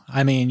EQ.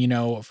 I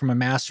mean, from a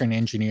mastering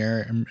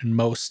engineer, in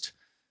most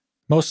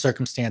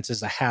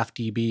circumstances, a half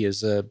dB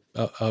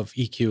of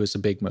EQ is a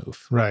big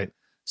move. Right.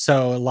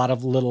 So a lot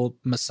of little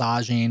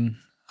massaging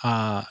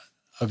of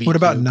EQ. What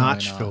about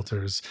notch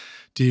filters?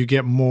 Do you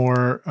get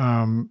more?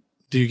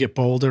 Do you get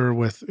bolder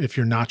if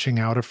you're notching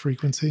out a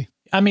frequency?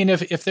 I mean,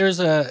 if there's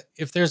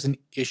an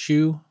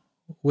issue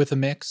with a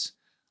mix,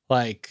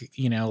 like,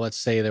 let's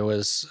say there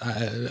was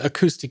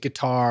acoustic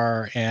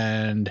guitar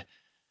and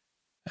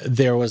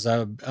there was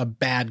a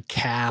bad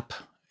cap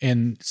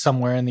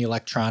somewhere in the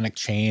electronic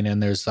chain,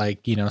 and there's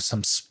like,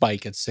 some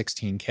spike at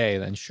 16K,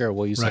 then sure,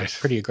 we'll use a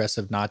pretty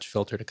aggressive notch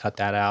filter to cut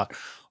that out.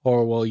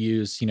 Or we'll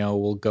use,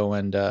 we'll go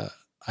into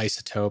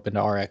isotope into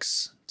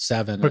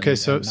RX7. Okay,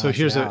 so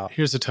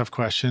here's a tough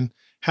question.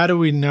 How do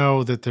we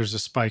know that there's a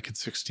spike at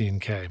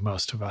 16K?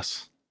 Most of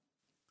us.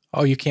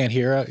 Oh, you can't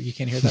hear that? Do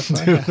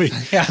we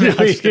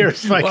hear a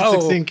spike at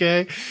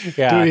 16K?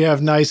 Yeah. Do we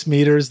have nice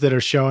meters that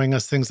are showing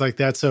us things like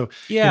that? So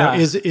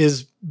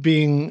is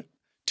being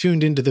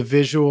tuned into the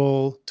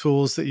visual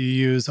tools that you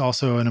use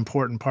also an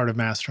important part of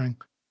mastering?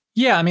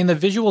 Yeah, I mean, the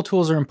visual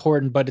tools are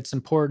important, but it's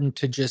important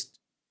to just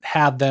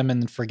have them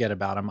and then forget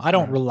about them. I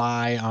don't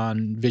rely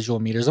on visual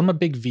meters. I'm a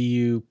big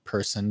VU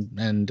person,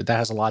 and that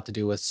has a lot to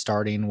do with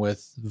starting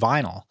with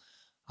vinyl.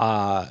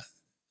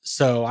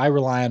 So I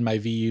rely on my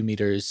VU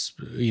meters,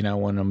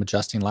 when I'm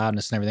adjusting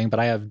loudness and everything, but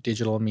I have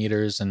digital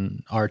meters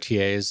and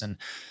RTAs and,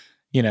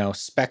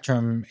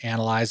 spectrum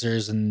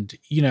analyzers. And,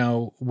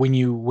 when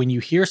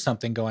you hear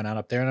something going on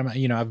up there, and I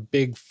have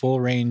big full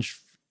range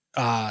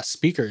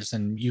speakers,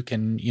 and you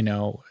can,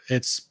 you're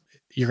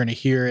going to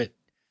hear it.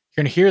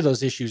 You're going to hear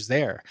those issues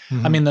there.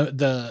 Mm-hmm. I mean,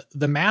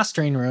 the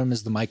mastering room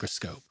is the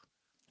microscope.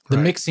 The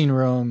mixing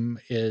room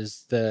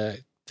is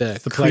the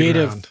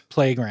creative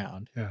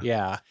playground.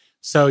 Yeah.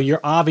 So you're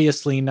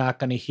obviously not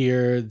going to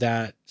hear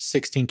that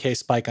 16K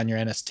spike on your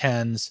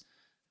NS10s.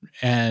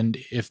 And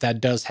if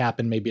that does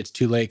happen, maybe it's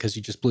too late because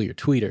you just blew your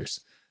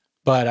tweeters.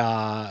 But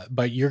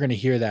you're going to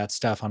hear that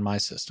stuff on my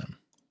system.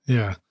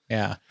 Yeah.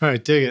 Yeah. All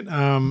right, dig it.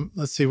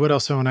 Let's see what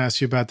else I want to ask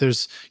you about.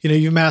 There's,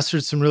 you've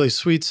mastered some really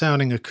sweet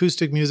sounding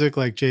acoustic music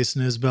like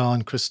Jason Isbell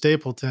and Chris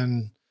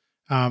Stapleton,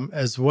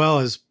 as well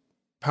as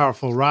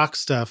powerful rock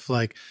stuff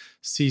like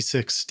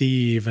C6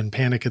 Steve and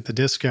Panic at the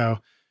Disco.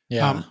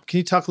 Yeah. Can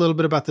you talk a little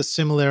bit about the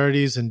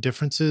similarities and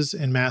differences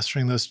in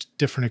mastering those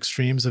different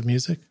extremes of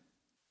music?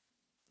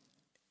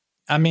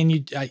 I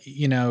mean,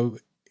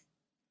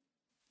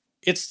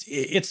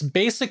 it's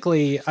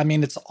basically, I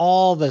mean, it's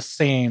all the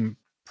same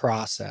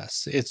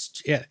process.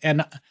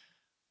 And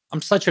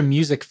I'm such a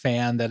music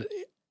fan that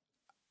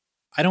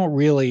I don't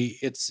really,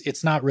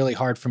 it's not really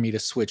hard for me to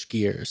switch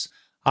gears.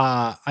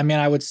 I mean,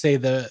 I would say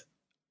the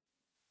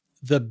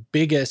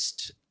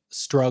biggest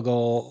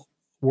struggle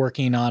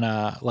working on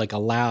a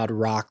loud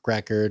rock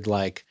record,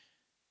 like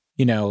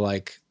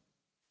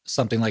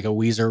something like a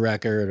Weezer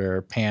record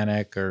or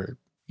Panic or,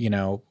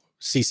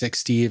 C6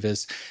 Steve,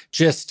 is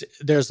just,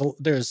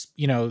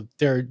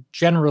 they're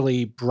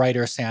generally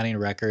brighter sounding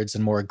records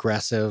and more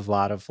aggressive, a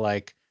lot of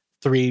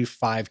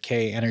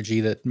 3-5K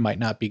energy that might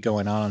not be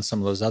going on some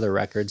of those other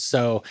records.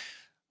 So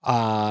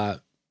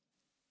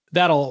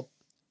that'll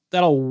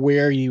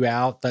wear you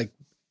out.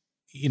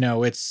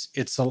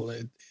 It's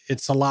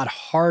a lot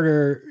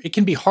harder. It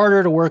can be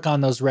harder to work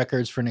on those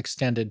records for an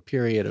extended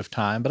period of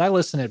time, but I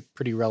listen at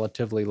pretty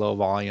relatively low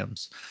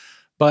volumes.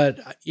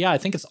 But yeah, I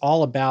think it's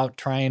all about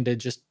trying to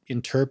just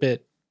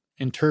interpret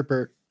what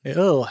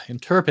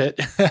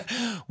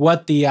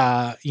the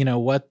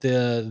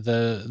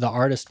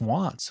artist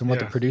wants and what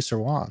the producer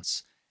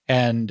wants,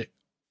 and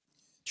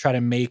try to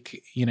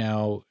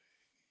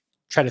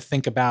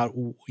think about,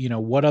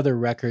 what other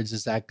records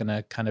is that going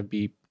to kind of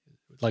be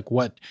like,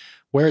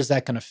 where is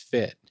that going to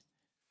fit?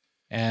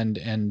 And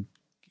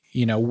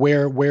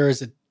where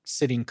is it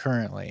sitting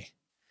currently?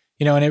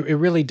 And it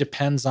really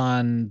depends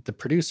on the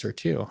producer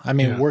too. I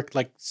mean, it worked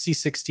like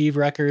C6 Steve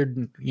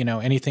record,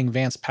 anything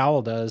Vance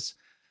Powell does.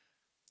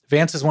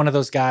 Vance is one of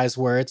those guys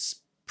where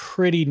it's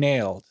pretty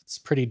nailed. It's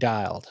pretty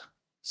dialed.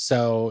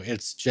 So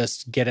it's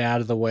just get it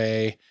out of the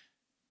way,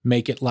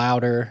 make it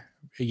louder,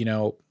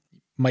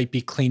 might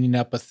be cleaning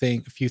up a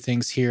few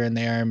things here and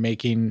there,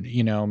 making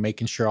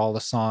sure all the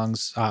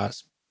songs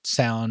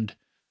sound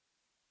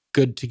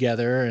good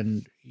together.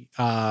 And,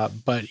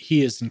 but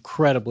he is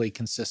incredibly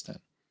consistent.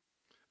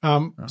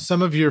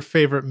 Some of your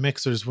favorite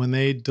mixers, when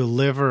they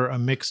deliver a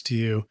mix to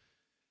you,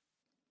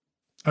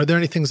 are there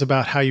any things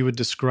about how you would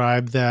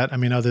describe that? I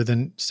mean, other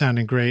than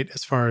sounding great,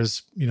 as far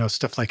as,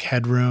 stuff like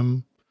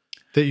headroom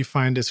that you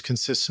find is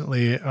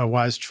consistently a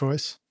wise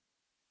choice?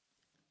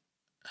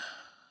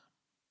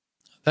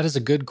 That is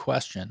a good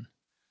question.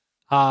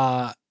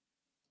 Because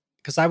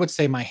I would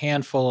say my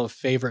handful of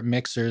favorite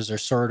mixers are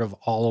sort of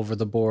all over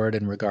the board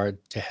in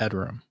regard to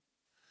headroom.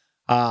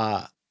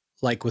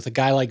 Like with a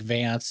guy like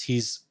Vance,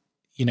 he's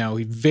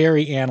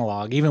very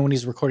analog. Even when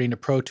he's recording to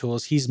Pro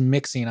Tools, he's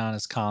mixing on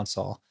his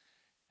console.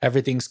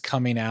 Everything's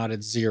coming out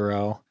at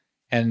 0.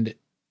 And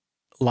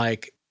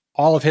like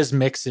all of his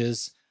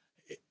mixes,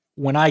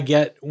 when I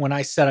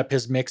set up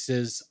his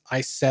mixes,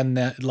 I send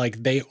that,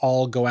 like, they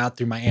all go out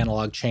through my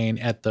analog chain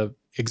at the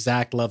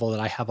exact level that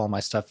I have all my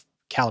stuff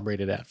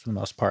calibrated at for the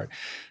most part.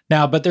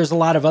 Now, but there's a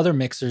lot of other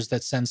mixers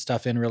that send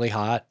stuff in really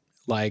hot,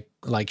 like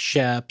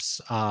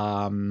Shep's,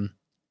 Reed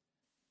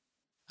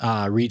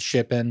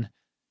Shippen,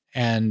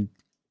 and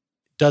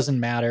doesn't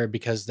matter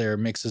because their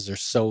mixes are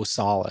so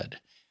solid.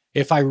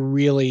 If I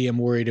really am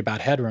worried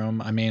about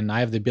headroom, I mean,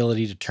 I have the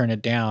ability to turn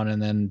it down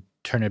and then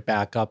turn it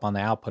back up on the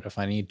output if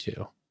I need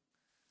to.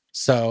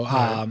 So,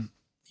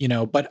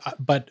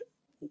 but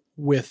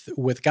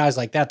with guys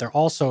like that, they're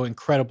also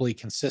incredibly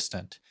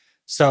consistent.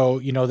 So,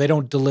 they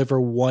don't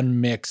deliver one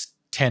mix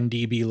 10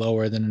 dB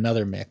lower than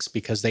another mix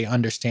because they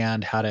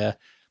understand how to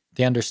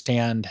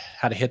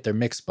hit their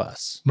mix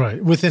bus.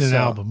 Right. Within an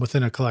album,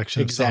 within a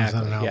collection of songs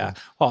on an album. Yeah.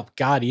 Well,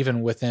 God,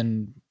 even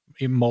within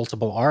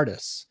multiple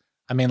artists.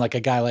 I mean, like a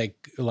guy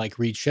like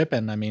Reed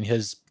Shippen, I mean,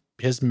 his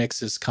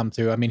mixes come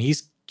through. I mean,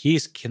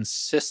 he's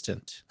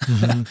consistent,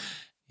 and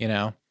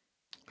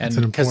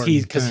because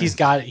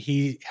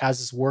he has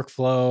his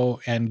workflow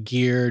and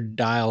gear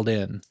dialed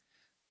in.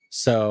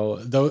 So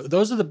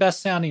those are the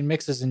best sounding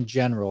mixes in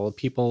general.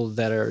 People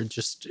that are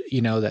just,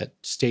 that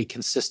stay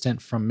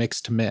consistent from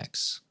mix to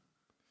mix.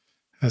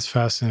 That's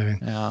fascinating.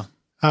 Yeah.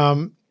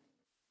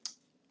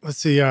 Let's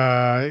see.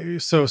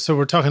 So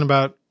we're talking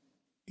about,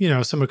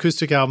 some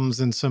acoustic albums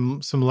and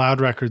some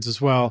loud records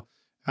as well.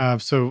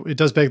 So it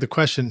does beg the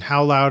question,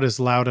 how loud is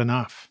loud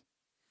enough?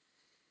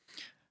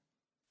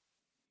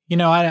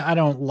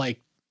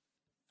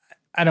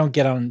 I don't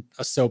get on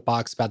a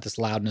soapbox about this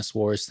loudness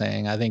wars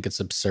thing. I think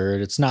it's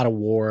absurd. It's not a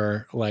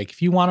war. Like,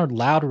 if you want a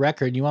loud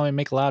record, you want me to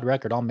make a loud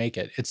record, I'll make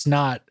it. It's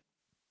not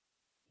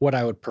what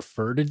I would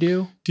prefer to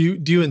do.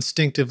 Do you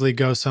instinctively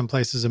go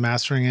someplace as a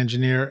mastering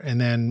engineer and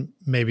then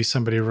maybe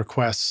somebody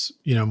requests,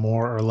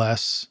 more or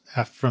less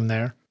from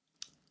there?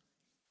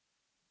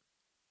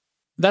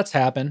 That's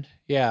happened.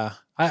 Yeah.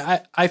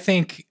 I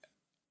think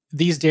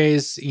these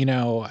days,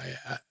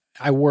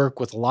 I work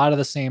with a lot of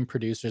the same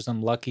producers.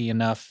 I'm lucky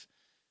enough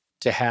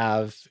to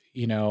have,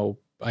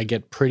 I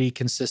get pretty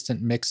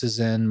consistent mixes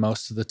in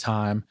most of the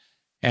time.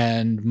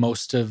 And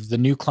most of the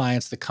new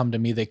clients that come to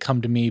me, they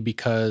come to me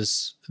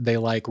because they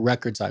like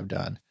records I've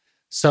done.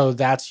 So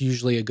that's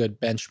usually a good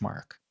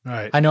benchmark.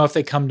 Right. I know if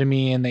they come to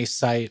me and they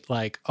cite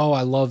like, oh,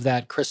 I love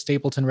that Chris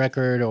Stapleton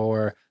record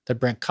or the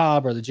Brent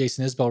Cobb or the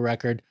Jason Isbell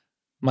record.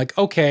 I'm like,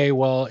 okay,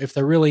 well, if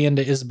they're really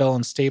into Isbell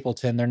and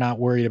Stapleton, they're not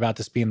worried about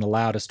this being the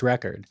loudest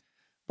record.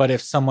 But if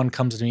someone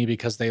comes to me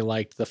because they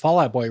liked the Fall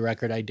Out Boy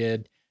record I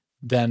did,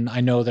 then I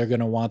know they're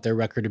going to want their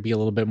record to be a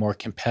little bit more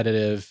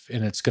competitive,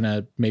 and it's going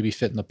to maybe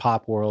fit in the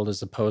pop world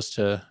as opposed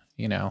to,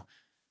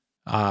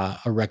 a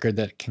record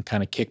that can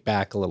kind of kick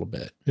back a little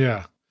bit.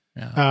 Yeah.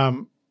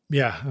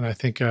 Yeah. And I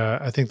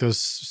think those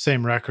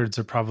same records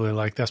are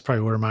probably that's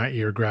probably where my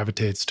ear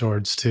gravitates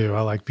towards too.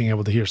 I like being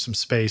able to hear some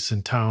space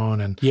and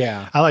tone, and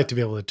I like to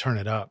be able to turn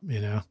it up,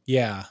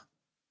 Yeah.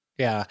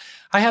 Yeah.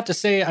 I have to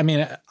say, I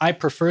mean, I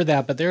prefer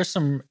that, but there's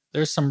some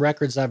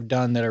records I've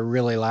done that are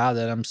really loud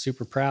that I'm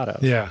super proud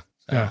of. Yeah.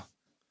 So. Yeah.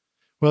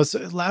 Well,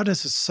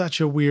 loudness is such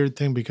a weird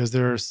thing because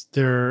there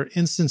are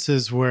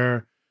instances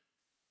where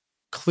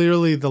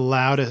clearly the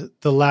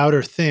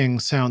louder thing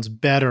sounds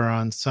better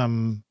on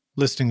some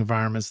listening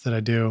environments that I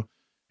do.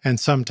 And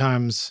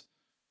sometimes,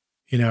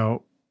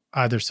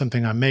 either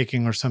something I'm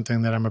making or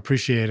something that I'm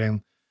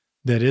appreciating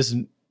that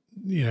isn't,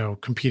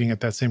 competing at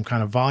that same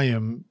kind of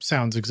volume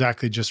sounds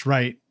exactly just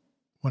right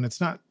when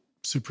it's not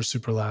super,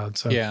 super loud.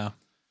 So yeah,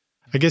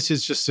 I guess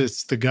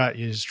it's the gut.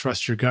 You just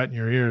trust your gut and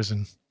your ears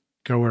and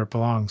go where it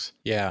belongs.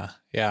 Yeah.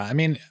 Yeah. I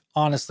mean,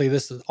 honestly,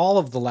 all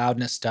of the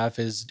loudness stuff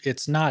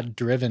it's not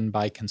driven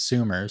by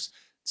consumers.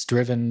 It's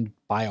driven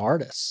by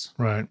artists.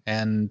 Right.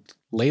 And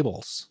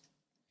labels,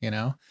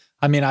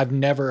 I mean, I've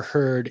never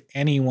heard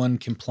anyone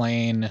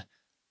complain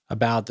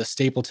about the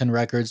Stapleton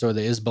records or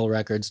the Isbell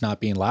records not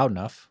being loud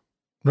enough.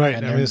 Right.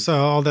 And I mean, so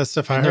all that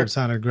stuff I heard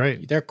sounded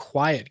great. They're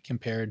quiet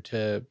compared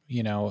to,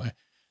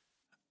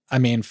 I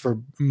mean, for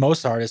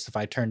most artists, if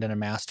I turned in a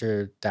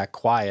master that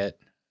quiet,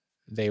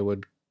 they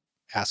would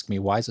ask me,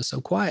 why is it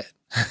so quiet?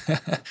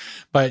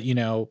 But,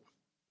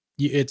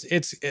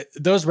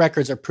 those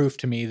records are proof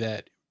to me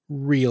that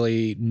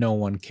really no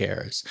one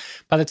cares.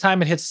 By the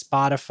time it hits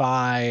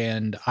Spotify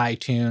and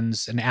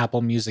iTunes and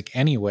Apple Music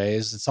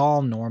anyways, it's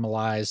all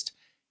normalized.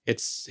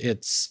 It's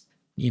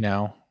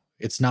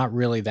not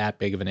really that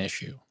big of an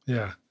issue.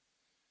 Yeah.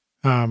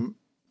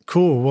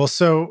 Cool. Well,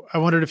 so I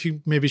wondered if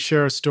you maybe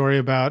share a story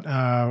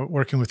about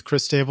working with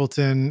Chris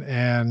Stapleton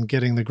and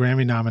getting the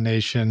Grammy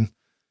nomination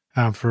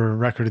for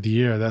Record of the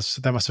Year.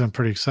 That must have been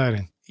pretty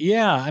exciting.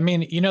 Yeah. I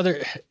mean,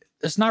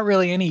 there's not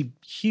really any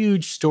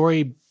huge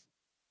story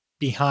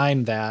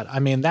behind that. I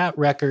mean, that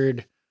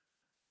record,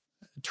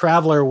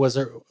 Traveler,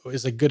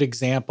 is a good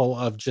example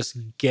of just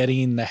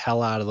getting the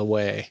hell out of the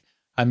way.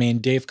 I mean,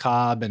 Dave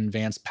Cobb and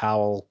Vance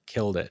Powell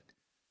killed it.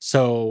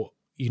 So,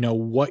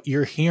 what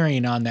you're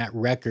hearing on that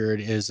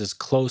record is as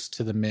close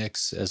to the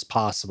mix as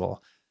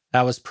possible.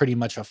 That was pretty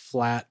much a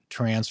flat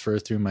transfer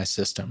through my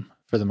system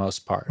for the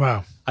most part.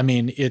 Wow. I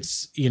mean,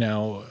 it's,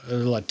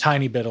 a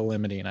tiny bit of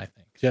limiting, I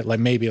think, like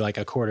maybe like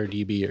a quarter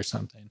dB or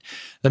something.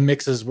 The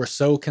mixes were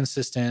so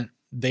consistent.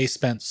 They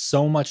spent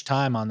so much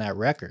time on that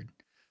record.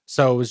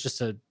 So it was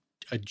just a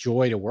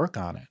joy to work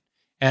on it.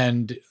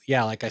 And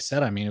yeah, like I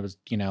said, I mean, it was,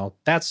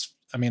 that's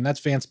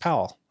Vance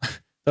Powell.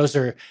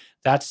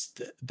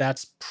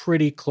 That's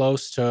pretty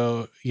close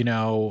to,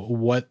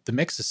 what the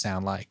mixes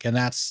sound like. And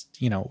that's,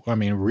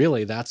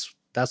 really that's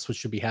what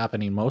should be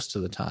happening most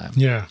of the time.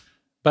 Yeah.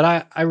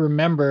 But I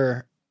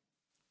remember,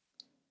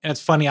 and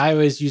it's funny, I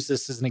always use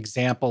this as an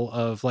example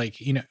of like,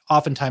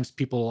 oftentimes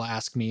people will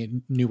ask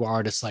me, new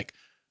artists, like,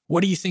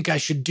 what do you think I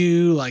should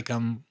do? Like,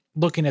 I'm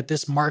looking at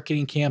this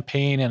marketing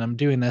campaign and I'm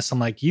doing this. I'm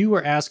like, you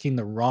are asking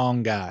the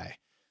wrong guy.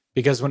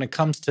 Because when it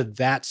comes to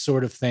that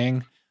sort of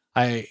thing,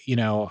 I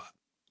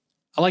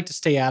like to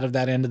stay out of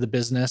that end of the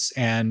business.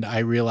 And I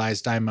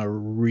realized I'm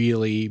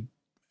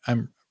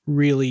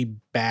really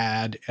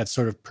bad at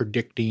sort of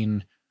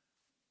predicting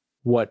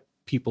what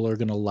people are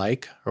going to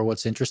like or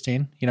what's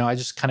interesting. I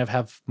just kind of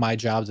have my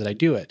job that I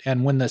do it.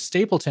 And when the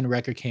Stapleton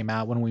record came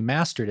out, when we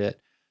mastered it,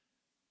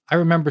 I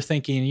remember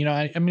thinking,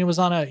 I mean, it was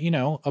on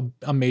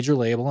a major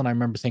label. And I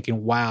remember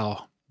thinking,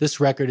 wow, this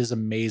record is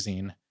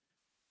amazing.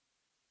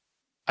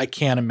 I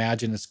can't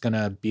imagine it's going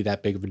to be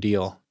that big of a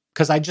deal.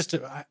 Cause I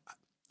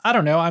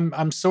don't know.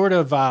 I'm sort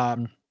of, I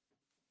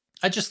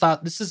just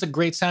thought this is a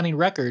great sounding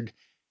record.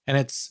 And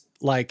it's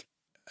like,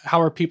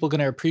 how are people going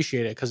to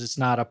appreciate it? Cause it's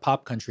not a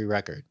pop country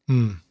record.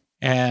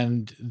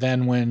 And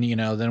then when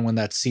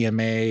that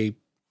CMA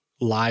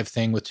live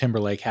thing with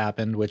Timberlake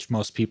happened, which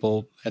most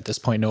people at this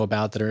point know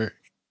about that are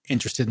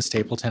interested in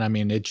Stapleton, I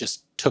mean, it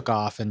just took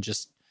off and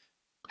just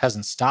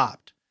hasn't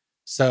stopped.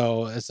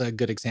 So it's a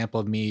good example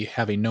of me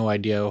having no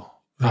idea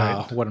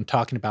what I'm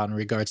talking about in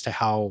regards to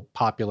how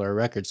popular a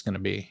record's going to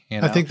be.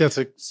 I think that's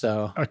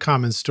a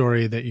common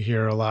story that you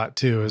hear a lot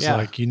too, is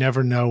like, you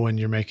never know when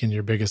you're making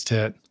your biggest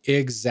hit.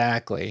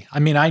 Exactly. I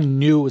mean, I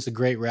knew it was a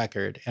great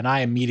record and I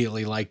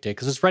immediately liked it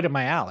because it's right up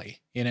my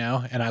alley, and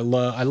I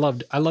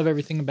love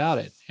everything about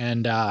it.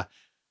 And,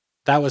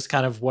 that was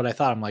kind of what I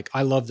thought. I'm like,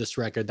 I love this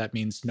record. That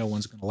means no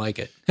one's going to like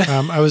it.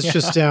 I was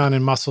just down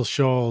in Muscle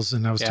Shoals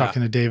and I was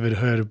talking to David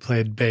Hood, who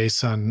played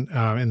bass on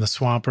in the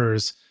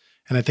Swampers.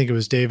 And I think it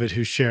was David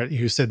who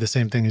said the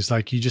same thing. He's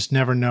like, you just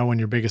never know when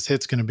your biggest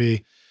hit's going to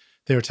be.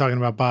 They were talking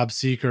about Bob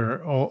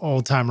Seger,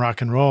 old time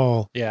rock and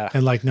roll. Yeah.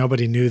 And like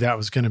nobody knew that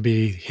was going to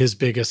be his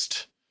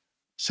biggest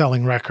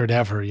selling record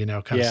ever,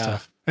 kind of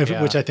stuff,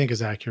 which I think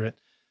is accurate.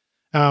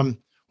 Well,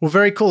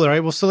 very cool. All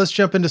right. Well, so let's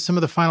jump into some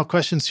of the final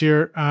questions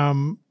here.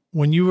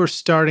 When you were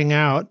starting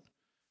out,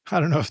 I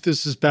don't know if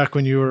this is back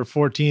when you were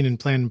 14 and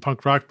playing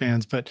punk rock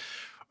bands, but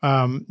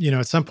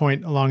at some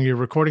point along your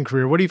recording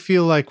career, what do you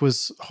feel like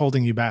was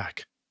holding you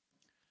back?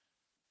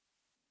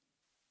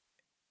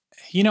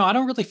 I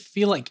don't really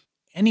feel like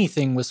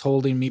anything was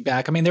holding me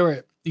back. I mean, there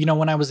were,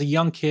 when I was a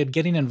young kid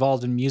getting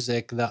involved in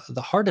music,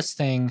 the hardest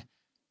thing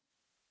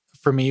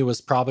for me was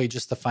probably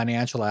just the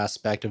financial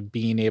aspect of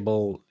being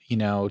able,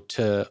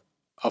 to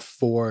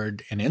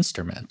afford an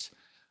instrument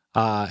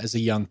as a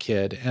young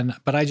kid.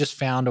 But I just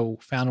found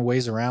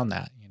ways around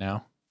that,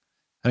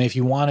 I mean, if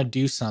you want to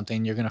do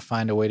something, you're going to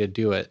find a way to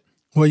do it.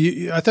 Well,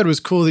 I thought it was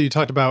cool that you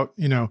talked about,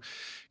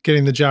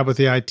 getting the job with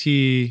the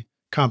IT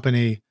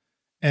company.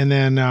 And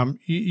then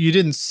you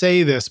didn't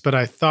say this, but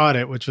I thought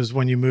it, which was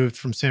when you moved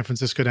from San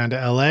Francisco down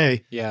to LA.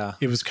 Yeah.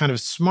 It was kind of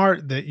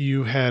smart that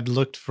you had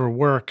looked for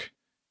work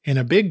in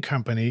a big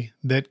company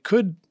that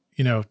could,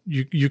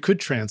 you could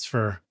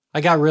transfer. I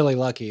got really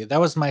lucky.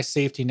 That was my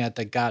safety net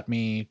that got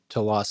me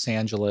to Los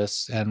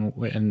Angeles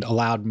and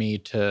allowed me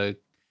to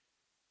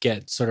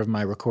get sort of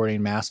my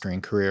recording mastering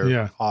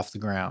career off the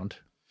ground.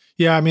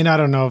 Yeah. I mean, I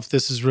don't know if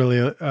this is really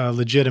a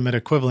legitimate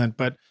equivalent,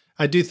 but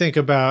I do think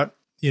about,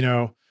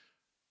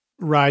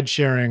 ride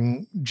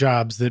sharing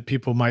jobs that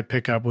people might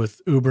pick up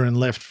with Uber and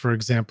Lyft, for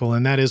example.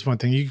 And that is one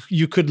thing.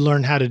 You could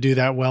learn how to do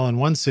that well in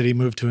one city,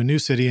 move to a new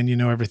city, and you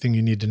know everything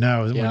you need to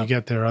know when you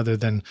get there, other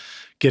than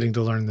getting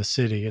to learn the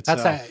city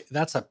itself.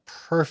 That's a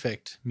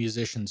perfect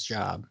musician's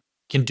job.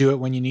 You can do it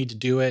when you need to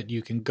do it.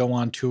 You can go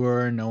on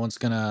tour. No one's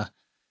gonna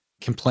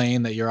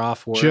complain that you're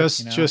off work.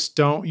 Just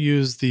don't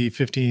use the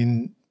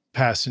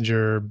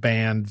 15-passenger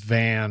band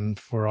van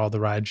for all the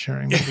ride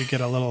sharing. Maybe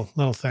get a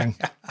little thing.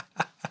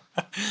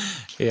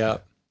 Yeah.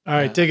 All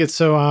right, dig it.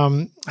 So,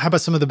 how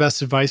about some of the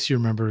best advice you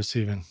remember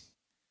receiving?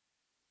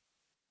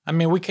 I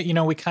mean, we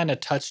kind of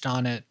touched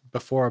on it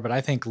before, but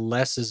I think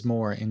less is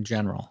more in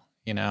general,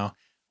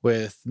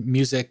 with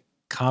music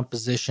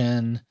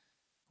composition,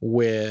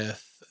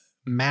 with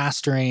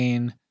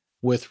mastering,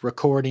 with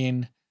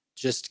recording,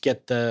 just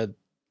get the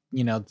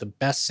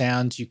best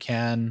sounds you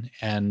can,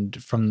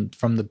 and from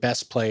the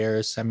best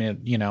players. I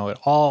mean,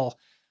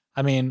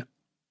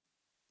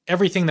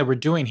 everything that we're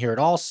doing here, it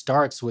all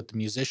starts with the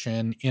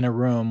musician in a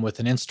room with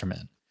an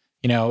instrument.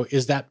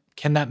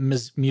 Can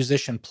that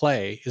musician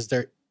play? Is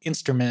their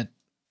instrument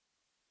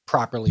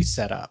properly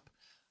set up?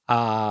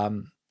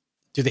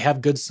 Do they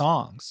have good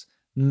songs?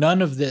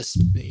 None of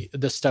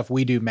the stuff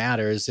we do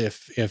matters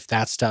if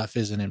that stuff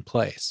isn't in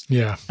place.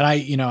 Yeah. And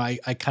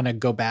I kind of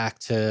go back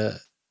to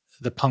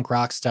the punk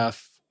rock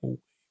stuff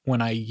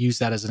when I use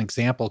that as an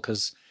example,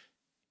 because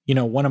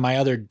one of my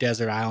other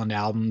Desert Island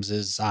albums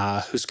is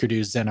Husker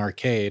Du's Zen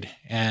Arcade,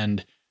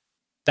 and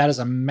that is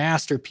a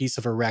masterpiece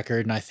of a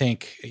record. And I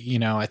think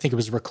it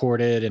was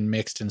recorded and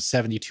mixed in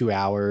 72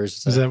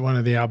 hours. Is that one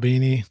of the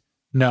Albini?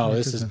 No,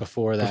 this is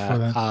before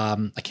that.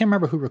 I can't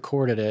remember who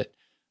recorded it,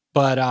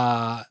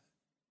 but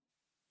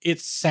it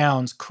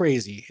sounds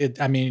crazy.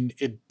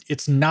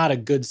 It's not a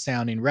good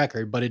sounding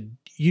record, but it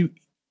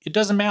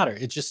doesn't matter.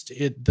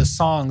 The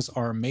songs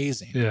are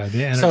amazing. Yeah,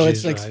 the energy. So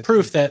it's like right.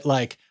 proof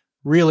that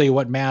really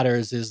what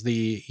matters is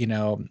the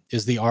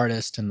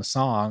artist and the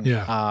song.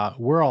 Yeah.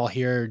 We're all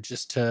here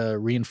just to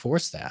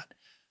reinforce that.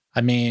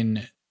 I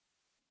mean,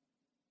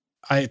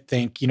 I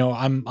think,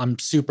 I'm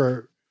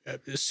super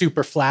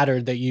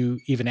flattered that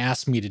you even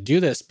asked me to do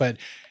this, but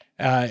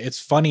it's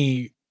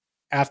funny,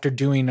 after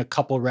doing a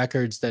couple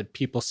records that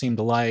people seem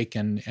to like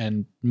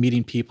and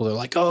meeting people, they're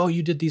like, oh,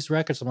 you did these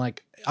records. I'm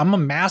like, I'm a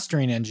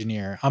mastering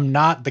engineer. I'm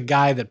not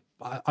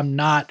I'm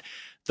not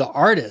the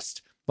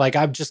artist. Like,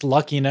 I'm just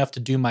lucky enough to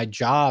do my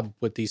job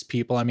with these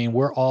people. I mean,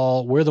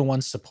 we're the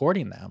ones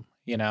supporting them.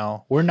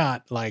 We're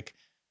not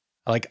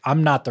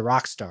I'm not the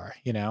rock star,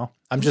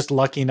 I'm just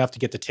lucky enough to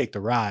get to take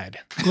the ride.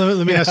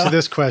 Let me ask you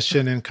this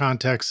question in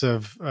context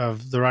of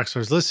the rock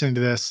stars listening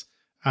to this.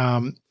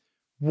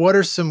 What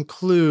are some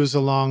clues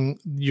along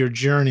your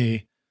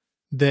journey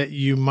that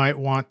you might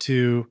want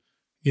to,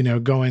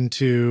 go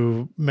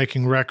into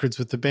making records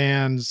with the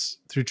bands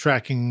through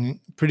tracking,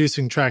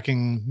 producing,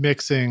 tracking,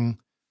 mixing,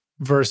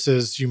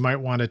 versus you might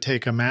want to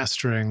take a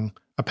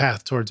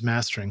path towards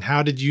mastering?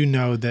 How did you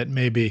know that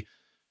maybe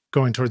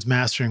going towards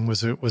mastering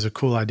was a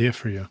cool idea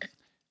for you?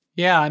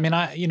 Yeah. I mean,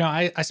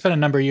 I spent a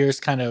number of years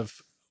kind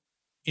of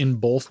in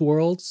both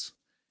worlds,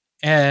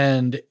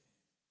 and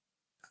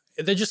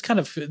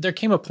there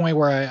came a point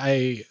where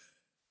I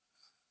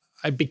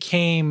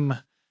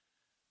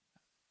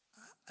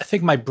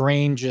think my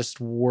brain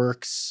just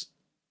works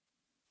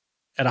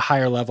at a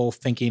higher level,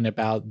 thinking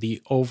about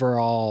the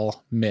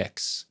overall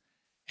mix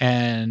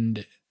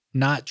and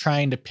not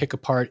trying to pick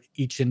apart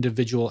each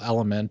individual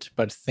element,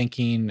 but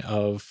thinking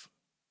of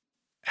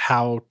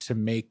how to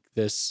make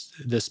this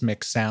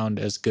mix sound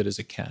as good as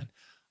it can.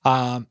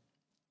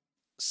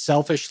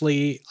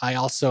 Selfishly, I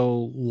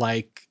also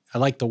like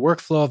the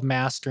workflow of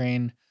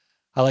mastering.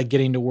 I like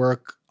getting to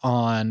work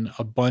on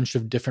a bunch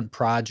of different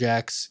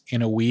projects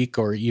in a week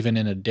or even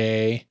in a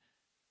day.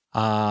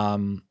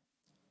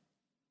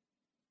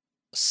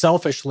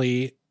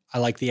 Selfishly, I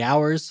like the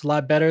hours a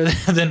lot better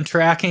than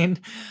tracking.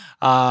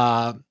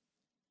 I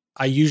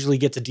usually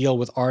get to deal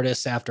with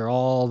artists after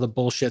all the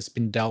bullshit's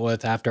been dealt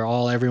with, after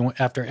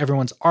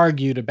everyone's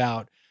argued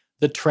about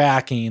the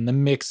tracking, the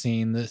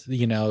mixing, the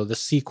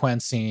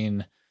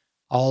sequencing,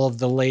 all of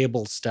the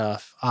label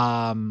stuff.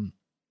 And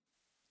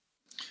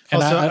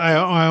also,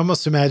 I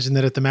almost imagine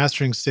that at the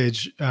mastering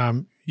stage,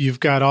 you've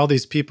got all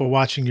these people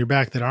watching your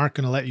back that aren't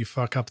going to let you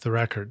fuck up the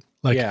record.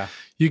 Like, yeah.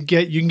 you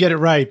can get it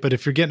right, but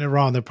if you're getting it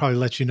wrong, they'll probably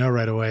let you know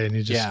right away, and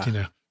you just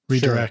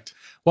redirect. Sure.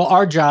 Well,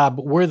 our job,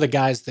 we're the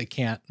guys that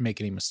can't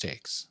make any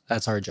mistakes.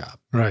 That's our job,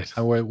 right?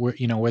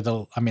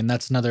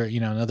 That's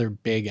another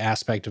big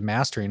aspect of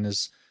mastering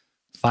is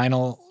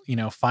final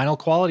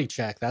quality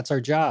check. That's our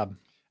job.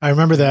 I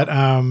remember that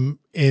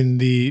in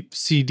the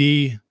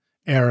CD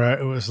era,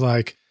 it was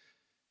like,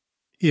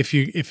 if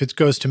it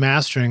goes to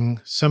mastering,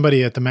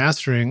 somebody at the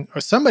mastering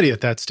or somebody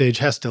at that stage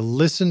has to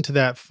listen to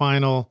that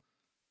final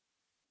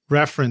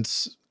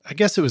reference. I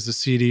guess it was a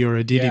CD or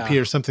a DDP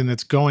or something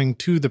that's going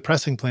to the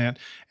pressing plant,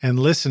 and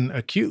listen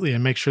acutely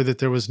and make sure that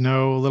there was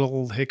no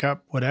little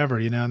hiccup, whatever,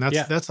 and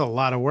that's a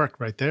lot of work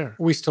right there.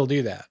 We still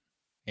do that,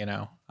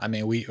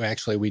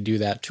 we do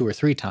that 2 or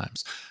 3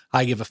 times.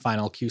 I give a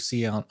final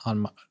QC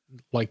on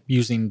like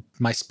using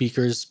my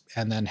speakers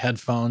and then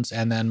headphones,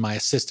 and then my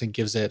assistant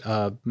gives it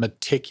a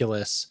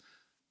meticulous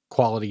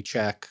quality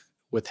check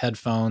with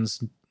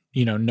headphones,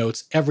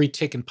 notes every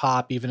tick and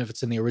pop, even if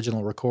it's in the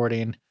original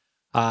recording.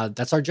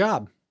 That's our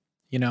job,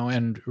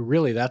 and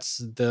really that's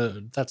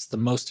the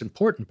most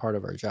important part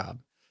of our job.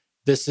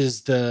 This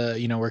is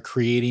we're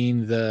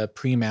creating the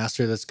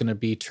pre-master that's going to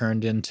be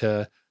turned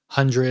into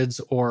hundreds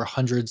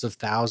of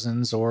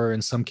thousands, or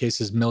in some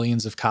cases,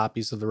 millions of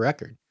copies of the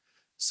record.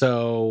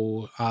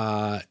 So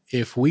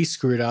if we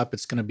screw it up,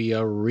 it's going to be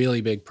a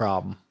really big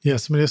problem. Yeah,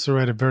 somebody has to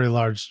write a very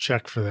large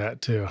check for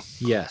that too.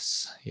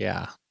 Yes.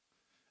 Yeah.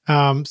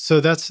 So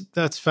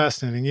that's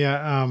fascinating.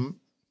 Yeah.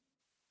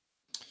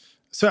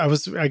 So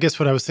I guess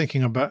what I was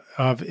thinking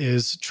of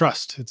is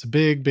trust. It's a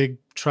big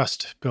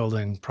trust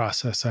building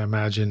process, I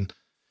imagine.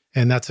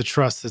 And that's a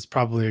trust that's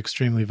probably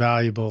extremely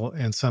valuable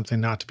and something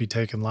not to be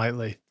taken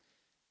lightly.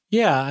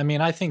 Yeah. I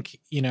mean, I think,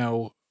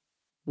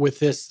 with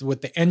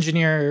the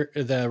engineer,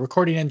 the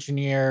recording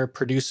engineer,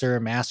 producer,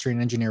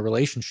 mastering engineer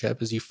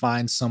relationship, is you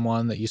find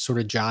someone that you sort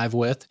of jive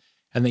with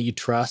and that you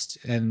trust,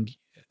 and,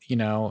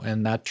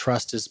 and that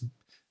trust is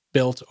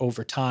built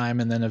over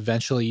time. And then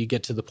eventually you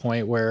get to the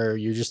point where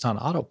you're just on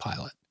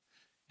autopilot.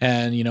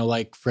 And,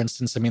 like, for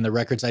instance, I mean, the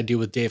records I do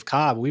with Dave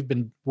Cobb, we've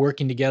been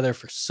working together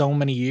for so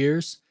many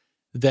years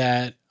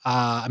that,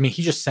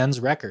 he just sends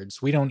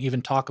records. We don't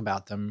even talk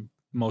about them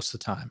most of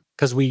the time,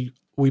 because we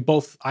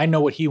both, I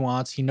know what he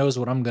wants. He knows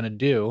what I'm going to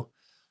do.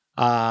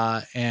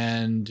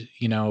 And,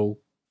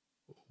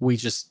 we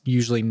just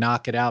usually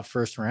knock it out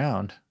first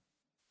round.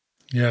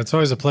 Yeah. It's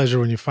always a pleasure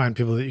when you find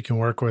people that you can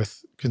work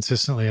with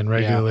consistently and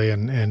regularly,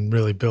 and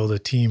really build a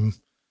team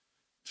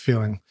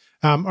feeling.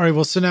 All right.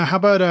 Well, so now how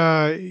about,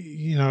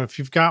 if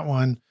you've got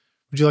one,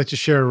 would you like to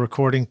share a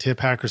recording tip,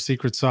 hack, or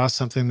secret sauce,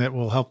 something that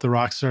will help the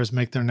rock stars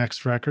make their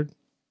next record?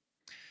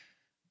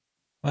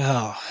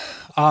 Well,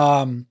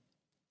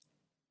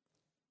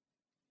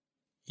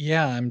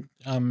 yeah,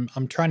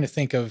 I'm trying to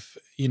think of,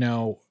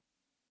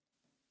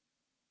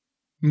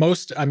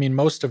 most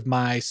of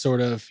my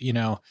sort of,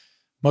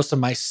 most of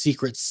my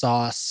secret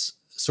sauce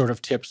sort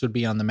of tips would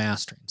be on the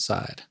mastering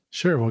side.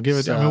 Sure, we'll give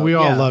it. So, we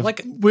all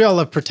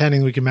love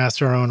pretending we can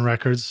master our own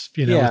records,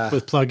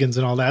 with plugins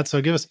and all that.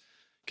 So give us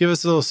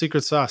a little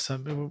secret sauce.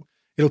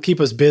 It'll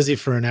keep us busy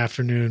for an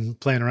afternoon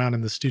playing around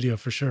in the studio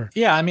for sure.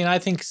 Yeah, I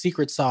think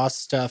secret sauce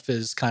stuff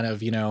is kind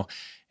of,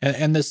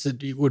 and this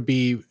would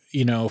be,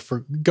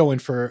 for going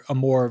for a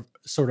more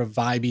sort of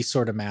vibey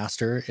sort of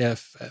master,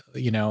 if,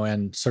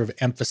 and sort of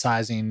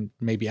emphasizing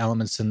maybe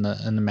elements in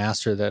the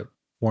master that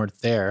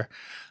weren't there.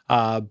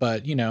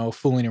 But,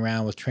 fooling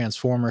around with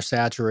transformer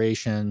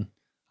saturation,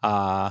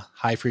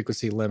 high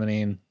frequency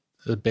limiting,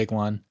 the big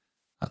one.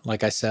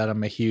 Like I said, I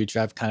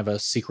have kind of a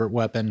secret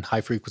weapon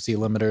high frequency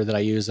limiter that I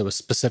use that was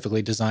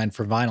specifically designed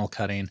for vinyl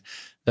cutting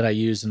that I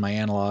use in my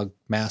analog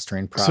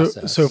mastering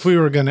process. So if we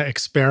were going to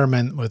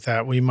experiment with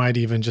that, we might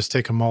even just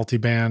take a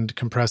multi-band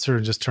compressor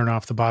and just turn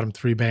off the bottom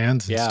 3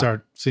 bands and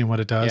start seeing what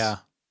it does. Yeah.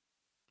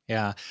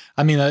 Yeah.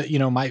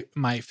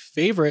 My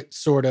favorite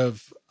sort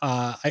of,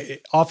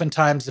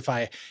 oftentimes if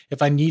I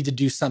need to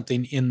do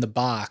something in the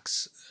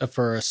box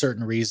for a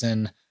certain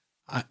reason,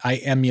 I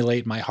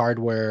emulate my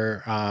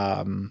hardware,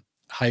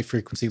 high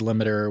frequency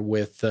limiter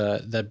with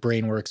the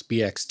Brainworks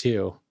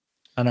BX2.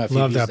 I don't know if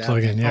love that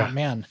plugin. Yeah. Oh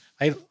man,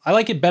 I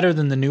like it better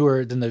than the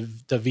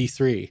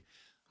V3,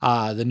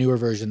 the newer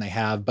version they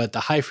have. But the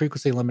high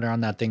frequency limiter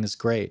on that thing is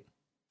great.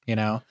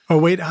 Oh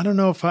wait, I don't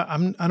know if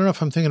I'm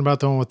thinking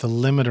about the one with the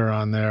limiter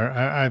on there.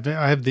 I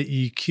have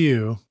the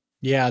EQ.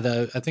 Yeah,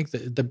 I think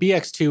the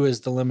BX2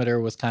 is the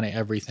limiter with kind of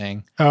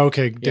everything. Oh,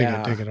 okay, dig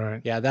it. All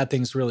right. Yeah, that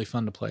thing's really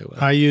fun to play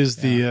with. I use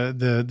the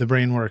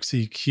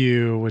Brainworks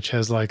EQ, which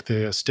has like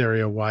the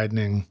stereo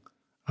widening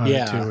on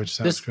it too, which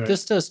sounds great.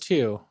 This does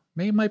too.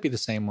 Maybe it might be the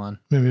same one.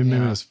 Maybe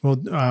it's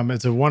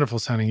it's a wonderful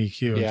sounding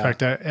EQ. In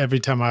fact, every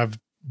time I've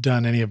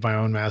done any of my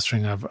own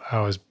mastering, I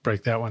always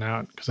break that one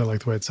out because I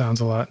like the way it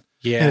sounds a lot.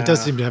 Yeah, and it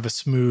does seem to have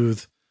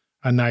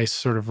a nice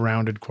sort of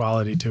rounded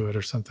quality to it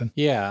or something.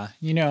 Yeah.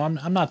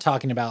 I'm not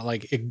talking about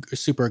like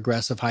super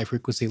aggressive high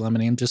frequency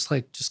limiting. I'm just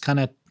kind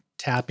of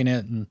tapping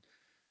it and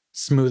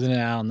smoothing it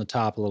out on the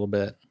top a little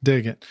bit.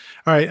 Dig it.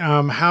 All right.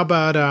 How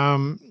about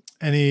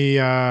any,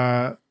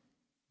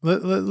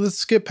 let's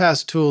skip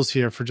past tools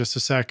here for just a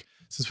sec,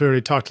 since we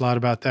already talked a lot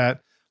about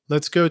that.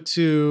 Let's go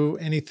to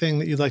anything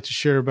that you'd like to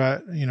share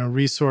about,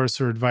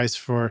 resource or advice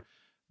for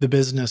the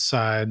business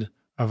side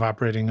of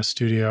operating a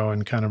studio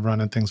and kind of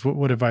running things.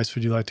 What advice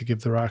would you like to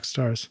give the rock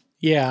stars?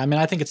 Yeah,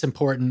 I think it's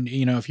important,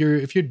 if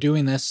you're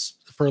doing this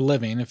for a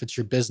living, if it's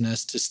your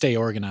business, to stay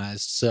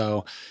organized.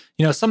 So,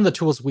 some of the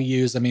tools we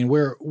use,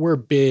 we're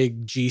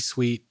big G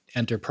Suite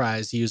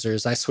enterprise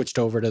users. I switched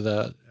over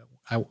to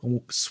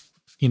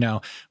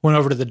went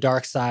over to the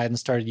dark side and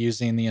started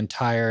using the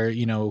entire,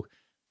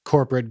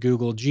 corporate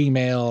Google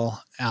Gmail.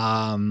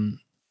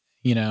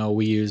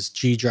 We use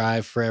G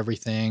Drive for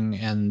everything,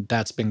 and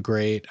that's been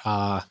great.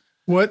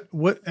 What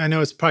I know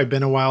it's probably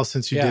been a while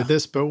since you did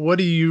this, but what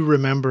do you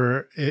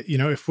remember,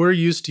 if we're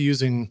used to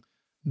using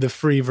the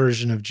free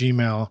version of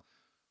Gmail,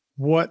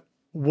 what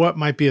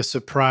might be a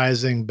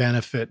surprising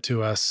benefit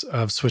to us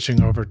of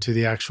switching over to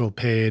the actual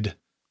paid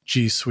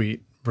G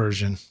Suite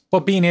version?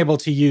 Well, being able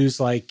to use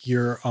like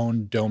your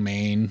own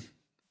domain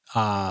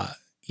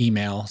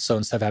email. So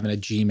instead of having a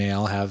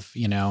Gmail, have,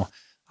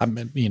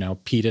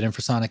 Pete at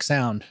Infrasonic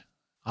Sound.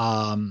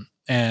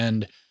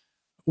 And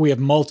we have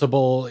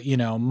multiple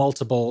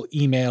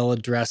email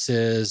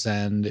addresses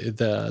and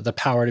the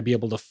power to be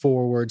able to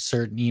forward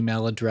certain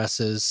email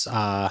addresses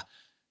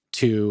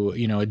to,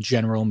 a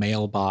general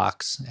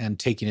mailbox, and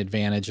taking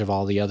advantage of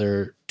all the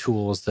other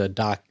tools, the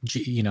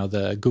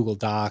Google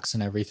Docs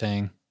and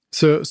everything.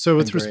 So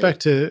with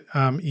respect to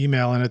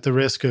email, and at the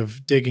risk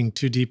of digging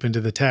too deep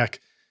into the tech,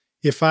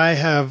 if I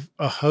have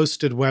a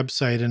hosted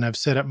website and I've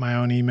set up my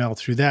own email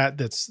through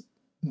that's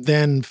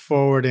then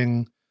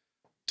forwarding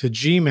to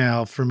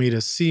Gmail for me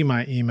to see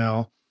my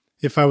email,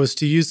 if I was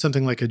to use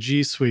something like a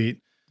G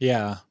Suite,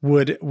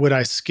 would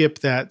I skip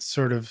that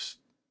sort of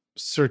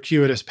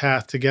circuitous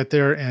path to get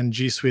there, and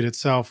G Suite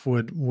itself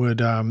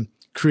would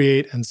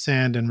create and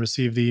send and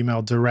receive the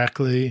email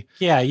directly?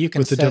 You can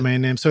with the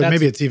domain name. So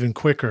maybe it's even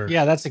quicker.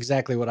 Yeah, that's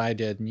exactly what I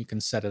did, and you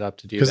can set it up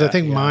to do that. Because I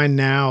think mine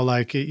now,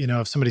 like,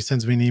 if somebody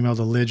sends me an email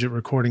to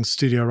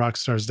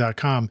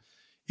lidge@recordingstudiorockstars.com,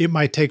 it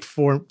might take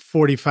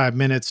 45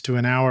 minutes to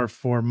an hour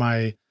for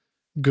my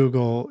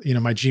Google,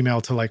 my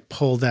Gmail to like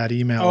pull that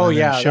email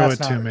and show it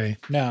to me.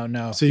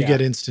 No. So you get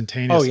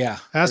instantaneous. Oh yeah.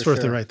 That's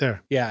worth it right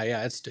there.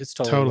 Yeah. It's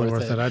totally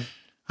worth it.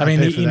 I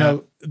mean,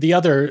 the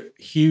other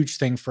huge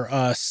thing for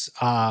us,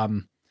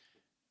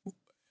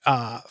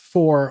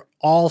 for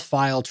all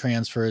file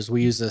transfers,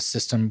 we use a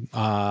system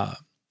by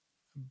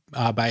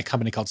a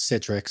company called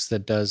Citrix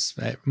that does,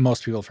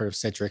 most people have heard of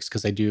Citrix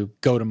because they do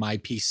Go to My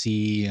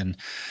PC and,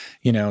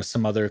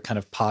 some other kind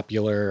of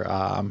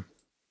popular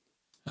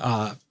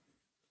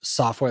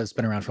software that's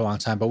been around for a long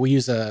time. But we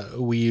use a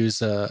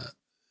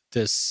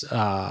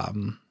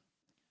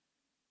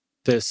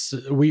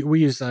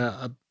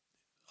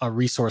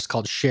resource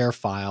called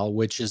ShareFile,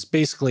 which is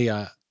basically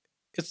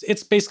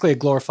it's basically a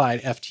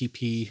glorified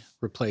FTP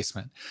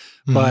replacement.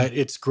 Mm-hmm. But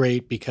it's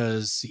great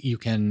because you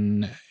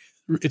can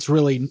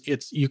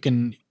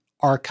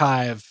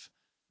archive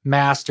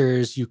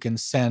masters, you can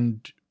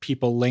send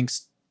people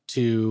links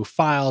to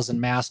files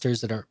and masters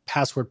that are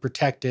password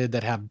protected,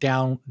 that have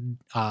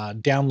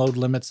download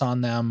limits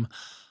on them.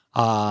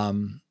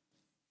 And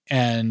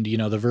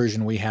the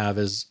version we have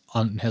has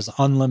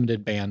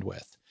unlimited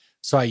bandwidth.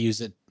 So I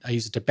use it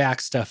to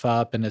back stuff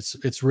up, and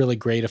it's really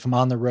great if I'm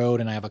on the road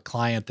and I have a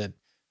client that,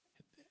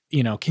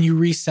 can you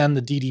resend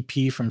the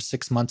DDP from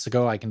 6 months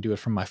ago? I can do it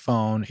from my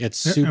phone. It's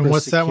super And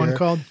what's secure. That one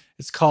called?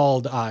 It's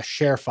called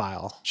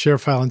ShareFile.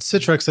 ShareFile. And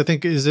Citrix, I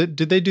think,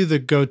 did they do the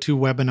go-to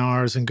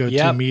webinars and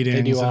go-to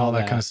meetings and all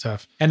that kind of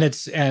stuff?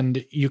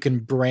 And you can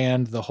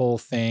brand the whole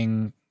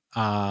thing.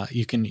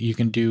 You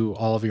can do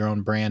all of your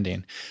own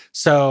branding.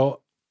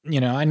 So,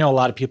 I know a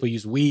lot of people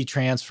use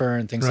WeTransfer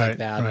and things like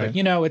that, but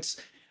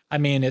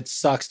it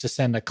sucks to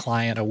send a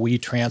client a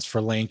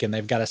WeTransfer link and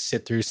they've got to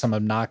sit through some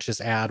obnoxious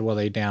ad while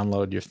they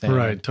download your thing.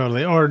 Right,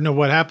 totally. Or no,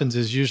 what happens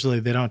is usually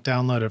they don't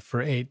download it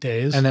for 8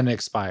 days. And then it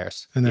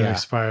expires. And then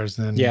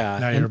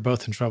now you're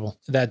both in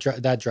trouble.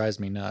 That drives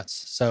me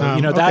nuts. So,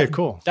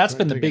 cool. That's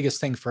been the biggest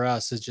thing for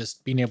us, is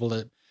just being able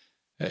to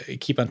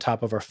keep on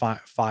top of our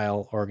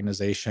file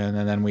organization.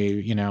 And then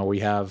we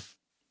have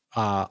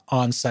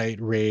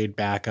on-site RAID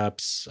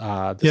backups.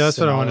 That's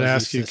what I wanted to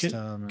ask you.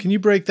 Can you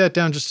break that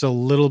down just a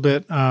little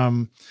bit?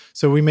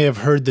 So we may have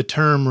heard the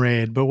term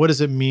RAID, but what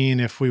does it mean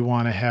if we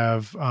want to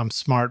have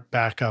smart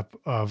backup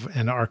of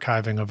and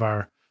archiving of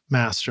our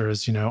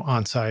masters,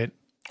 on-site?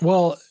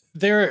 Well,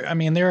 there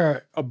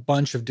are a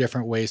bunch of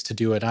different ways to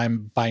do it.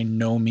 I'm by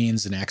no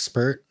means an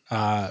expert.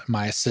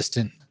 My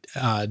assistant,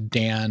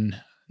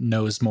 Dan,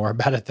 knows more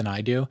about it than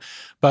I do,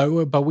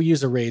 but we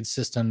use a RAID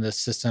system, the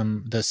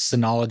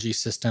Synology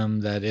system,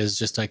 that is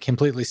just a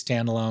completely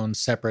standalone,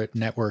 separate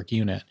network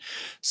unit.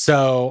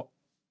 So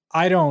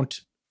I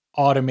don't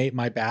automate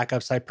my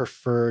backups. I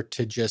prefer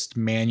to just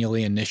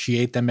manually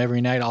initiate them every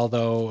night.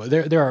 Although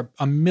there are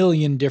a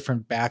million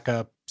different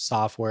backup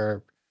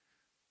software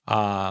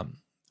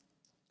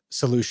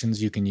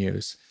solutions you can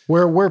use.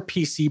 We're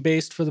PC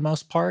based for the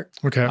most part.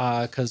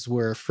 Okay. Because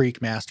we're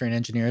freak mastering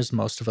engineers.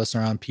 Most of us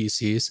are on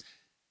PCs.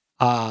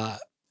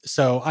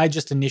 So I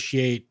just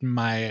initiate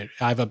I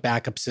have a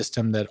backup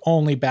system that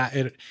only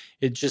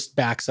it just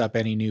backs up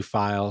any new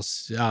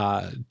files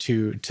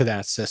to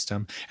that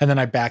system, and then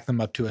I back them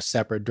up to a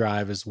separate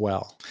drive as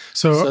well.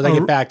 So they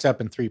get backed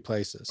up in 3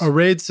 places. A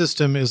RAID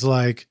system is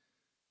like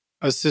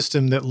a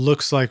system that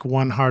looks like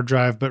one hard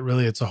drive, but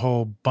really it's a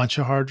whole bunch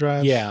of hard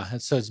drives. Yeah,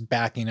 so it's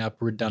backing up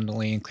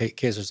redundantly in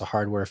case there's a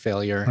hardware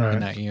failure in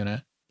that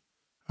unit.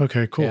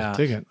 Okay, cool. Yeah.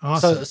 Dig it.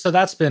 Awesome. So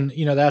that's been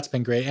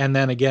great. And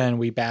then again,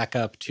 we back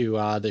up to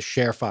the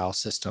ShareFile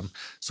system.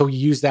 So we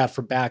use that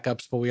for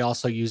backups, but we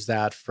also use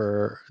that's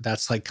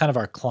like kind of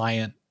our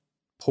client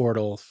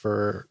portal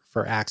for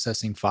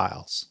accessing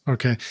files.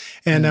 Okay.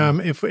 And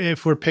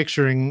if we're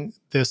picturing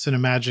this and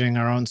imagining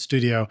our own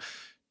studio,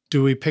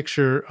 do we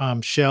picture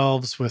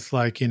shelves with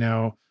like,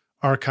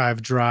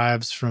 archive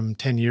drives from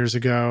 10 years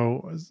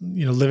ago,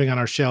 living on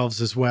our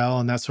shelves as well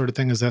and that sort of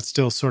thing? Is that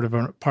still sort of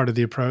a part of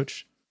the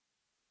approach?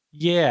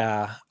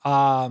 Yeah.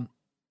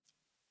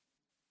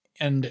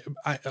 And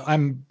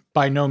I'm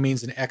by no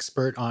means an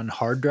expert on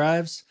hard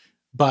drives,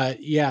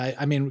 but yeah,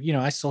 I mean,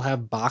 I still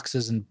have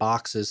boxes and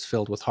boxes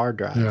filled with hard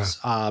drives,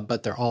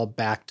 but they're all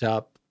backed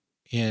up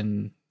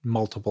in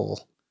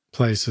multiple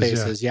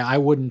places. Yeah. I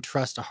wouldn't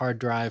trust a hard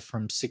drive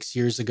from 6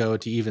 years ago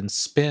to even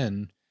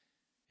spin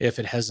if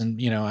it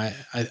hasn't,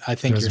 I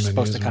think you're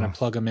supposed to kind of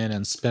plug them in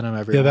and spin them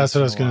every once that's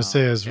what I was in a going to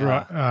say is,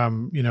 while.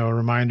 a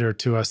reminder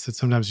to us that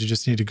sometimes you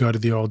just need to go to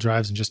the old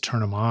drives and just turn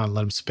them on,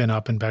 let them spin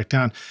up and back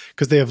down,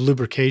 because they have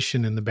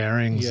lubrication in the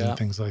bearings and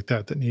things like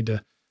that need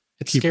to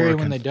It's keep scary working.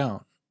 when they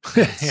don't.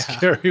 It's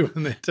scary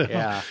when they don't.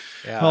 Yeah.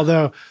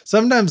 Although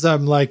sometimes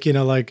I'm like,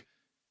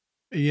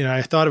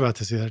 I thought about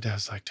this the other day. I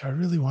was like, do I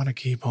really want to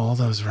keep all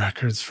those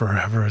records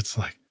forever? It's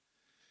like,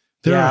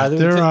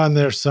 they're on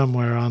there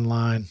somewhere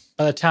online.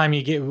 By the time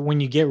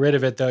when you get rid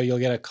of it, though, you'll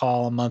get a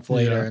call a month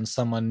later and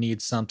someone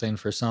needs something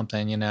for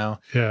something,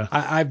 Yeah.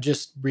 I've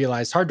just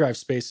realized hard drive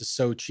space is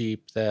so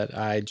cheap that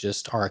I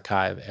just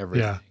archive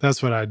everything. Yeah,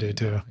 that's what I do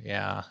too.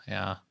 Yeah.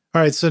 All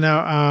right. So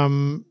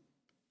now,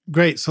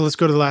 great. So let's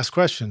go to the last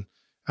question.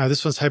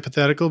 This one's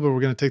hypothetical, but we're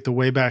going to take the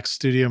Wayback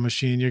Studio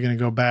machine. You're going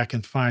to go back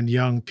and find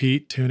young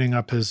Pete tuning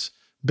up his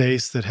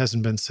bass that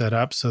hasn't been set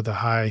up. So the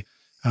high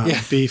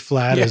B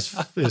flat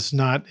is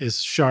not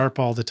as sharp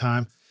all the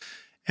time.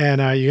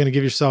 And you're going to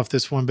give yourself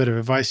this one bit of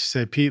advice.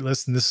 You say, Pete,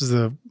 listen, this is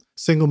the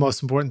single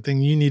most important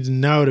thing you need to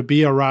know to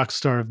be a rock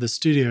star of the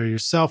studio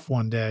yourself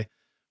one day.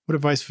 What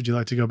advice would you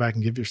like to go back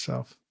and give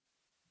yourself?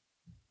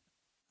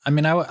 I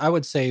mean, I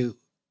would say,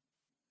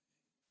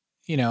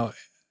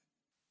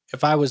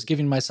 if I was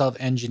giving myself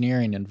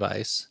engineering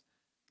advice,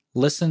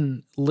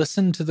 listen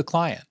to the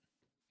client.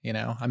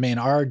 I mean,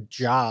 our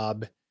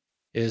job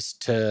is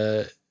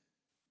to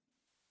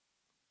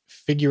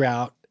figure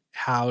out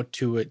how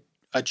to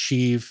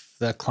achieve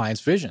the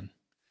client's vision.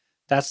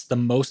 That's the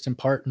most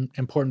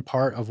important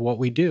part of what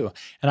we do.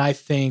 And I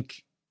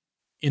think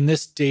in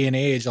this day and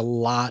age, a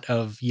lot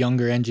of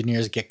younger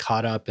engineers get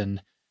caught up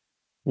in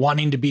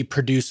wanting to be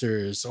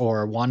producers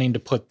or wanting to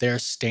put their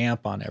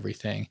stamp on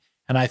everything.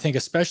 And I think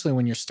especially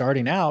when you're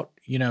starting out,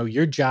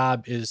 your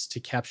job is to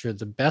capture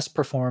the best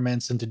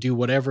performance and to do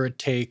whatever it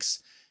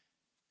takes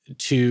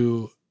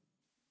to,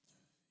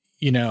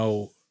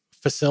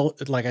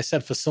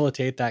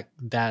 facilitate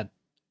that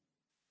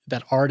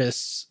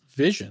artist's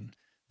vision.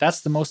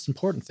 That's the most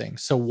important thing.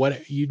 So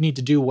what you need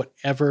to do,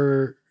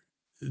 whatever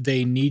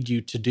they need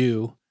you to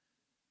do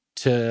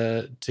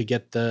to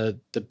get the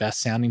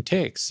best sounding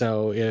takes.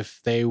 So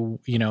if they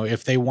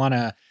want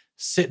to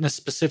sit in a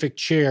specific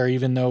chair,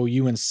 even though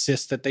you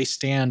insist that they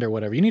stand or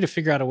whatever, you need to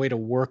figure out a way to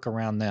work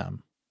around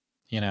them.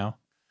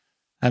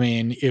 I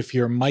mean, if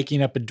you're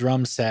miking up a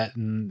drum set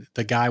and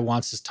the guy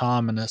wants his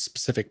tom in a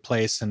specific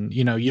place and,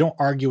 you don't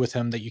argue with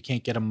him that you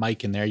can't get a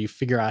mic in there, you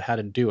figure out how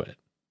to do it.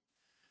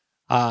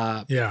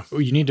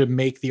 You need to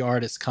make the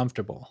artist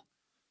comfortable.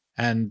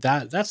 And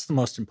that's the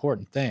most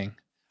important thing.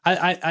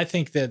 I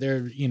think that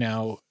they're,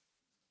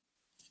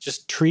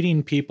 just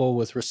treating people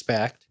with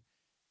respect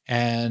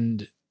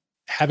and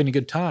having a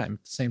good time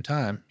at the same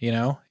time.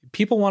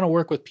 People want to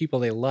work with people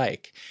they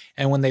like.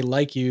 And when they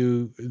like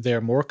you,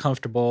 they're more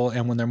comfortable.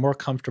 And when they're more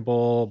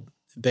comfortable,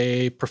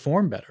 they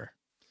perform better.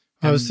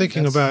 I was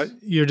thinking about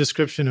your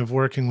description of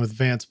working with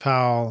Vance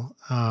Powell,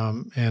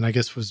 and I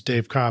guess it was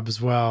Dave Cobb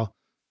as well.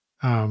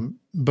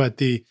 But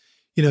the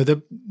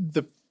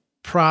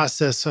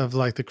process of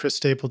like the Chris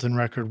Stapleton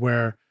record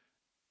where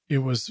it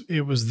was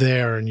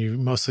there and you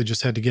mostly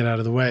just had to get out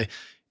of the way.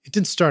 It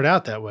didn't start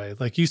out that way.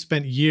 Like you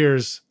spent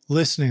years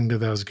listening to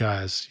those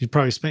guys. You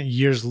probably spent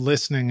years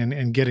listening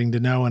and getting to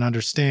know and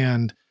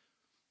understand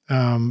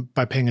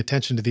by paying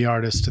attention to the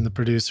artist and the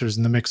producers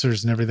and the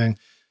mixers and everything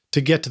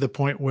to get to the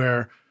point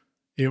where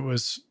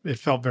it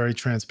felt very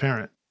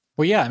transparent.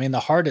 Well, yeah. I mean, the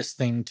hardest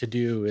thing to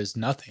do is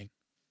nothing.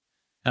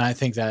 And I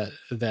think that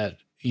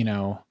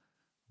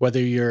whether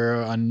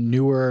you're a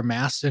newer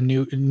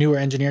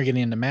engineer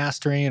getting into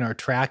mastering or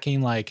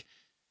tracking, like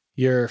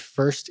your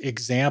first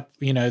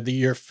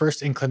your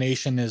first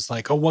inclination is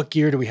like, oh, what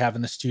gear do we have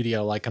in the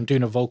studio? Like I'm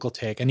doing a vocal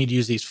take. I need to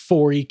use these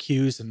 4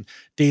 EQs and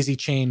daisy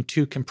chain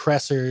 2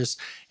 compressors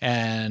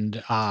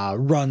and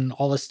run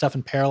all this stuff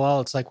in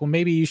parallel. It's like, well,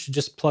 maybe you should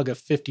just plug a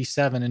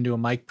 57 into a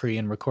mic pre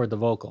and record the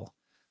vocal.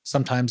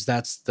 Sometimes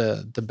that's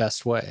the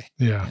best way.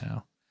 Yeah.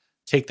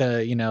 Take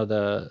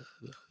the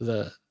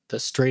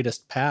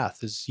straightest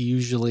path is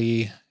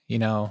usually,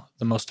 the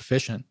most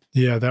efficient.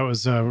 Yeah, that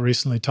was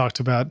recently talked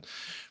about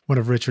one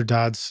of Richard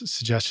Dodd's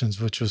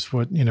suggestions, which was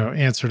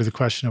answer to the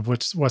question of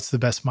what's the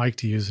best mic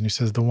to use. And he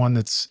says the one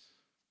that's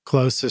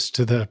closest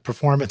to the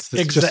performance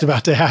that's just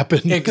about to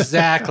happen.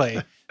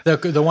 Exactly.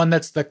 The one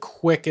that's the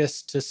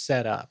quickest to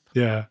set up.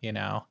 Yeah.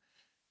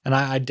 And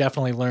I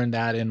definitely learned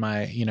that in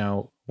my,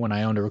 when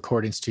I owned a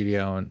recording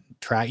studio and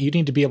track, you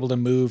need to be able to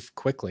move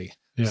quickly.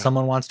 Yeah.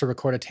 Someone wants to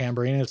record a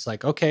tambourine. It's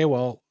like, okay,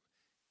 well,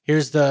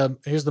 here's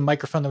the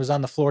microphone that was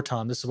on the floor,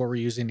 Tom. This is what we're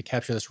using to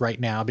capture this right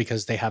now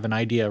because they have an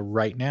idea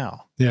right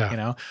now. Yeah. You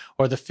know,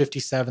 or the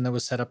 57 that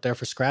was set up there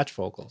for scratch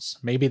vocals.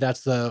 Maybe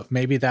that's what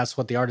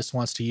the artist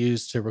wants to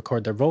use to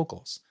record their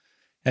vocals.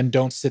 And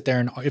don't sit there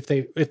and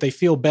if they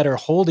feel better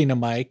holding a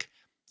mic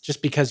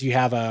just because you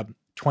have a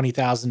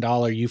 $20,000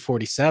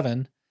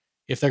 U47,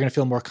 if they're going to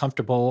feel more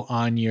comfortable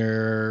on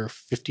your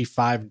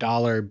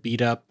 $55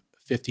 beat up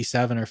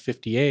 57 or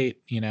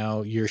 58, you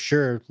know, you're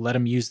sure, let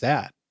them use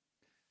that.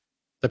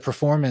 The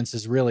performance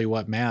is really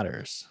what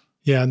matters.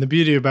 Yeah. And the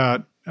beauty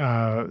about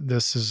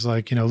this is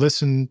like, you know,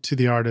 listen to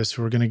the artist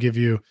who are going to give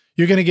you're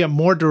going to get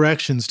more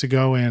directions to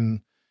go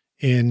in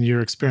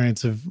your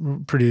experience of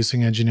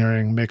producing,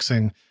 engineering,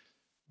 mixing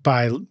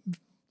by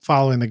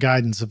following the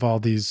guidance of all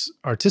these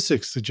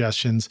artistic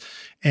suggestions.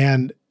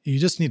 And you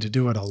just need to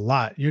do it a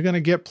lot. You're going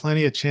to get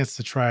plenty of chance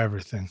to try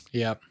everything.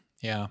 Yep.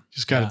 Yeah.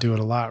 Just got to do it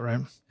a lot,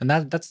 right? And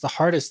that's the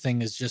hardest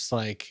thing is just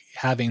like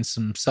having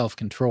some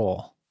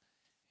self-control.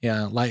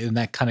 Yeah. And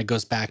that kind of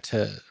goes back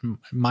to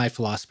my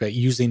philosophy,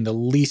 using the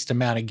least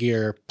amount of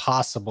gear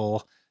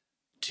possible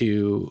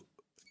to,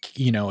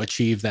 you know,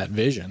 achieve that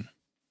vision.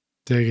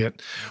 Dig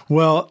it.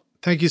 Well,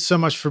 thank you so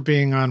much for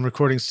being on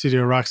Recording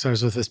Studio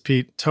Rockstars with us,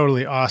 Pete.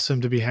 Totally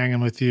awesome to be hanging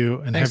with you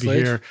and have you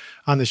here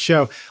on the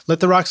show.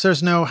 Let the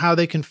rockstars know how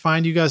they can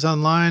find you guys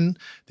online.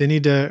 They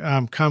need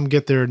to come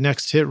get their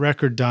next hit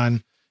record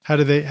done. How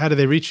do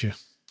they reach you?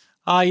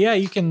 Yeah,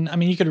 you can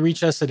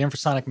reach us at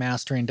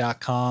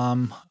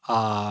infrasonicmastering.com.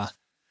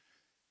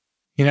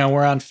 You know,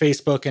 we're on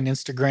Facebook and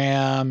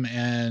Instagram,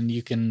 and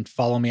you can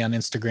follow me on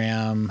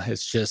Instagram.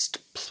 It's just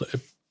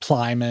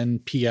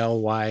Plyman,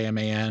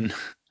 Plyman.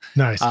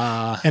 Nice.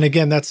 And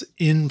again, that's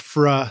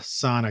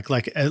infrasonic,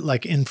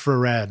 like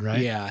infrared,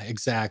 right? Yeah,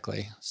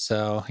 exactly.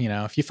 So, you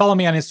know, if you follow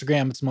me on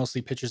Instagram, it's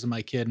mostly pictures of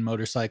my kid and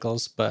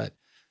motorcycles, but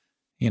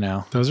you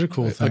know, those are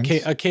cool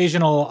things.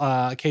 Occasional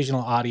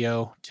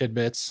audio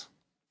tidbits.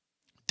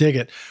 Dig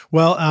it.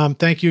 Well,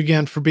 thank you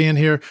again for being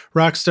here.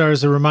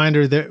 Rockstars, a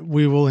reminder that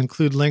we will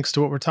include links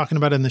to what we're talking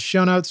about in the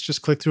show notes.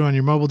 Just click through on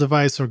your mobile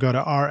device or go to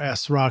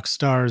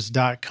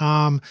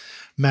rsrockstars.com.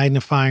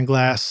 Magnifying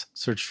glass,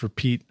 search for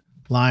Pete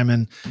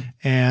Lyman,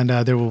 and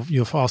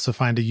you'll also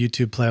find a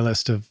YouTube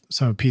playlist of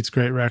some of Pete's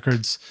great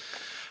records.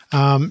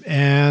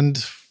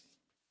 And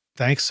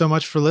thanks so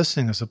much for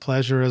listening. It's a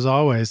pleasure as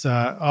always.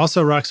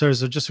 Also,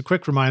 Rockstars, just a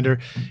quick reminder,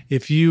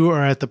 if you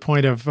are at the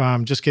point of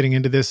just getting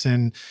into this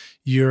and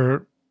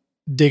you're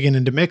digging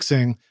into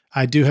mixing,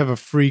 I do have a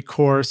free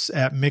course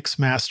at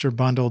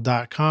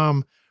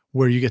mixmasterbundle.com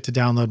where you get to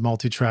download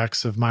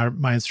multi-tracks of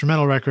my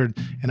instrumental record,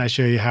 and I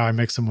show you how I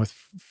mix them with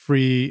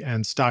free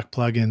and stock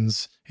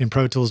plugins in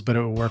Pro Tools, but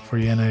it will work for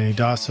you in any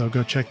DAW, so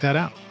go check that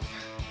out.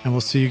 And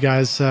we'll see you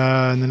guys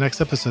in the next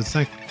episode.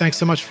 Thanks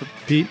so much,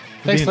 Pete.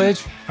 Thanks,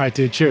 Lidge. All right,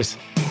 dude. Cheers.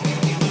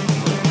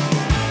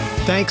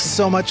 Thanks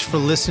so much for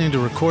listening to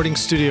Recording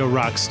Studio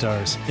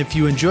Rockstars. If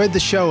you enjoyed the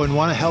show and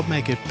want to help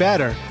make it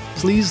better,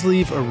 please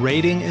leave a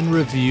rating and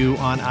review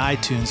on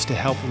iTunes to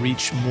help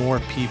reach more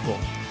people.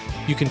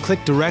 You can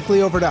click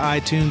directly over to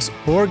iTunes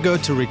or go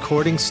to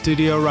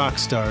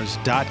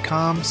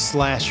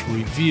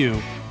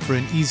recordingstudiorockstars.com/review for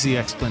an easy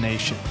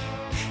explanation.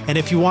 And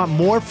if you want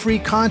more free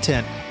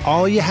content,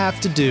 all you have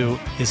to do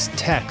is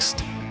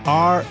text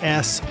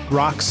RS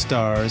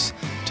Rockstars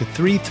to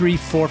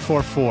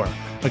 33444.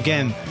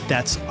 Again,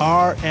 that's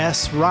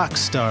RS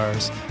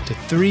Rockstars to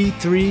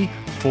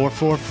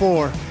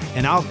 33444,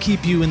 and I'll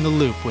keep you in the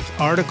loop with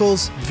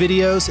articles,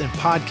 videos, and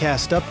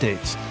podcast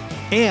updates.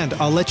 And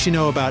I'll let you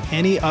know about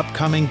any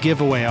upcoming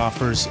giveaway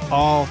offers,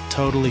 all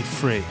totally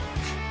free.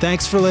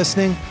 Thanks for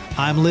listening.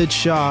 I'm Lid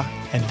Shaw,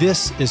 and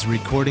this is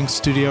Recording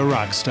Studio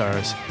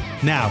Rockstars.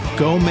 Now,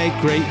 go make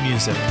great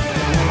music.